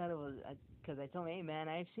 dude, I thought it was, because I told him, hey, man,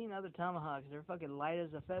 I've seen other tomahawks. They're fucking light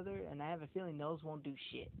as a feather, and I have a feeling those won't do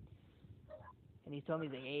shit. And he told me,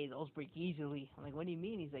 he's like, hey, those break easily. I'm like, what do you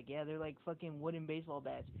mean? He's like, yeah, they're like fucking wooden baseball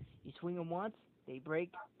bats. You swing them once, they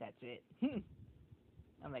break, that's it.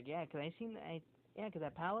 I'm like, yeah, because because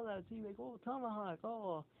that pallet, I would see, like, oh, tomahawk,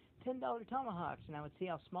 oh, $10 tomahawks. And I would see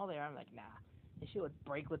how small they are. I'm like, nah, this shit would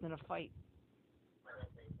break within a fight.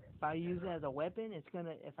 If I use it as a weapon,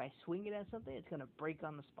 if I swing it at something, it's gonna break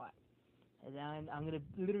on the spot. And then I'm gonna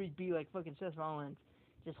literally be like fucking Seth Rollins,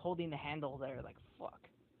 just holding the handle there, like, fuck.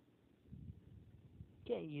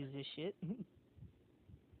 Can't use this shit.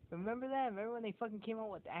 Remember that? Remember when they fucking came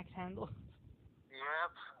out with axe handles?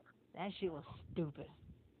 Yep. That shit was stupid.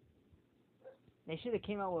 They should have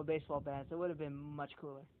came out with baseball bats. It would have been much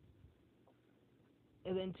cooler.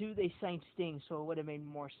 And then too, they signed Sting, so it would have made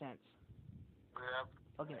more sense. Yep.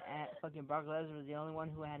 Fucking Brock Lesnar was the only one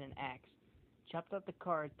who had an axe. Chopped up the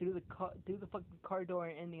car, through the fucking car door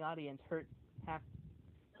in the audience, hurt half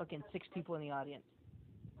fucking 6 people in the audience.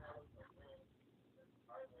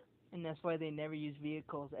 And that's why they never used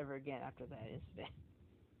vehicles ever again after that incident.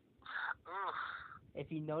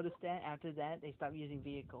 If you notice that, after that, they stopped using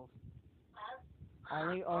vehicles.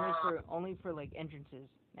 Only for like entrances.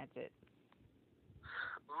 That's it.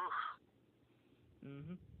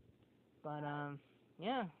 But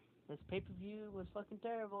yeah, this pay-per-view was fucking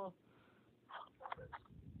terrible.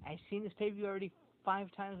 I've seen this pay-per-view already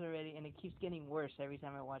 5 times already, and it keeps getting worse every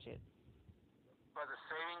time I watch it. But the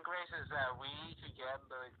saving grace is that we could get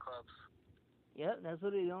billy clubs. Yep, that's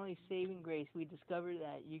literally the only saving grace. We discovered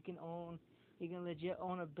that you can legit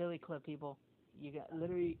own a billy club, people. You can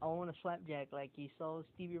literally own a slapjack like you saw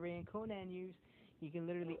Stevie Ray and Conan use. You can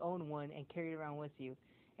literally own one and carry it around with you.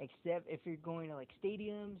 Except if you're going to like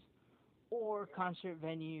stadiums or concert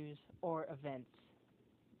venues or events.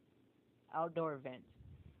 Outdoor events.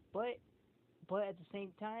 But at the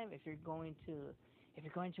same time, if you're going to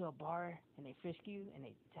a bar and they frisk you and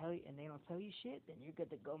they don't tell you shit, then you're good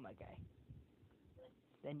to go, my guy.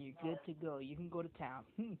 Then you're good to go. You can go to town.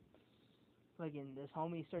 Fucking this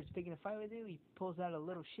homie starts picking a fight with you. He pulls out a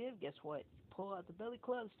little shiv. Guess what? You pull out the billy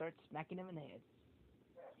club, start smacking him in the head.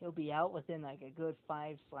 He'll be out within like a good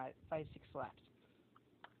 5, 6 slaps.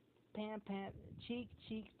 Pam, pam, cheek,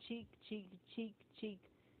 cheek, cheek, cheek, cheek, cheek,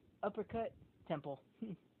 uppercut, temple.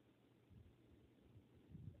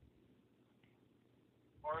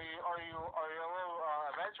 Are you a little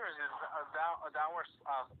adventurous? Is a downward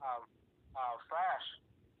slash?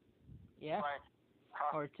 Yeah. Like,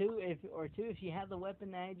 Or two, if you have the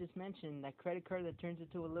weapon that I just mentioned, that credit card that turns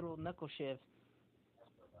into a little knuckle shiv.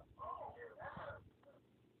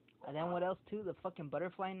 And then what else too? The fucking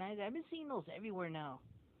butterfly knives. I've been seeing those everywhere now.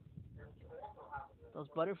 Those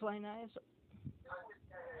butterfly knives.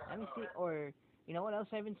 I haven't seen, or you know what else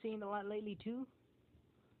I've been seeing a lot lately too?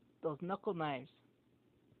 Those knuckle knives.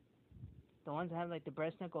 The ones that have like the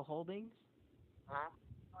breast knuckle holdings.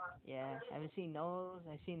 Yeah, I haven't seen those.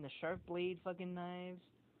 I've seen the sharp blade fucking knives.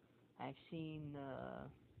 I've seen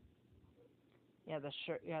the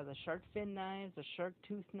shark fin knives, the shark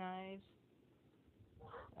tooth knives,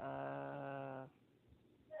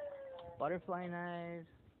 butterfly knives,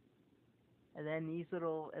 and then these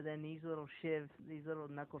little shivs, these little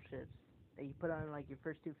knuckle shivs that you put on like your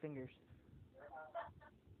first 2 fingers.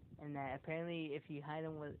 And that apparently if you hide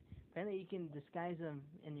them apparently you can disguise them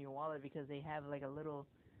in your wallet because they have like a little,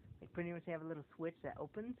 like pretty much they have a little switch that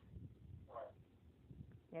opens.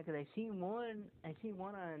 Yeah, because I seen one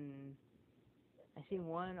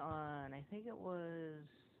on, I think it was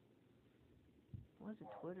was it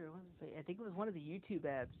Twitter? Was it? I think it was one of the YouTube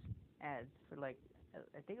ads for like,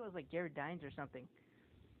 I think it was like Jared Dines or something.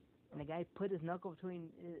 And the guy put his knuckle between.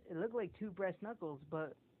 It looked like two brass knuckles,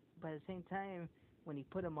 but by the same time, when he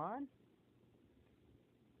put them on,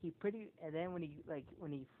 and then when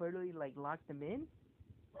he furtherly like locked them in,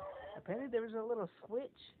 apparently there was a little switch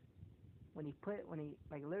when he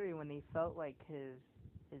felt like his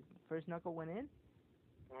first knuckle went in.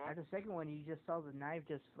 Mm-hmm. After the second one, you just saw the knife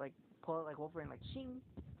just like pull it like over and like shing.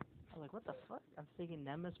 I was like, what the fuck? I'm thinking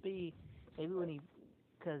that must be maybe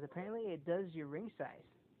because apparently it does your ring size.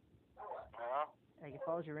 Yeah. Like it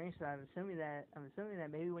follows your ring size. I'm assuming that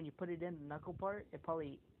maybe when you put it in the knuckle part, it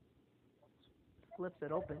probably flips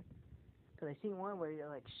it open. Cause I seen one where it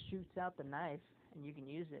like shoots out the knife and you can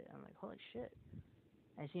use it. I'm like, holy shit.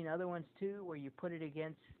 I seen other ones too where you put it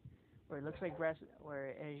against where it looks like brass, where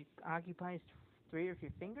it occupies 3 of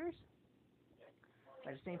your fingers.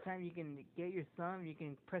 At the same time, you can get your thumb, you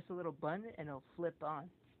can press a little button, and it'll flip on.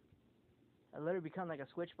 It'll literally become like a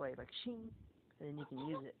switchblade, like shing, and then you can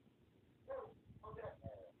use it.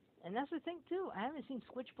 And that's the thing too. I haven't seen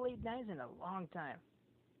switchblade knives in a long time.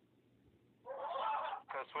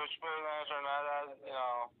 Because switchblade knives are not as.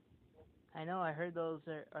 I know. I heard those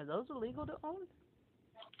are those illegal to own?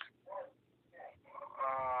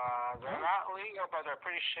 They're not legal, but they're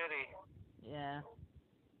pretty shitty. Yeah.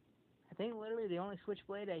 I think literally the only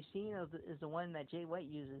switchblade I've seen is the one that Jay White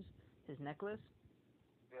uses, his necklace.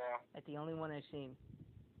 Yeah. That's the only one I've seen.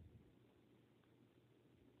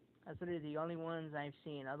 That's literally the only ones I've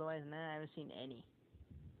seen. Otherwise, I haven't seen any.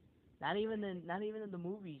 Not even in the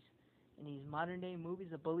movies. In these modern day movies,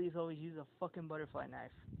 the bullies always use a fucking butterfly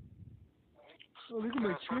knife. Oh, look at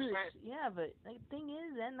my tricks. Yeah, but the thing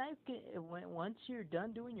is, that knife once you're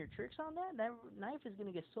done doing your tricks on that knife is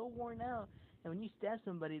gonna get so worn out, and when you stab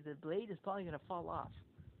somebody, the blade is probably gonna fall off,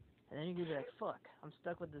 and then you're gonna be like, "Fuck, I'm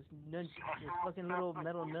stuck with this fucking little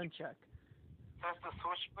metal nunchuck." Since the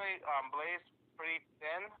switchblade blade's pretty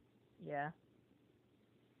thin. Yeah.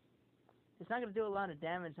 It's not gonna do a lot of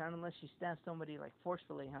damage, not unless you stab somebody like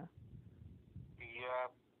forcefully, huh? Yeah.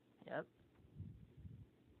 Yep.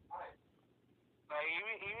 Like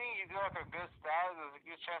even you do like a good stab, there's a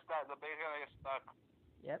good chance that the blade's gonna get stuck.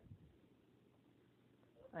 Yep.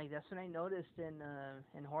 Like that's what I noticed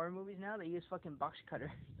in horror movies now. They use fucking box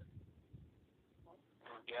cutters.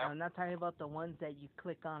 Yeah. I'm not talking about the ones that you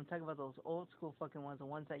click on. I'm talking about those old school fucking ones, the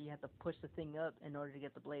ones that you have to push the thing up in order to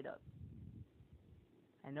get the blade up.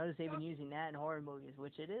 I noticed they've been using that in horror movies,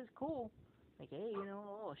 which it is cool. Like, hey,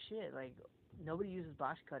 oh shit, like nobody uses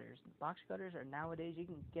box cutters. Box cutters are nowadays you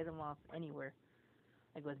can get them off anywhere.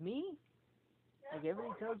 Like with me, like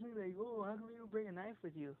everybody tells me like, oh, how come you bring a knife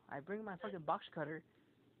with you? I bring my fucking box cutter.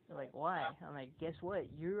 They're like, why? I'm like, guess what?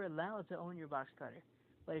 You're allowed to own your box cutter.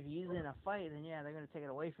 But if you use it in a fight, then yeah, they're gonna take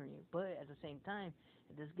it away from you. But at the same time,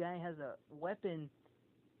 if this guy has a weapon,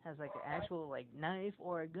 has like an actual like knife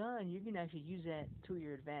or a gun, you can actually use that to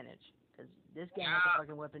your advantage. Cause this guy has a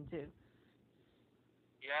fucking weapon too.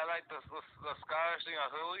 Yeah, like the Scottish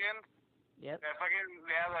hooligans. Yep. They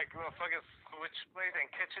have like fucking switchblades and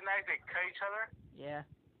kitchen knives. They cut each other. Yeah.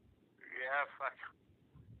 Yeah, fuck.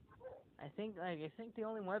 I think the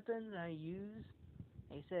only weapons I use,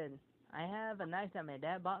 like I said, I have a knife that my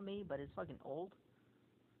dad bought me, but it's fucking old.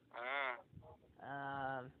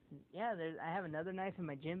 Yeah, I have another knife in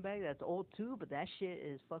my gym bag that's old too, but that shit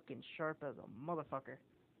is fucking sharp as a motherfucker.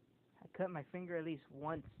 I cut my finger at least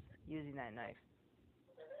once using that knife.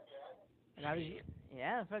 And I was,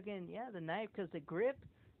 the knife, because the grip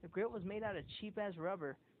was made out of cheap ass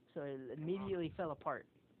rubber, so it immediately fell apart.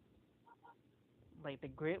 Like the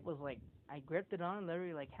grip was like, I gripped it on,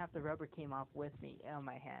 literally like half the rubber came off with me on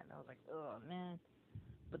my hand. I was like, oh man.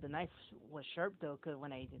 But the knife was sharp though, because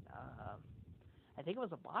when I think it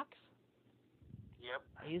was a box. Yep.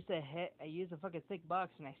 I used a fucking thick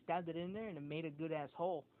box and I stabbed it in there and it made a good ass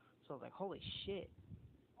hole. So I was like, holy shit.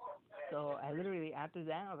 So I literally, after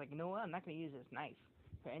that, I was like, you know what? I'm not going to use this knife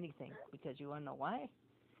for anything. Because you want to know why?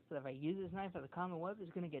 Because if I use this knife as a common weapon,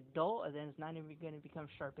 it's going to get dull and then it's not even going to become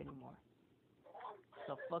sharp anymore.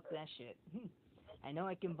 So fuck that shit. I know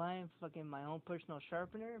I can buy fucking my own personal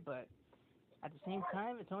sharpener, but at the same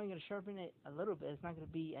time, it's only going to sharpen it a little bit. It's not going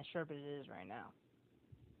to be as sharp as it is right now.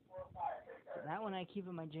 So that one I keep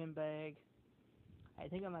in my gym bag. I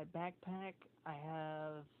think on my backpack, I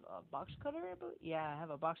have a box cutter. I have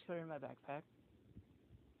a box cutter in my backpack.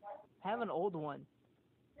 I have an old one.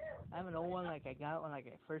 Like I got when like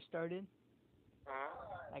I first started.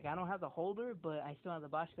 Like I don't have the holder, but I still have the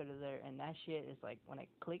box cutter there, and that shit is like when I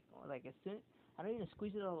click, like as soon I don't even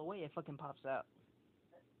squeeze it all the way, it fucking pops out.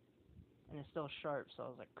 and it's still sharp. So I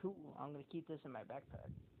was like, cool, I'm gonna keep this in my backpack.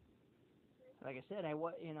 Like I said,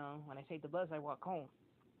 when I take the bus, I walk home.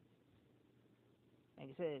 Like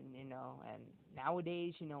I said, and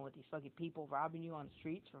nowadays, with these fucking people robbing you on the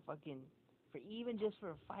streets for even just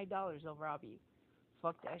for $5, they'll rob you.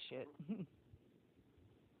 Fuck that shit. He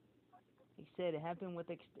said it happened with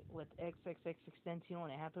XXX Extension.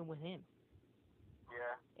 It happened with him.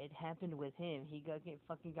 Yeah. It happened with him. He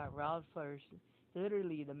fucking got robbed first.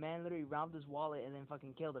 Literally, the man literally robbed his wallet and then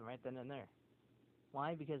fucking killed him right then and there.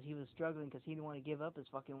 Why? Because he was struggling because he didn't want to give up his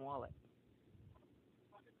fucking wallet.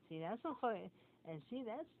 See, that's not fucking. And see,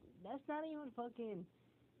 that's not even fucking.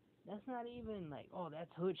 That's not even like, oh, that's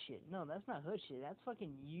hood shit. No, that's not hood shit. That's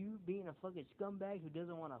fucking you being a fucking scumbag who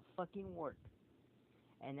doesn't want to fucking work.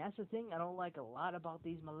 And that's the thing I don't like a lot about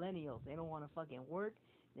these millennials. They don't want to fucking work.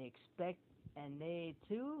 They expect, they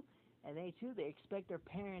expect their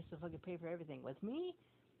parents to fucking pay for everything. With me,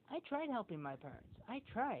 I tried helping my parents. I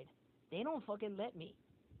tried. They don't fucking let me.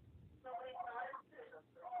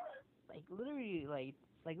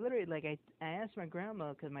 I asked my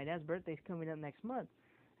grandma, because my dad's birthday's coming up next month.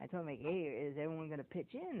 I told him, like, hey, is everyone going to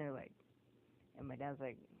pitch in? They're like, and my dad's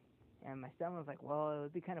like, and my stepmom was like, well, it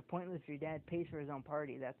would be kind of pointless if your dad pays for his own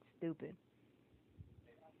party. That's stupid.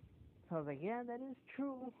 So I was like, yeah, that is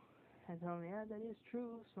true. I told him, yeah, that is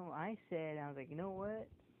true. So I was like, you know what?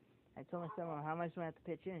 I told my stepmom, how much do I have to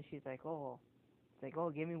pitch in? She's like,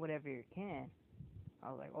 give me whatever you can. I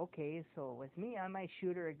was like, okay, so with me, I might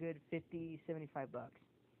shoot her a good $50, $75.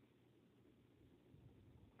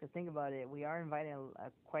 Because think about it, we are inviting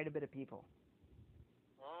quite a bit of people.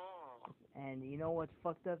 And you know what's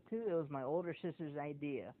fucked up too? It was my older sister's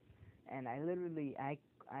idea. And I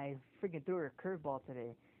freaking threw her a curveball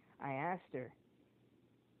today. I asked her,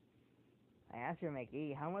 I'm like,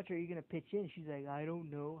 hey, how much are you going to pitch in? She's like, I don't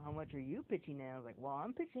know. How much are you pitching in? I was like, well,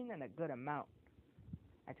 I'm pitching in a good amount.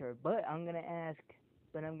 I told her, but I'm going to ask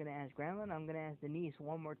Grandma and I'm going to ask Denise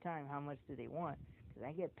one more time, how much do they want? Because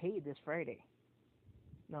I get paid this Friday.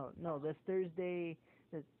 No, this Thursday,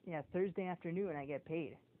 Thursday afternoon I get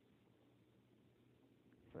paid.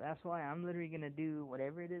 So that's why I'm literally going to do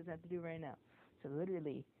whatever it is I have to do right now. So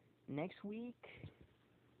literally, next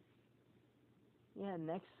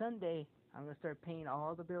Sunday, I'm going to start paying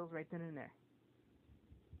all the bills right then and there.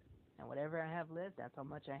 And whatever I have left, that's how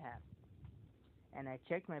much I have. And I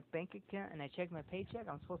checked my bank account, and I checked my paycheck,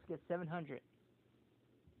 I'm supposed to get $700.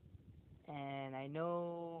 And I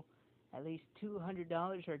know at least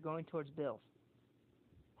 $200 are going towards bills.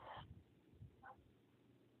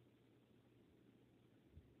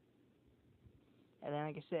 And then,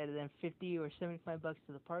 like I said, then $50 or $75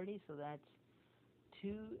 to the party, so that's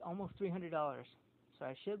almost $300. So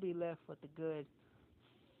I should be left with a good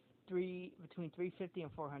between $350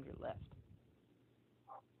 and $400 left.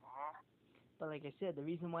 But like I said, the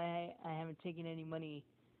reason why I haven't taken any money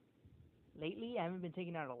lately, I haven't been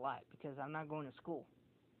taking out a lot because I'm not going to school.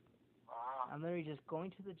 I'm literally just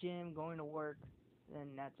going to the gym, going to work,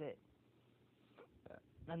 and that's it.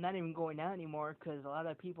 I'm not even going out anymore because a lot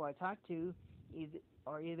of people I talk to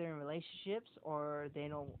are either in relationships or they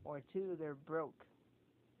don't, or two, they're broke,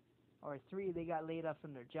 or three, they got laid off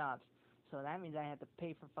from their jobs. So that means I have to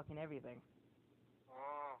pay for fucking everything.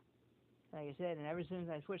 Like I said, and ever since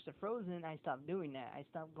I switched to Frozen, I stopped doing that. I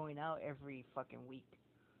stopped going out every fucking week.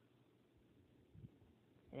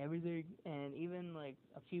 And everything, and even like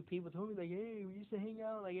a few people told me like, hey, we used to hang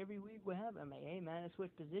out like every week. What happened? I'm like, hey man, I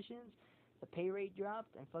switched positions. The pay rate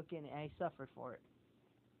dropped, and fucking I suffered for it.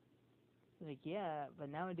 Like, yeah, but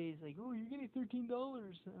nowadays, like, oh, you're getting $13.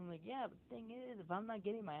 I'm like, yeah, but the thing is, if I'm not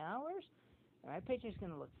getting my hours, my paycheck's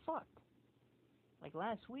gonna look fucked. Like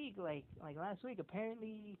last week,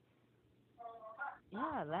 apparently,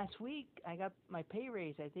 yeah, last week I got my pay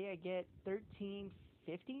raise. I think I get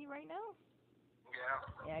 $13.50 right now.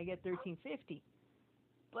 Yeah, I get $13.50.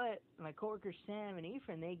 But my coworkers Sam and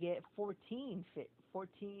Ephraim, they get $14.65,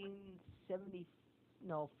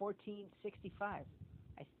 I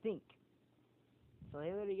think. So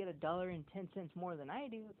they literally get $1.10 more than I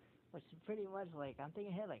do, which is pretty much like, I'm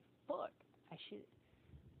thinking ahead like, fuck, I should.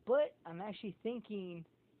 But I'm actually thinking,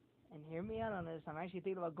 and hear me out on this, I'm actually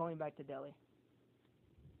thinking about going back to Delhi.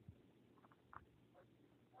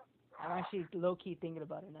 I'm actually low-key thinking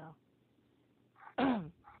about it now.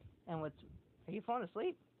 And are you falling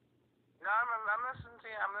asleep? No, I'm listening to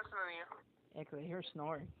you. I'm listening to you. Yeah, 'cause I hear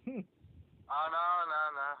snoring. Oh, no.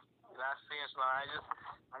 You're not seeing snoring.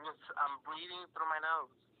 I'm breathing through my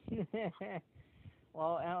nose.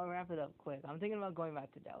 Well, I'll wrap it up quick. I'm thinking about going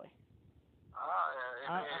back to Delhi. Oh,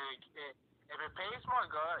 yeah. If it pays more,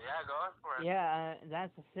 go for it. Yeah,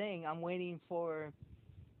 that's the thing. I'm waiting for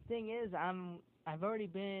Thing is, I've already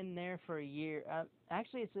been there for a year.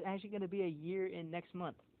 Actually, it's actually going to be a year in next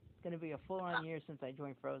month. It's going to be a full-on year since I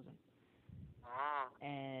joined Frozen.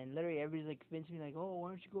 And literally, everybody's like convincing me, like, "Oh, why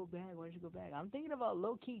don't you go back? Why don't you go back?" I'm thinking about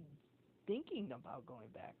low-key thinking about going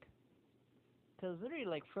back. Cause literally,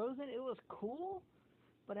 like Frozen, it was cool,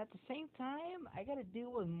 but at the same time, I got to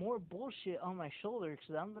deal with more bullshit on my shoulders.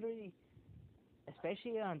 Cause I'm literally,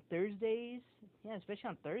 especially on Thursdays, especially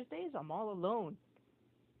on Thursdays, I'm all alone,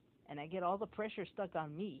 and I get all the pressure stuck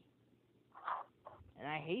on me. And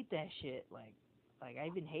I hate that shit. Like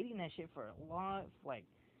I've been hating that shit for a long, like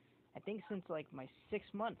I think since like my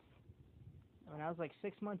 6 months. When I was like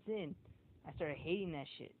 6 months in, I started hating that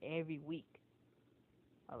shit every week.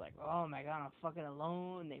 I was like, oh my god, I'm fucking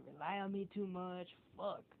alone. They rely on me too much.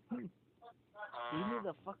 Fuck. Leave me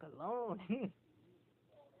the fuck alone. You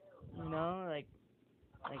know, like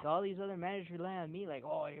all these other managers rely on me. Like,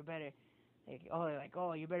 oh, you better,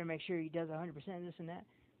 you better make sure he does 100% this and that.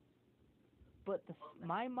 But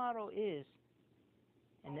my motto is,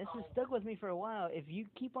 and this has stuck with me for a while, if you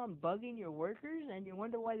keep on bugging your workers and you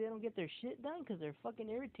wonder why they don't get their shit done, because they're fucking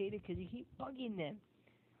irritated because you keep bugging them,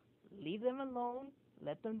 leave them alone,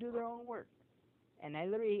 let them do their own work. And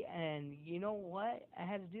and you know what? I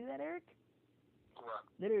had to do that, Eric?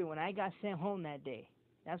 Literally, when I got sent home that day,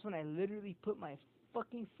 that's when I literally put my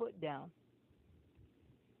fucking foot down.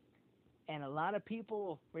 And a lot of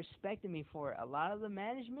people respected me for it. A lot of the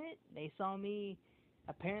management, they saw me,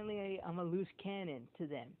 apparently I'm a loose cannon to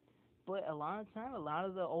them. But a lot of time, a lot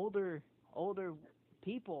of the older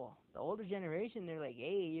people, the older generation, they're like,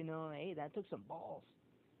 hey, hey, that took some balls.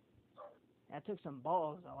 That took some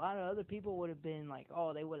balls. A lot of other people would have been like,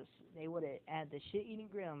 oh, they would have had the shit eating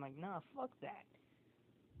grin. I'm like, nah, fuck that.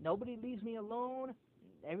 Nobody leaves me alone.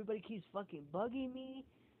 Everybody keeps fucking bugging me.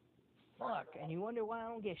 Fuck. And you wonder why I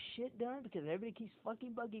don't get shit done? Because everybody keeps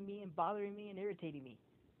fucking bugging me and bothering me and irritating me.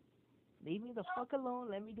 Leave me the fuck alone.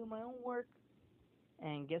 Let me do my own work.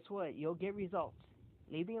 And guess what? You'll get results.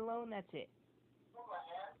 Leave me alone. That's it.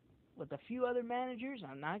 With a few other managers,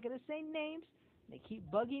 I'm not going to say names. They keep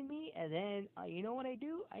bugging me. And then, you know what I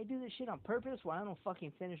do? I do this shit on purpose while I don't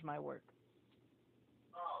fucking finish my work.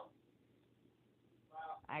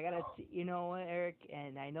 I gotta, you know what, Eric,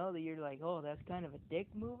 and I know that you're like, oh, that's kind of a dick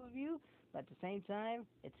move of you, but at the same time,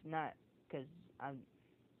 it's not, because I'm,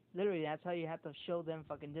 literally, that's how you have to show them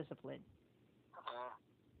fucking discipline.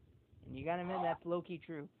 And you gotta admit that's low-key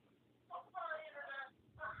true.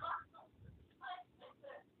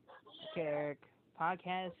 Okay, Eric,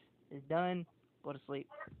 podcast is done, go to sleep.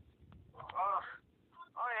 Oh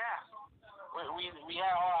yeah. We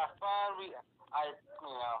had all our fun,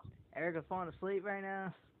 Eric is falling asleep right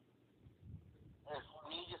now.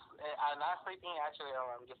 I'm not sleeping actually,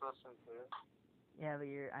 I'm just listening to it. Yeah, but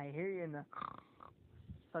I hear you in the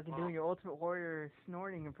fucking doing your Ultimate Warrior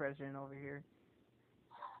snorting impression over here.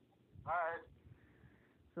 Alright.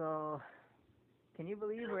 So, can you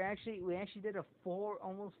believe we actually did a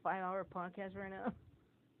almost 5-hour podcast right now?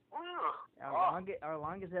 Our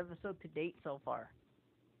longest episode to date so far.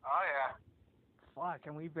 Oh yeah. Fuck,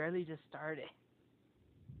 and we barely just started.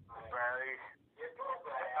 Barely.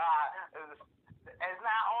 It's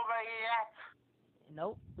not over yet.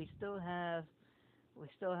 Nope, we still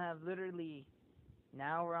have literally,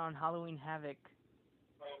 now we're on Halloween Havoc.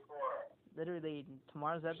 Literally,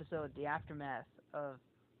 tomorrow's episode, the aftermath of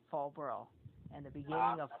Fall Brawl, and the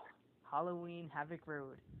beginning of Halloween Havoc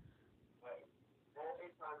Road.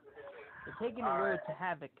 We're taking the road to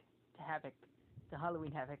Havoc, to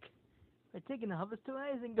Halloween Havoc. We're taking the Hubbles to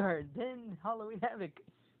Isengard, then Halloween Havoc.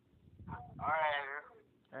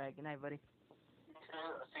 Alright, good night, buddy.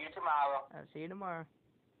 See you tomorrow. I'll see you tomorrow.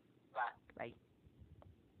 Bye. Bye.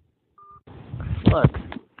 Look.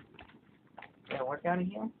 Gotta work out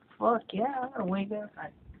again? Fuck yeah, I'm gonna wake up.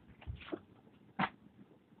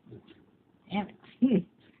 Damn it.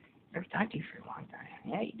 Never talked to you for a long time.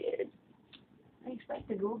 Yeah, you did. I didn't expect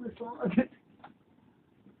to go this long.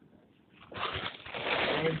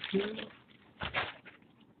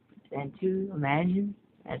 and two, imagine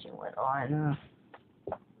what, oh, I know.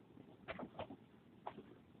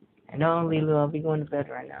 I know, Lilo, I'll be going to bed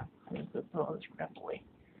right now. I need to put all this crap away.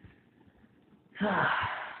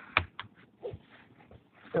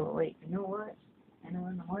 Still awake. You know what? I know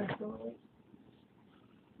why I'm still awake.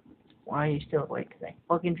 Why are you still awake? Because I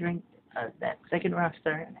fucking drank that second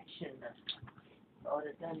Rockstar, and I shouldn't have. If I would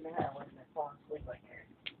have done that, I wouldn't have fallen asleep like that.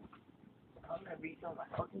 I'm going to refill my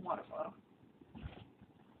fucking water bottle.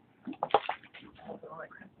 I'll put all that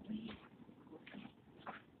crap away.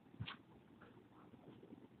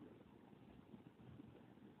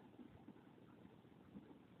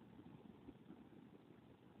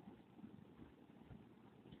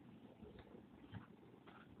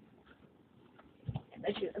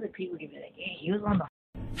 bet you other people give it a game. He was on the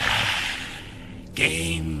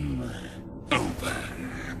Game over.